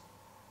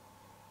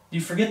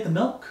 You forget the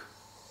milk.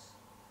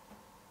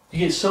 You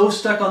get so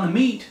stuck on the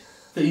meat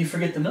that you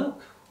forget the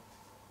milk.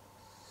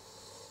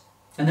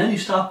 And then you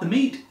stop the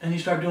meat and you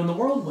start doing the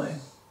world way.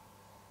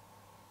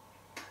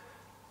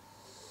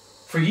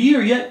 For ye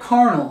are yet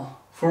carnal,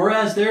 for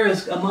whereas there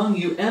is among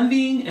you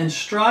envying and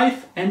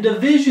strife and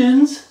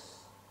divisions,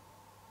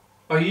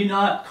 are ye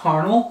not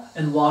carnal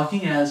and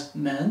walking as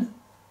men?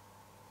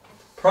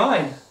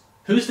 Pride.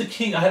 Who's the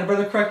king? I had a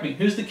brother correct me.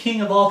 Who's the king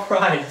of all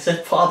pride? I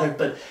said Father,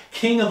 but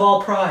king of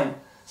all pride?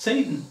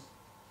 Satan.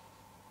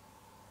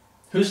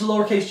 Who's the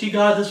lowercase g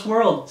god of this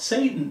world?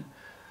 Satan.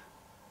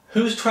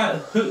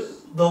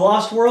 The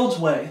lost world's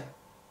way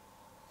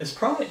is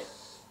pride.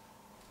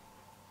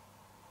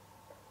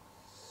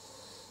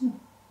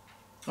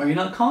 Are you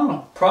not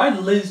carnal? Pride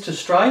leads to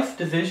strife,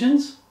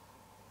 divisions,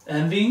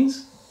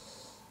 envyings.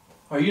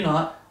 Are you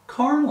not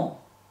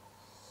carnal?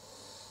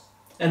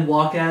 And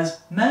walk as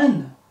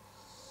men.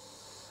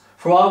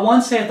 For while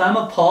one saith, I am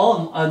of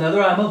Paul, and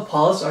another, I am of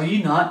Apollos, are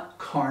ye not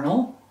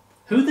carnal?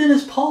 Who then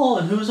is Paul,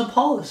 and who is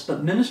Apollos,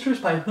 but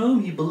ministers by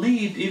whom ye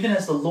believed, even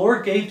as the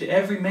Lord gave to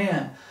every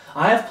man?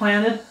 I have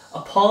planted,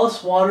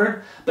 Apollos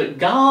watered, but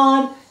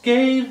God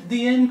gave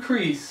the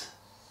increase.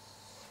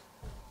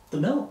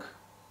 The milk.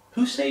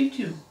 Who saved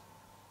you?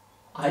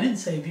 I didn't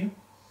save you.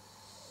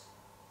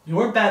 You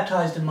weren't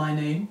baptized in my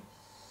name.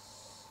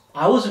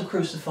 I wasn't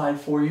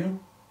crucified for you.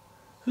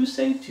 Who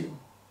saved you?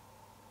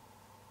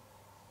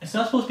 It's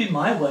not supposed to be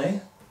my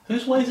way.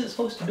 Whose way is it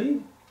supposed to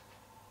be?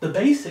 The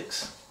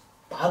basics.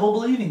 Bible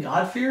believing,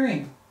 God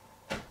fearing.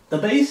 The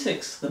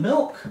basics, the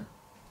milk.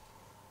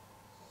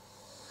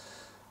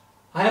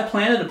 I have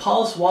planted,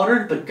 Apollos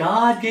watered, but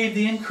God gave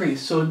the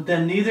increase. So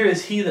then neither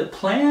is he that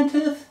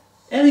planteth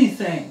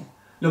anything.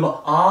 No,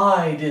 but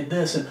I did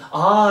this and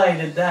I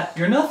did that.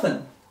 You're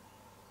nothing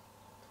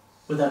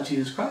without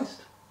Jesus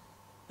Christ.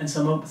 And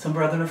some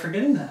brethren are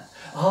forgetting that.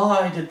 Oh,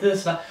 I did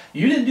this.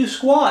 You didn't do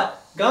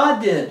squat.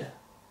 God did.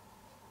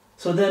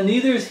 So then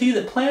neither is he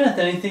that planteth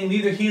anything,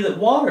 neither he that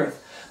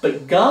watereth,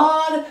 but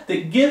God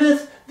that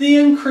giveth the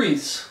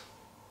increase.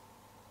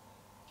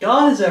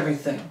 God is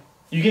everything.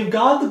 You give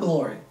God the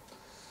glory.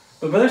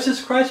 But brothers and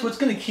sisters in Christ, what's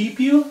going to keep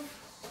you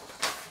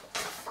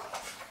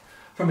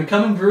from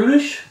becoming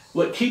brutish,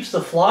 what keeps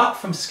the flock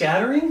from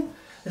scattering,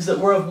 is that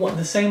we're of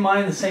the same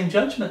mind, the same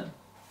judgment.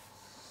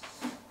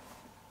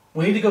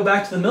 We need to go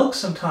back to the milk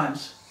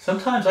sometimes.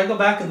 Sometimes I go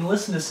back and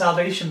listen to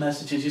salvation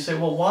messages. You say,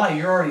 well, why?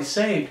 You're already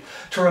saved.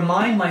 To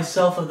remind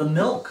myself of the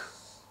milk.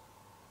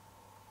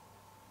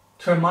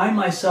 To remind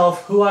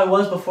myself who I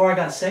was before I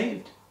got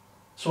saved.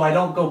 So I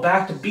don't go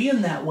back to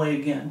being that way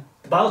again.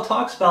 The Bible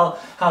talks about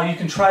how you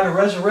can try to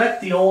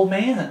resurrect the old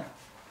man.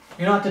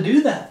 You're not to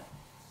do that.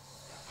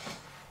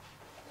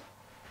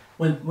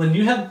 When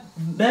you have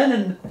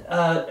men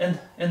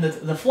in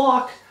the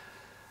flock,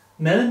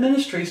 men in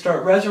ministry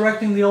start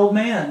resurrecting the old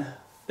man.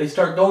 They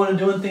start going and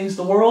doing things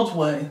the world's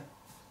way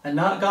and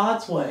not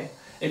God's way.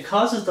 It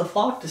causes the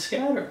flock to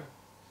scatter.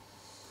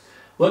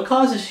 What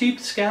causes sheep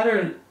to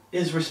scatter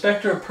is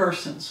respecter of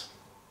persons.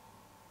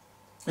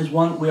 Is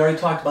one, we already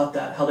talked about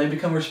that, how they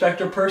become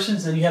respecter of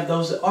persons, and you have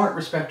those that aren't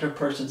respecter of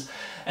persons.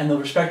 And the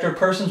respecter of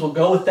persons will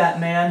go with that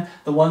man.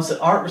 The ones that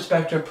aren't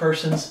respecter of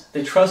persons,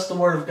 they trust the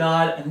word of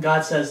God, and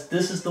God says,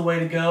 this is the way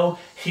to go.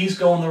 He's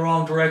going the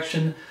wrong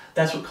direction.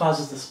 That's what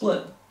causes the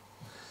split.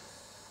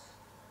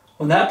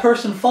 When that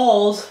person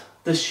falls,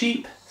 the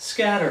sheep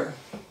scatter.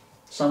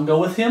 Some go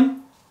with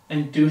him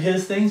and do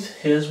his things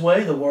his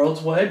way, the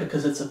world's way,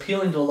 because it's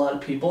appealing to a lot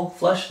of people,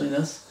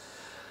 fleshliness.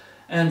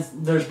 And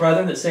there's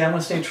brethren that say, I'm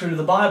going to stay true to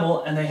the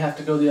Bible, and they have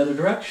to go the other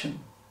direction.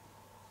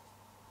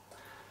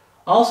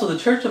 Also, the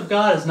church of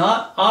God is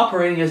not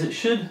operating as it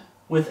should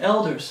with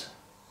elders.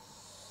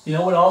 You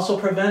know what also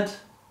prevent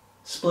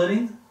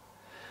splitting?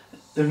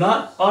 They're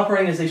not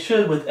operating as they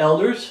should with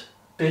elders,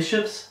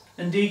 bishops,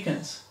 and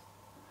deacons.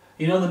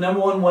 You know the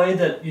number one way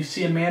that you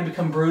see a man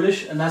become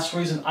brutish, and that's the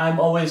reason I'm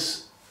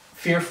always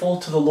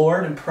fearful to the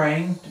Lord and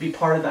praying to be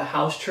part of a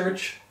house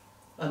church,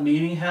 a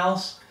meeting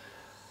house.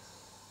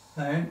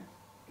 All right?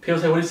 People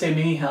say, what do you say,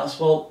 meeting house?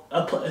 Well,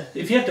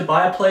 if you have to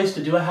buy a place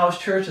to do a house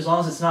church, as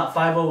long as it's not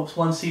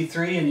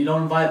 501c3 and you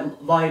don't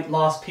invite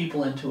lost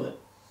people into it.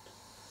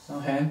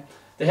 Okay?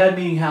 They had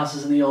meeting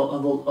houses in the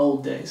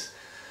old days.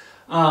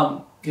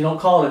 You don't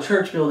call it a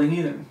church building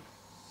either.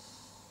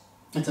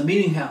 It's a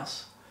meeting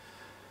house.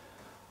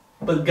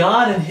 But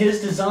God, in His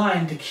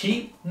design to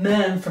keep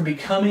men from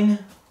becoming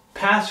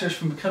pastors,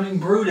 from becoming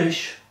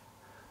brutish,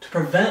 to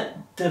prevent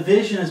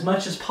division as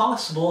much as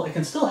possible, it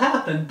can still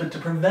happen, but to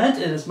prevent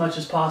it as much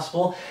as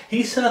possible,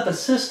 He set up a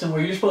system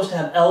where you're supposed to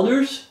have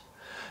elders,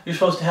 you're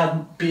supposed to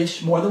have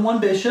more than one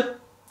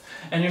bishop,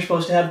 and you're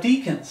supposed to have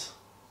deacons.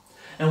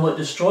 And what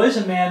destroys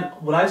a man,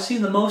 what I've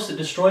seen the most that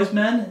destroys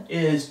men,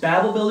 is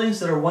Bible buildings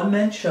that are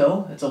one-man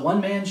show. It's a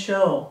one-man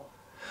show.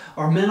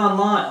 Or men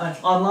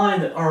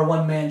online that are a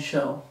one-man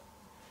show.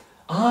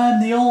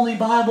 I'm the only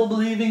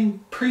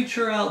Bible-believing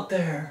preacher out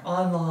there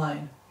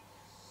online.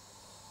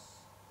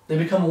 They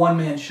become a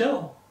one-man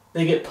show.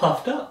 They get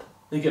puffed up.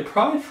 They get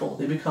prideful.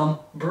 They become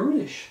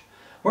brutish.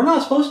 We're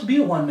not supposed to be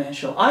a one-man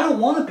show. I don't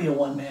want to be a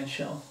one-man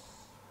show.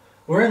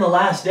 We're in the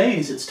last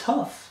days. It's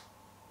tough.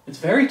 It's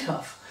very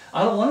tough.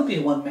 I don't want to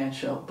be a one-man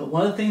show. But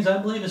one of the things I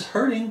believe is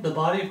hurting the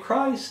body of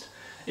Christ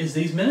is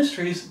these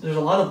ministries. There's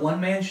a lot of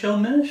one-man show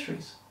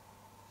ministries.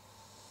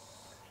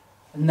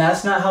 And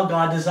that's not how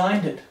God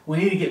designed it. We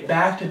need to get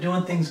back to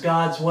doing things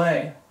God's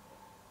way.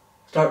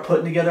 Start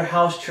putting together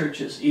house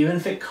churches, even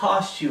if it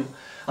costs you.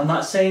 I'm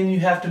not saying you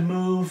have to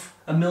move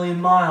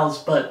 1,000,000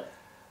 miles, but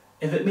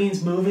if it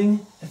means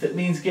moving, if it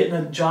means getting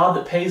a job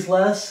that pays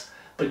less,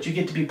 but you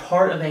get to be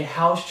part of a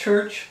house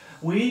church,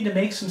 we need to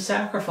make some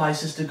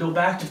sacrifices to go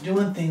back to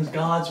doing things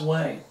God's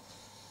way.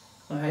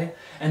 Okay?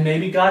 And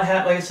maybe God,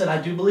 like I said,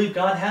 I do believe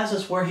God has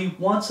us where He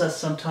wants us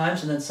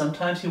sometimes, and then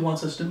sometimes He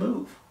wants us to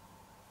move.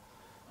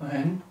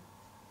 Okay?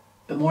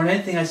 But more than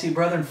anything, I see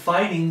brethren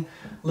fighting,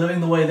 living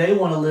the way they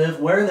want to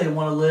live, where they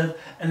want to live,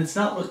 and it's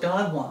not what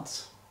God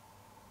wants.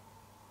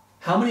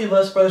 How many of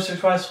us, brothers in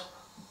Christ,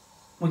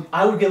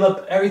 I would give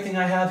up everything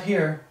I have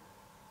here,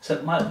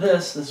 except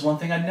this is one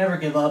thing I'd never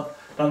give up,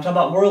 but I'm talking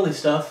about worldly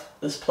stuff,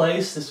 this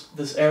place,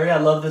 this area, I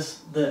love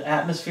the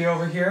atmosphere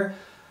over here,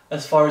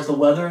 as far as the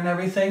weather and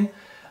everything.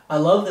 I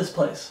love this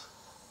place.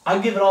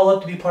 I'd give it all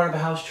up to be part of a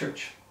house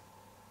church.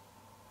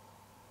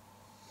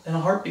 In a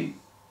heartbeat.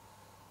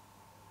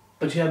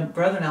 But you have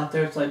brethren out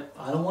there, it's like,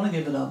 I don't want to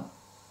give it up.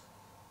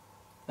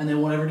 And they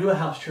won't ever do a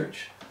house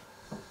church.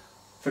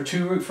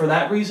 For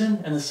that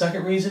reason, and the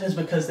second reason is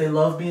because they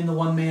love being the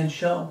one-man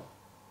show.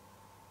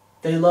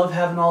 They love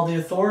having all the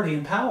authority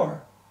and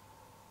power.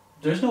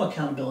 There's no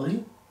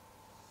accountability.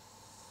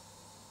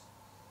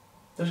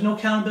 There's no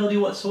accountability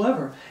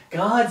whatsoever.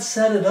 God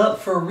set it up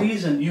for a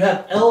reason. You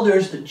have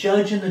elders that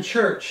judge in the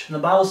church. And the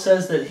Bible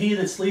says that he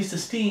that's least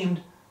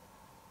esteemed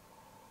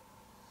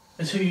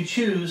is who you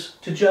choose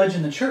to judge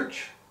in the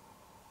church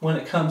when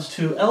it comes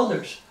to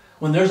elders.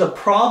 When there's a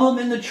problem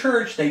in the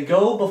church, they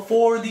go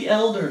before the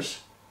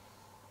elders.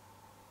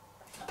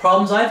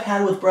 Problems I've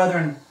had with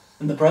brethren,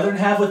 and the brethren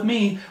have with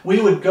me,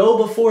 we would go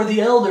before the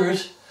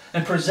elders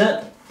and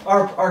present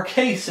our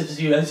case,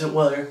 as it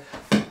were.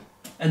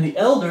 And the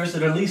elders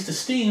that are least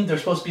esteemed, they're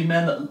supposed to be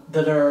men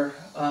that are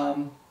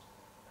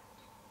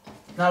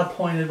not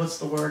appointed. What's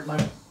the word?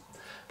 My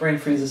brain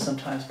freezes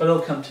sometimes, but it'll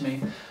come to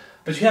me.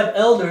 But you have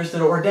elders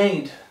that are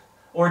ordained.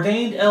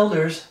 Ordained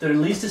elders that are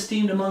least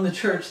esteemed among the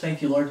church.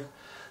 Thank you, Lord.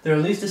 They're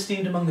least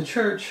esteemed among the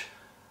church.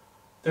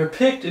 They're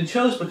picked and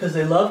chose because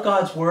they love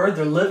God's word.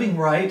 They're living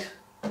right.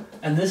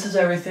 And this is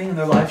everything, and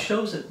their life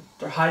shows it.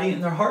 They're hiding it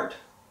in their heart.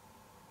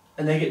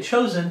 And they get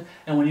chosen,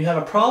 and when you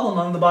have a problem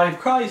among the body of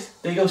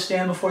Christ, they go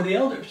stand before the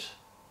elders.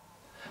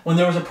 When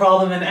there was a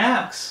problem in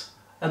Acts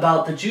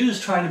about the Jews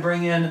trying to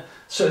bring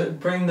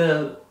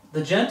the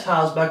the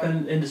Gentiles back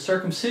into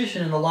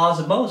circumcision and the laws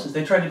of Moses.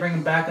 They tried to bring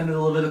them back under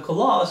the Levitical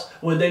laws.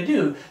 What did they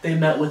do? They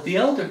met with the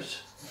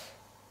elders.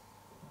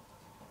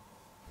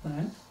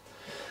 All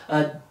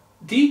right.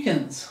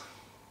 Bishops.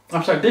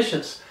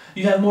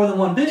 You have more than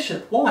one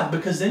bishop. Why?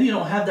 Because then you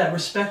don't have that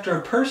respecter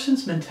of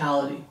persons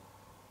mentality.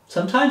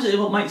 Sometimes it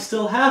might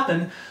still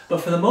happen,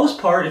 but for the most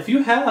part, if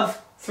you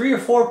have 3 or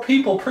 4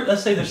 people,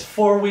 let's say there's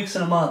 4 weeks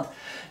in a month,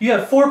 you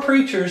have 4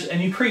 preachers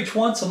and you preach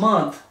once a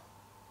month,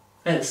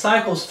 and it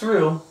cycles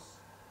through,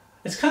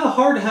 it's kind of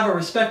hard to have a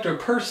respecter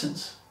of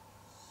persons.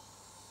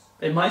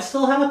 It might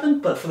still happen,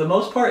 but for the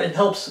most part, it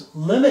helps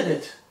limit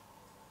it.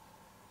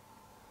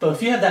 But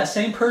if you have that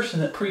same person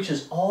that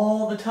preaches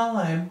all the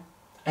time,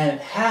 and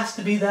it has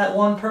to be that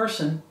one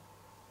person,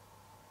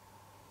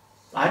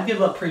 I'd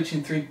give up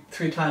preaching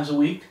three times a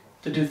week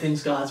to do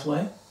things God's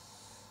way.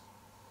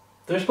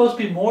 There's supposed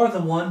to be more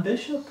than one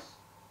bishop.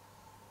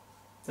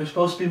 There's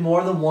supposed to be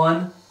more than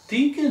one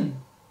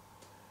deacon.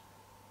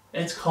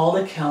 It's called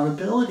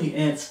accountability,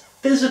 and it's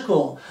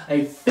physical.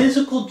 A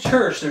physical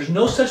church. There's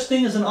no such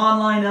thing as an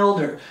online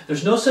elder.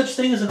 There's no such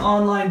thing as an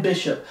online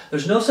bishop.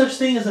 There's no such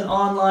thing as an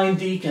online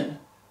deacon.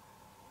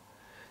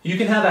 You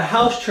can have a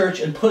house church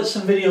and put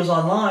some videos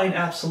online,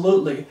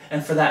 absolutely.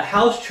 And for that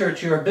house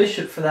church, you're a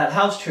bishop for that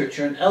house church.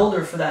 You're an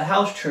elder for that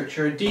house church.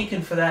 You're a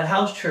deacon for that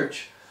house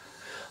church.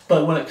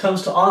 But when it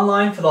comes to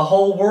online for the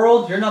whole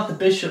world, you're not the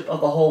bishop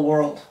of the whole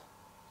world.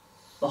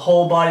 The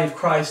whole body of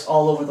Christ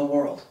all over the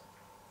world.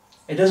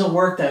 It doesn't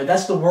work that way.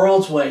 That's the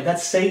world's way.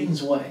 That's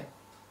Satan's way.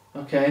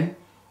 Okay?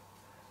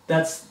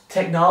 That's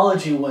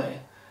technology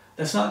way.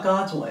 That's not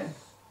God's way.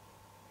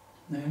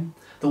 Okay?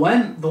 The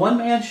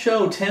one-man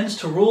show tends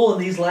to rule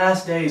in these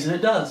last days, and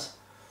it does.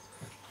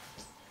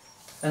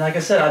 And like I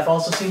said, I've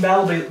also seen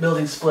Bible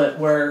building split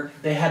where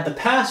they had the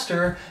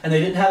pastor and they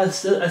didn't have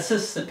an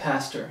assistant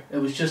pastor. It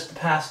was just the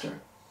pastor.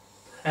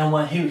 And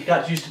when he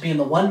got used to being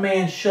the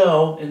one-man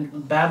show in the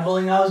Bible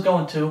building I was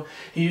going to,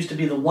 he used to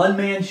be the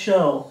one-man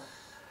show.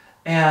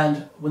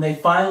 And when they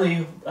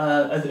finally,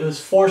 it was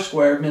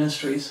Foursquare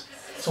Ministries.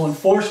 So when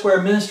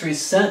Foursquare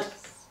Ministries sent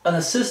an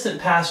assistant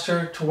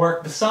pastor to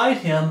work beside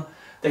him,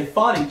 they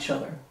fought each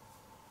other.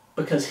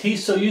 Because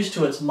he's so used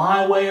to it's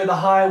my way or the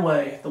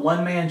highway, the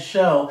one-man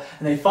show.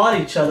 And they fought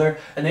each other,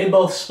 and they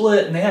both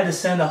split, and they had to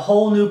send a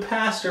whole new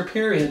pastor,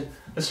 period,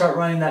 to start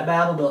running that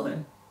Bible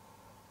building.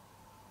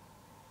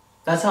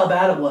 That's how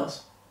bad it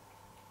was.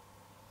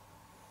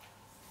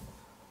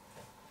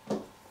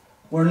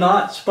 We're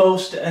not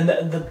supposed to, and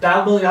the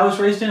Bible building I was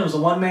raised in was a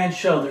one-man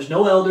show. There's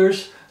no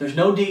elders, there's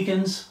no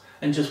deacons,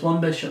 and just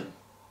one bishop.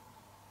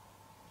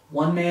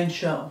 One-man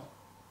show.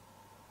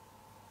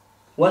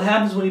 What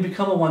happens when you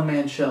become a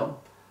one-man show?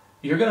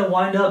 You're going to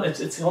wind up,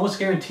 it's almost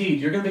guaranteed,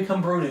 you're going to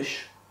become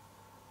brutish.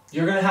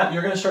 You're going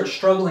to start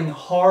struggling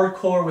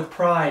hardcore with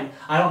pride.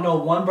 I don't know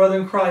one brother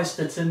in Christ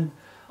that's in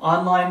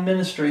online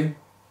ministry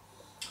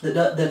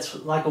that's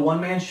like a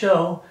one-man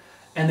show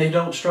and they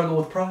don't struggle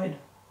with pride.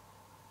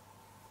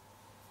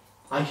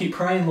 I keep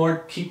praying,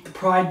 Lord, keep the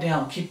pride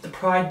down, keep the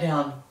pride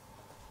down.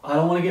 I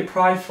don't want to get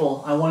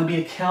prideful. I want to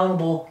be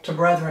accountable to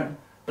brethren,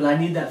 but I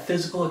need that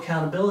physical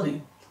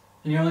accountability.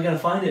 And you're only going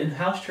to find it in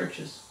house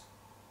churches.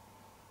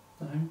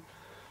 Right?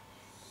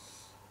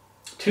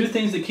 2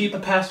 things that keep a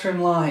pastor in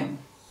line.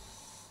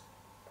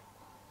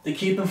 That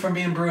keep him from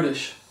being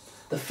brutish.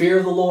 The fear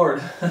of the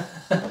Lord.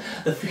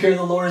 The fear of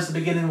the Lord is the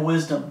beginning of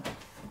wisdom.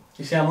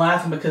 You see, I'm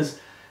laughing because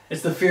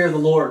it's the fear of the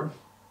Lord.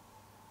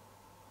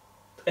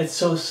 It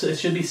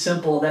should be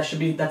simple.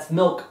 That's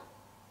milk.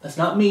 That's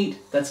not meat.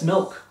 That's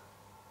milk.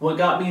 What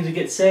got me to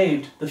get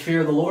saved? The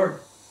fear of the Lord.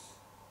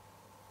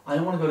 I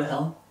don't want to go to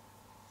hell.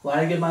 Why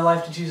did I give my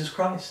life to Jesus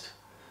Christ?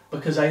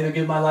 Because I either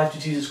give my life to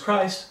Jesus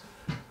Christ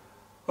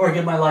or I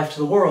give my life to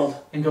the world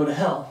and go to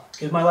hell.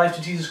 Give my life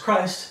to Jesus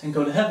Christ and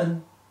go to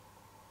heaven.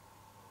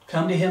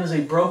 Come to Him as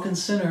a broken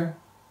sinner,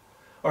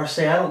 or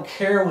say, I don't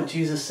care what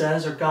Jesus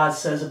says or God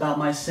says about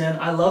my sin.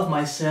 I love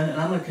my sin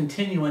and I'm going to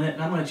continue in it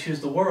and I'm going to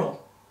choose the world.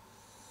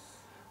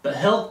 But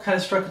hell kind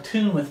of struck a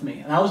tune with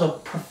me. And I was a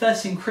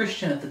professing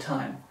Christian at the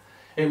time.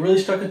 It really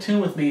struck a tune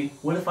with me.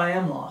 What if I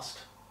am lost?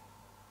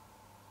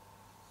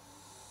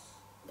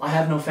 I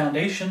have no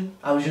foundation.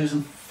 I was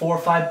using 4 or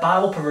 5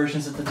 Bible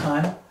perversions at the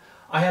time.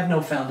 I have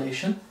no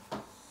foundation.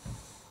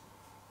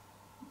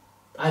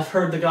 I've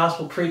heard the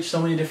gospel preached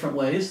so many different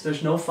ways.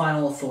 There's no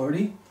final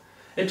authority.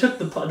 It took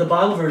the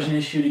Bible version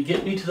issue to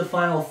get me to the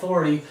final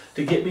authority,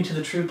 to get me to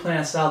the true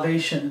plan of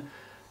salvation,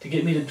 to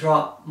get me to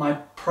drop my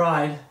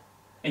pride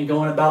and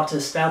going about to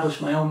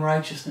establish my own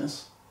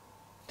righteousness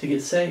to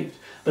get saved.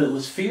 But it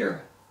was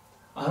fear.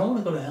 I don't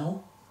want to go to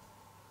hell.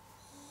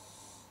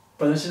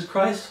 Brothers and sisters in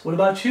Christ, what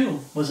about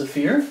you? Was it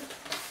fear?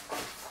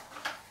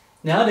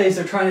 Nowadays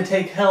they're trying to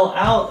take hell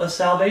out of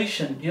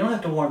salvation. You don't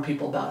have to warn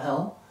people about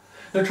hell.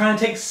 They're trying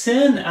to take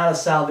sin out of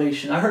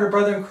salvation. I heard a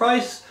brother in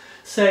Christ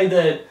say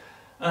that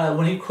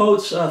when he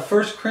quotes 1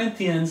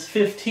 Corinthians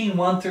 15,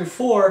 1 through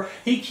 4,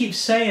 he keeps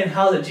saying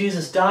how that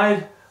Jesus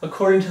died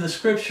according to the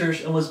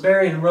Scriptures and was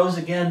buried and rose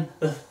again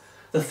the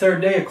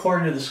 3rd day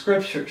according to the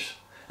Scriptures.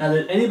 Now,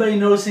 did anybody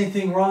notice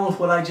anything wrong with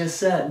what I just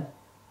said?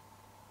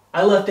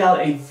 I left out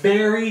a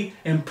very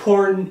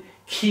important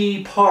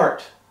key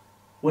part.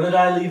 What did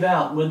I leave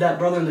out? What did that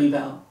brother leave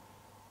out?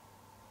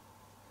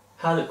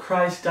 How that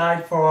Christ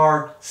died for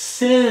our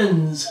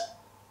sins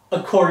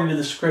according to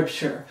the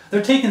Scripture.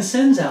 They're taking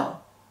sins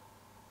out.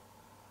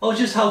 Oh, it's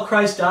just how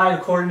Christ died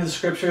according to the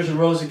Scriptures and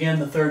rose again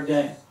the third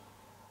day.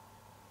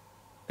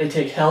 They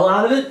take hell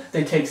out of it,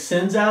 they take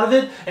sins out of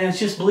it, and it's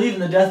just believing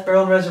the death,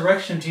 burial, and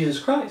resurrection of Jesus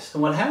Christ.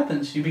 And what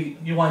happens?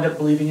 You wind up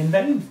believing in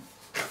vain.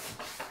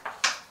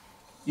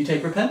 You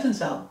take repentance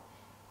out.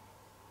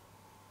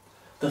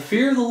 The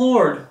fear of the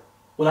Lord,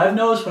 what I've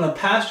noticed when a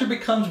pastor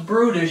becomes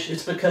brutish,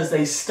 it's because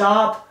they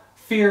stop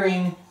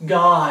fearing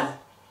God.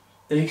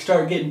 They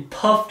start getting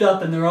puffed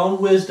up in their own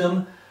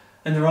wisdom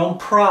and their own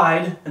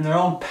pride and their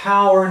own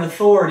power and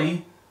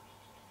authority,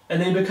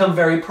 and they become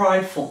very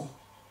prideful.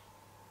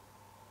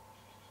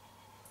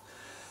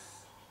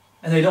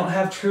 And they don't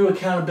have true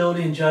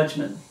accountability and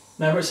judgment.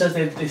 Remember, it says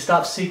they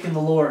stop seeking the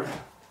Lord.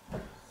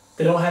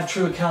 They don't have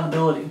true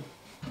accountability.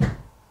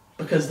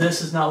 Because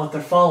this is not what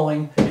they're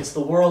following. It's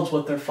the world's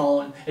what they're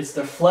following. It's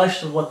their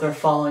flesh is what they're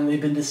following. They've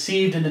been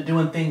deceived into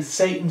doing things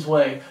Satan's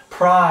way.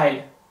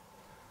 Pride.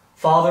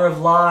 Father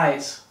of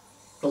lies.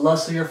 The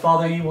lust of your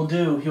father you will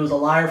do. He was a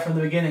liar from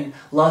the beginning.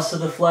 Lust of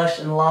the flesh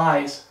and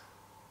lies.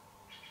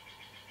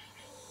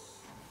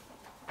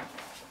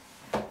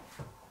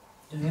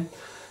 Okay.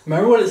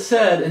 Remember what it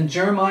said in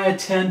Jeremiah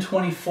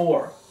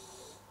 10:24.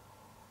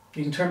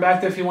 You can turn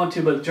back there if you want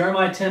to, but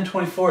Jeremiah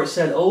 10:24 it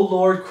said, "O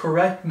Lord,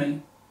 correct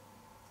me.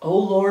 O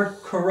Lord,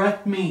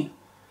 correct me."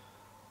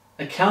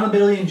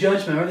 Accountability and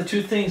judgment are the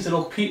two things that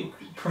will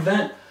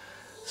prevent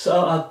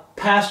a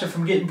pastor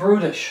from getting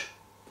brutish.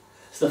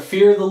 It's the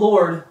fear of the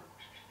Lord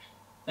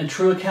and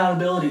true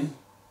accountability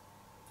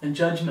and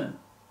judgment.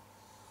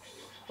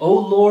 O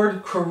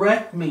Lord,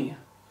 correct me,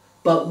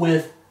 but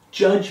with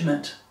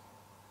judgment.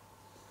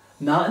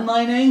 Not in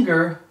thine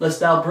anger,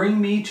 lest thou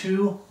bring me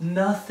to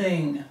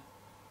nothing.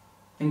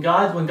 And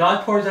when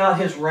God pours out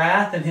His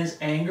wrath and His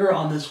anger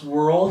on this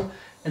world,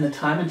 in the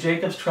time of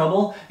Jacob's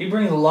trouble, He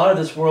brings a lot of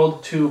this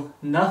world to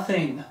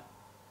nothing.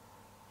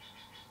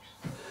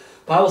 The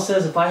Bible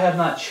says, if I have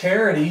not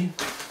charity,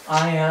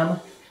 I am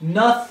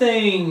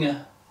nothing.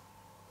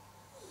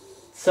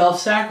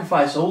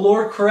 Self-sacrifice. Oh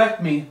Lord,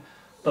 correct me,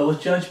 but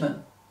with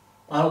judgment.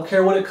 I don't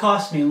care what it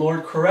costs me.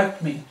 Lord,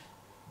 correct me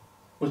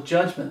with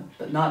judgment,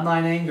 but not in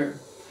thine anger.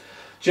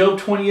 Job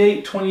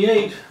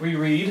 28:28, we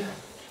read,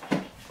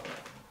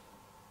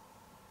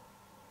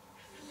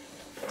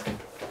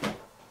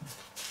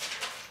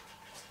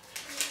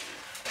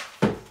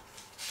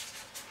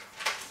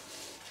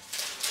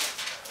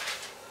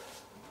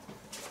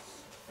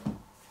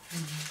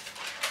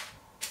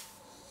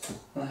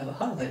 I have it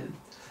highlighted.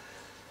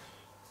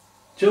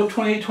 Job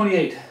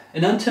 28:28.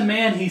 And unto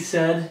man he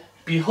said,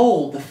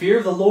 Behold, the fear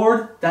of the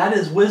Lord, that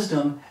is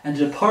wisdom, and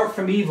to depart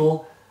from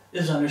evil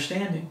is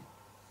understanding.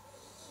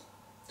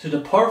 To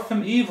depart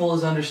from evil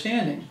is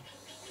understanding.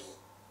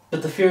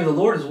 But the fear of the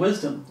Lord is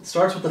wisdom. It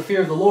starts with the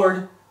fear of the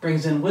Lord,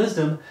 brings in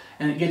wisdom,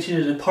 and it gets you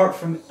to depart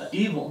from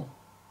evil,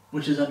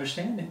 which is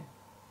understanding.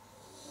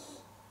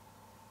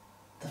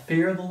 The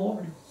fear of the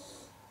Lord.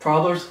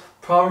 Proverbs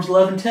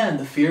 11:10.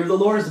 The fear of the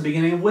Lord is the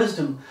beginning of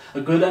wisdom.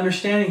 A good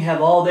understanding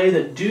have all they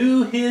that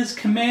do His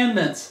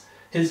commandments.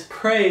 His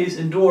praise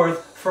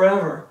endureth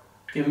forever.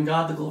 Giving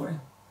God the glory.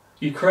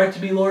 You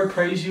corrected me, Lord.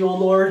 Praise you, O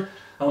Lord.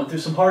 I went through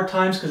some hard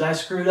times because I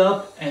screwed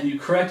up, and you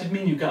corrected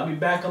me, and you got me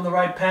back on the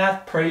right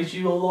path. Praise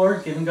you, O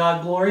Lord. Giving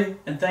God glory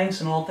and thanks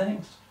in all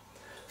things.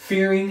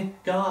 Fearing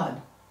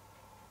God.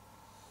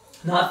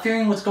 Not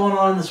fearing what's going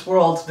on in this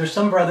world. There's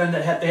some brethren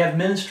that they have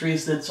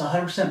ministries that's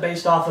 100%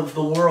 based off of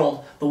the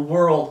world. The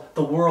world.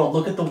 The world.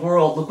 Look at the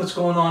world. Look what's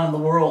going on in the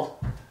world.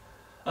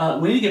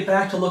 We need to get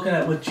back to looking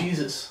at what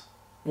Jesus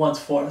wants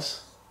for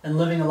us and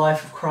living a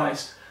life of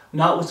Christ.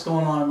 Not what's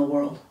going on in the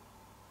world.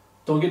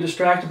 Don't get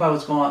distracted by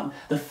what's going on.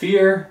 The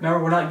fear,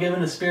 remember, we're not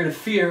given a spirit of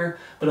fear,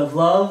 but of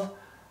love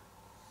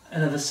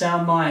and of a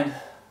sound mind.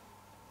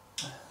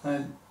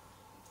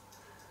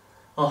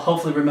 I'll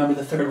hopefully remember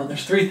the third one.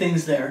 There's three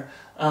things there.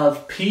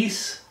 Of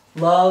peace,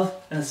 love,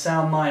 and a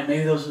sound mind.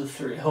 Maybe those are the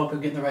three. I hope I'm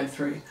getting the right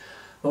three.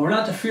 But we're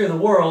not to fear the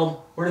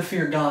world. We're to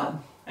fear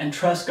God. And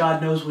trust God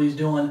knows what He's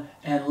doing.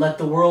 And let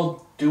the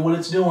world do what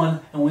it's doing.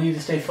 And we need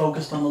to stay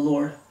focused on the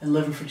Lord and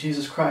living for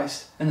Jesus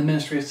Christ and the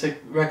ministry of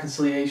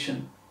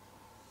reconciliation.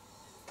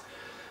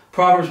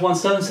 Proverbs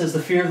 1:7 says,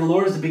 The fear of the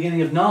Lord is the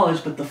beginning of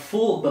knowledge, but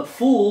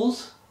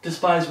fools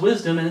despise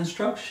wisdom and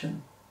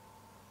instruction.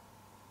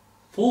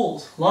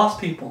 Fools, lost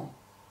people.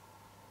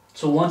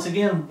 So once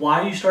again,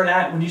 why do you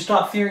when you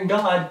stop fearing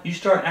God, you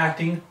start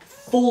acting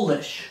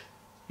foolish.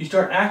 You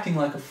start acting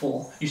like a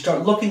fool. You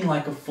start looking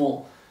like a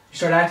fool. You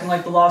start acting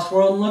like the lost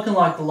world and looking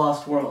like the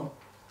lost world.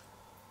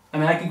 I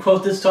mean, I can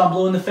quote this till I'm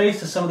blue in the face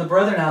to some of the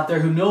brethren out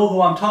there who know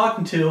who I'm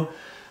talking to.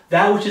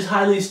 That which is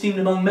highly esteemed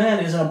among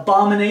men is an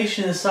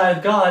abomination in the sight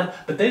of God,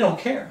 but they don't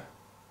care.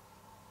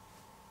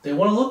 They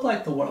want to look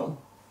like the world.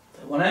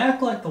 They want to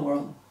act like the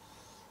world.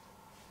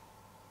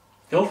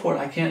 Go for it.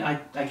 I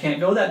can't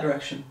go that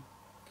direction.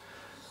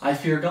 I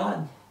fear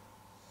God.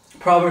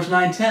 Proverbs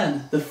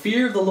 9:10. The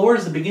fear of the Lord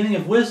is the beginning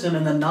of wisdom,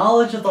 and the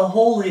knowledge of the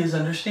holy is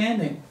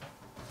understanding.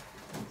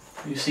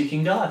 Are you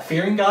seeking God?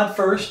 Fearing God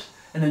first,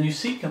 and then you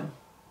seek Him.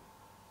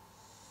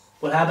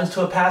 What happens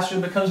to a pastor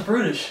who becomes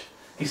brutish?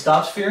 He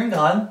stops fearing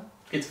God,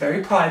 gets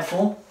very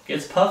prideful,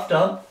 gets puffed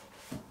up,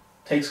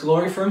 takes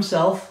glory for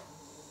himself,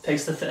 he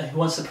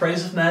wants the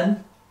praise of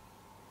men.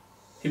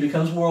 He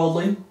becomes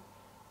worldly.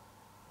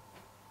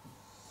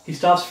 He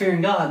stops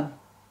fearing God.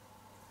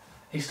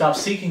 He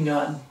stops seeking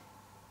God.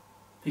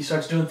 He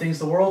starts doing things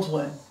the world's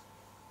way.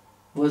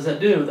 What does that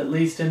do? That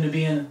leads to him to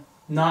being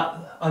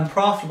not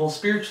unprofitable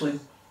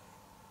spiritually.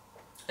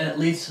 And it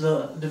leads to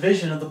the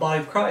division of the body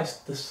of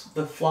Christ,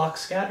 the flock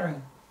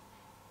scattering.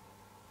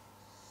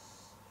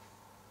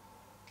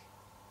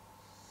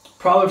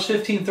 Proverbs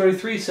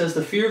 15:33 says,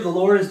 the fear of the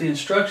Lord is the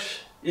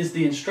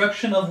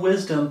instruction of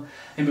wisdom,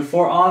 and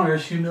before honor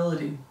is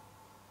humility.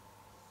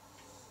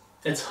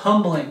 It's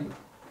humbling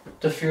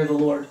to fear the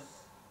Lord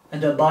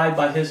and to abide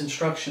by His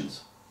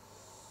instructions.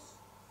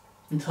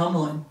 It's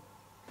humbling.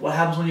 What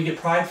happens when you get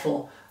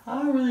prideful?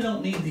 I really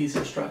don't need these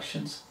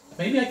instructions.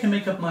 Maybe I can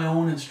make up my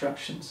own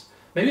instructions.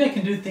 Maybe I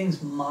can do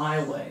things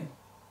my way.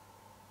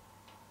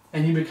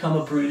 And you become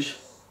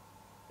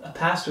a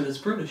pastor that's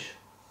brutish.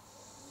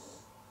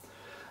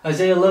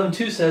 Isaiah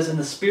 11:2 says, and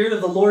the Spirit of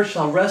the Lord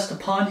shall rest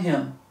upon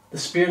him, the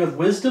Spirit of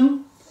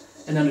wisdom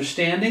and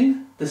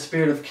understanding, the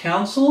Spirit of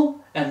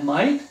counsel and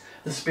might,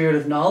 the Spirit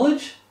of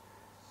knowledge,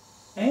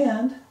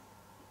 and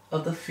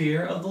of the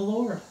fear of the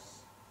Lord.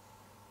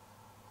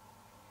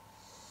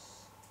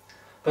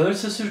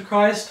 Brothers and sisters in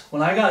Christ,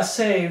 when I got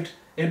saved,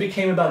 it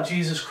became about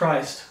Jesus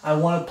Christ. I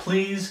want to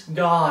please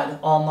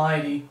God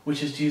Almighty,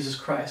 which is Jesus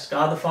Christ.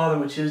 God the Father,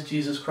 which is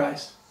Jesus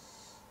Christ.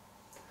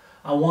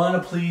 I want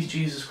to please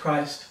Jesus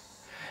Christ.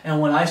 And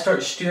when I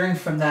start steering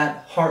from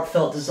that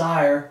heartfelt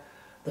desire,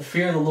 the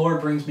fear of the Lord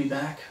brings me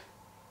back.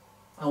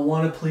 I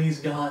want to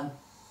please God.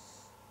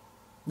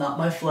 Not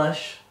my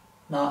flesh.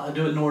 I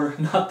do it in order.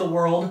 Not the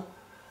world.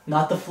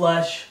 Not the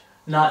flesh.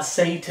 Not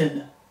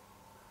Satan.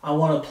 I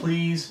want to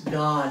please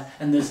God.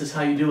 And this is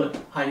how you do it.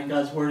 Hiding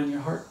God's Word in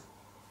your heart.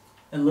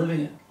 And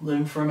living it.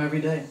 Living for Him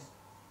every day.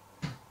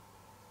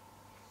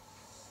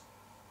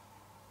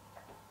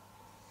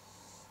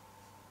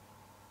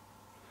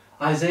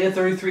 Isaiah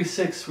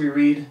 33:6 we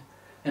read,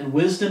 and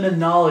wisdom and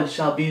knowledge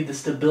shall be the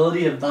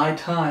stability of thy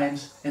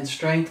times and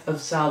strength of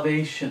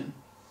salvation.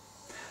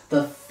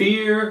 The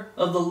fear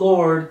of the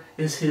Lord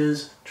is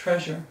His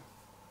treasure.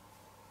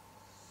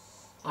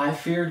 I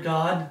feared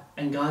God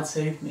and God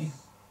saved me.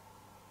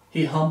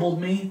 He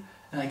humbled me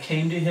and I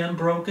came to Him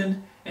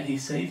broken and He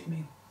saved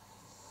me.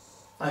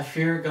 I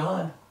fear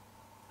God.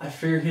 I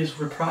fear His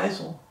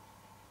reprisal.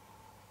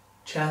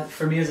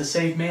 For me as a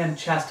saved man,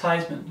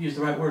 chastisement, use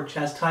the right word,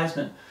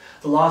 chastisement.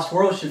 The lost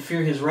world should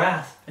fear His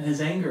wrath and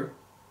His anger.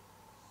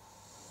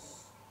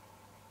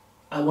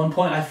 At one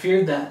point I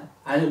feared that.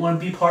 I didn't want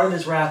to be part of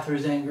His wrath or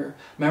His anger.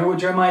 Remember what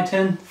Jeremiah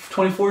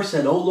 10:24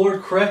 said, O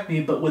Lord, correct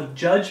me, but with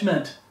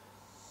judgment,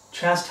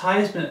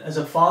 chastisement, as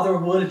a father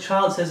would a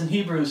child, it says in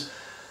Hebrews,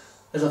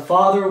 as a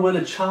father would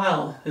a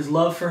child, his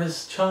love for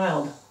his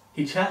child,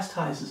 He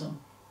chastises him.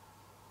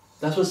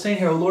 That's what's saying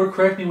here, O Lord,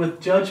 correct me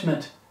with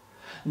judgment.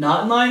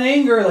 Not in thine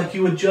anger, like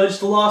you would judge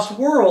the lost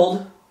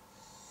world,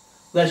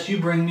 lest you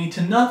bring me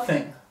to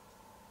nothing.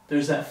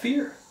 There's that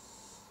fear.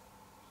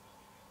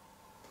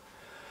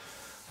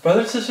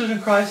 Brothers and sisters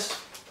in Christ,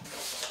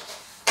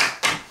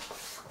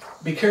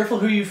 be careful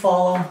who you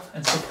follow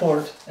and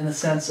support in the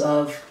sense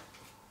of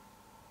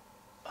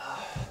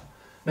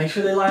make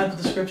sure they line up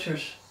with the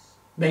Scriptures.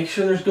 Make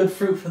sure there's good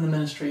fruit from the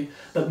ministry.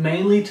 But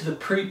mainly to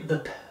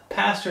the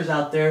pastors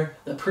out there,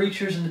 the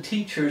preachers and the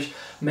teachers,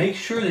 make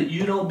sure that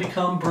you don't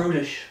become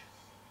brutish.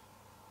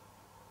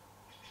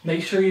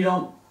 Make sure you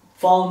don't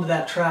fall into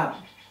that trap.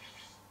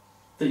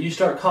 That you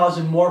start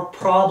causing more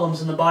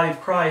problems in the body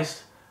of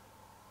Christ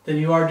than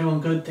you are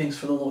doing good things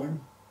for the Lord.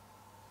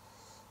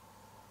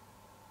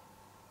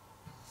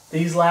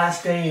 These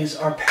last days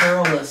are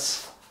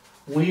perilous.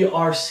 We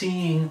are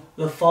seeing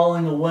the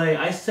falling away.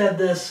 I said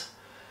this,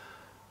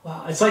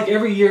 wow, it's like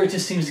every year it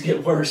just seems to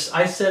get worse.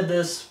 I said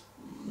this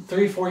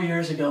 3-4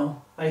 years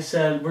ago. I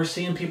said we're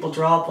seeing people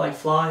drop like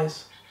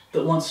flies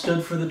that once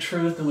stood for the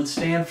truth and would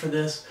stand for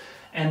this.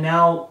 And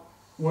now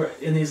we're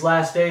in these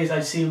last days, I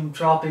see them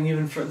dropping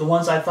even for the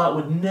ones I thought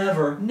would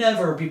never,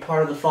 never be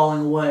part of the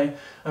falling away,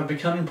 are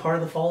becoming part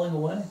of the falling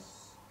away.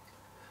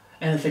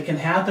 And if it can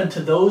happen to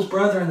those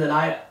brethren that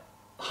I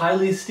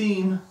highly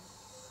esteem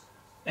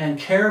and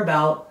care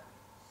about,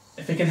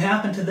 if it can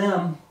happen to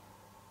them,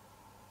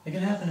 it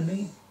can happen to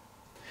me.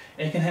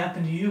 It can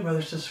happen to you,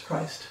 brothers and sisters of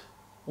Christ.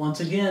 Once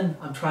again,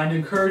 I'm trying to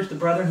encourage the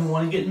brethren who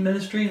want to get in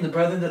ministry and the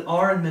brethren that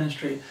are in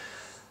ministry.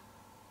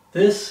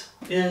 This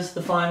is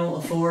the final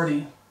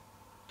authority.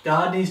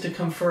 God needs to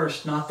come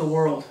first, not the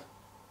world.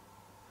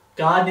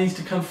 God needs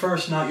to come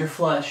first, not your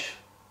flesh.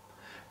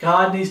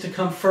 God needs to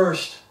come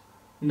first,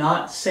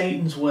 not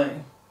Satan's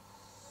way,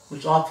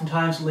 which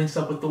oftentimes links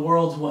up with the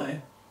world's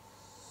way.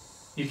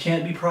 You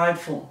can't be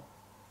prideful.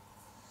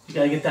 You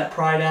got to get that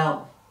pride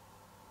out.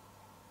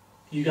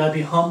 You got to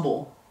be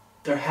humble.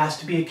 There has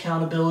to be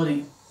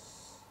accountability.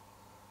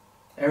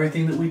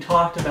 Everything that we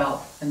talked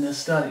about in this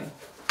study.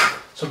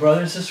 So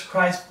brothers and sisters of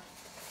Christ,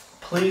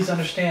 please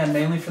understand,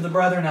 mainly for the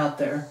brethren out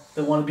there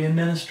that want to be in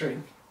ministry.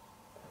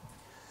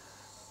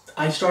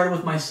 I started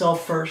with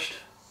myself first,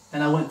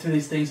 and I went through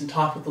these things and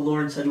talked with the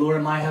Lord and said, Lord,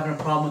 am I having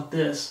a problem with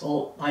this?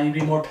 Well, I need to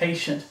be more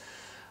patient.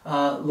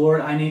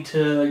 Lord, I need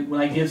to, when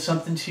I give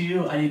something to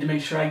you, I need to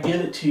make sure I give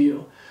it to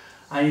you.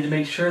 I need to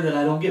make sure that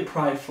I don't get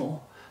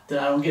prideful, that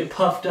I don't get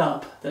puffed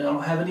up, that I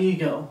don't have an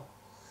ego,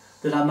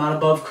 that I'm not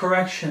above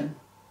correction,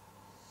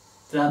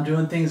 that I'm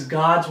doing things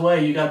God's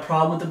way. You got a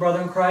problem with the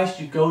brother in Christ,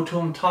 you go to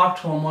him,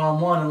 talk to him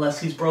one-on-one. Unless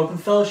he's broken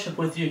fellowship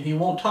with you, he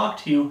won't talk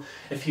to you.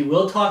 If he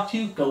will talk to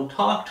you, go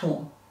talk to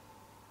him.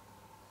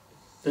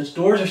 The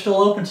doors are still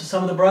open to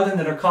some of the brethren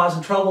that are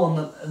causing trouble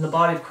in the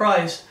body of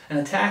Christ and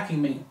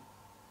attacking me.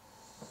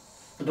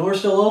 The door's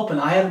still open.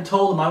 I haven't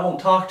told them I won't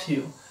talk to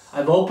you.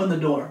 I've opened the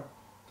door.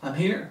 I'm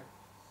here.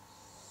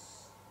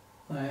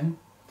 Okay?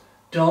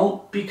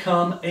 Don't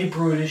become a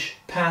brutish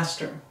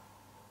pastor.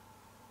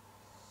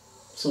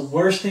 It's the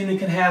worst thing that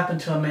can happen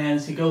to a man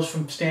is he goes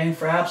from standing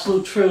for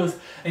absolute truth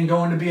and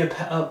going to be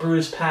a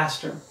brutish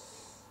pastor.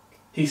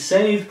 He's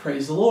saved,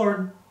 praise the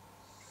Lord.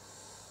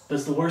 But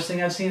it's the worst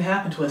thing I've seen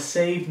happen to a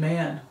saved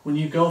man. When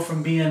you go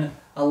from being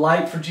a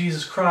light for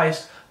Jesus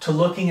Christ to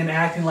looking and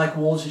acting like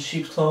wolves in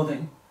sheep's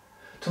clothing.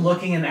 To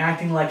looking and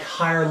acting like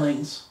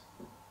hirelings.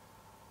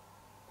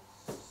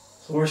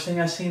 It's the worst thing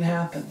I've seen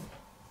happen.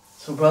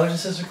 So brothers and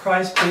sisters of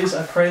Christ, please,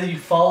 I pray that you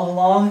follow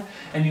along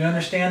and you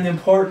understand the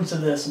importance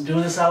of this. I'm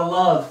doing this out of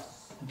love.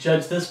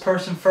 Judge this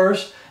person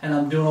first, and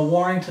I'm doing a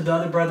warning to the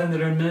other brethren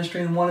that are in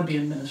ministry and want to be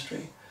in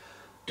ministry.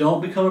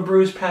 Don't become a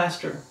bruised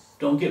pastor.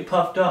 Don't get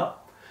puffed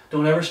up.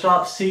 Don't ever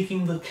stop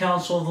seeking the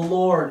counsel of the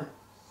Lord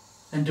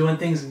and doing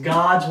things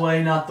God's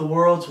way, not the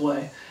world's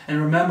way. And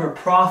remember,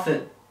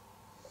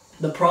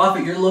 the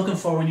profit you're looking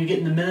for when you get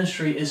into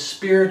ministry is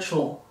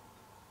spiritual,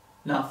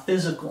 not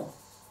physical.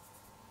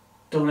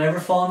 Don't ever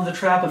fall into the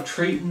trap of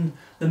treating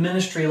the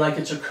ministry like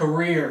it's a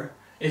career.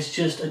 It's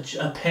just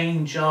a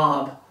paying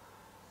job.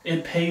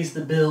 It pays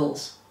the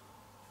bills.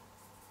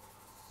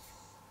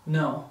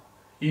 No.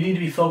 You need to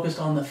be focused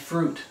on the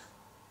fruit.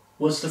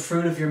 What's the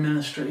fruit of your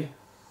ministry?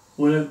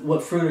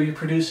 What fruit are you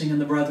producing in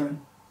the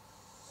brethren?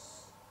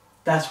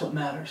 That's what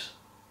matters.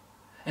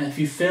 And if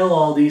you fail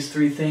all these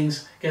three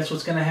things, guess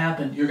what's going to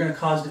happen? You're going to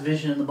cause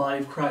division in the body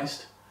of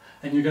Christ.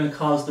 And you're going to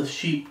cause the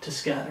sheep to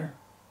scatter.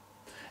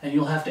 And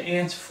you'll have to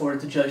answer for it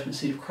at the judgment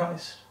seat of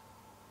Christ.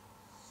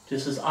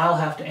 Just as I'll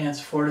have to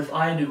answer for it if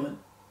I do it.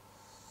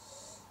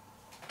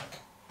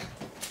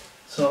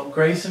 So,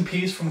 grace and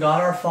peace from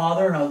God our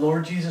Father and our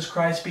Lord Jesus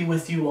Christ be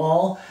with you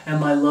all, and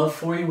my love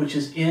for you, which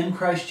is in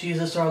Christ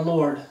Jesus our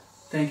Lord.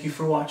 Thank you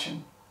for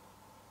watching.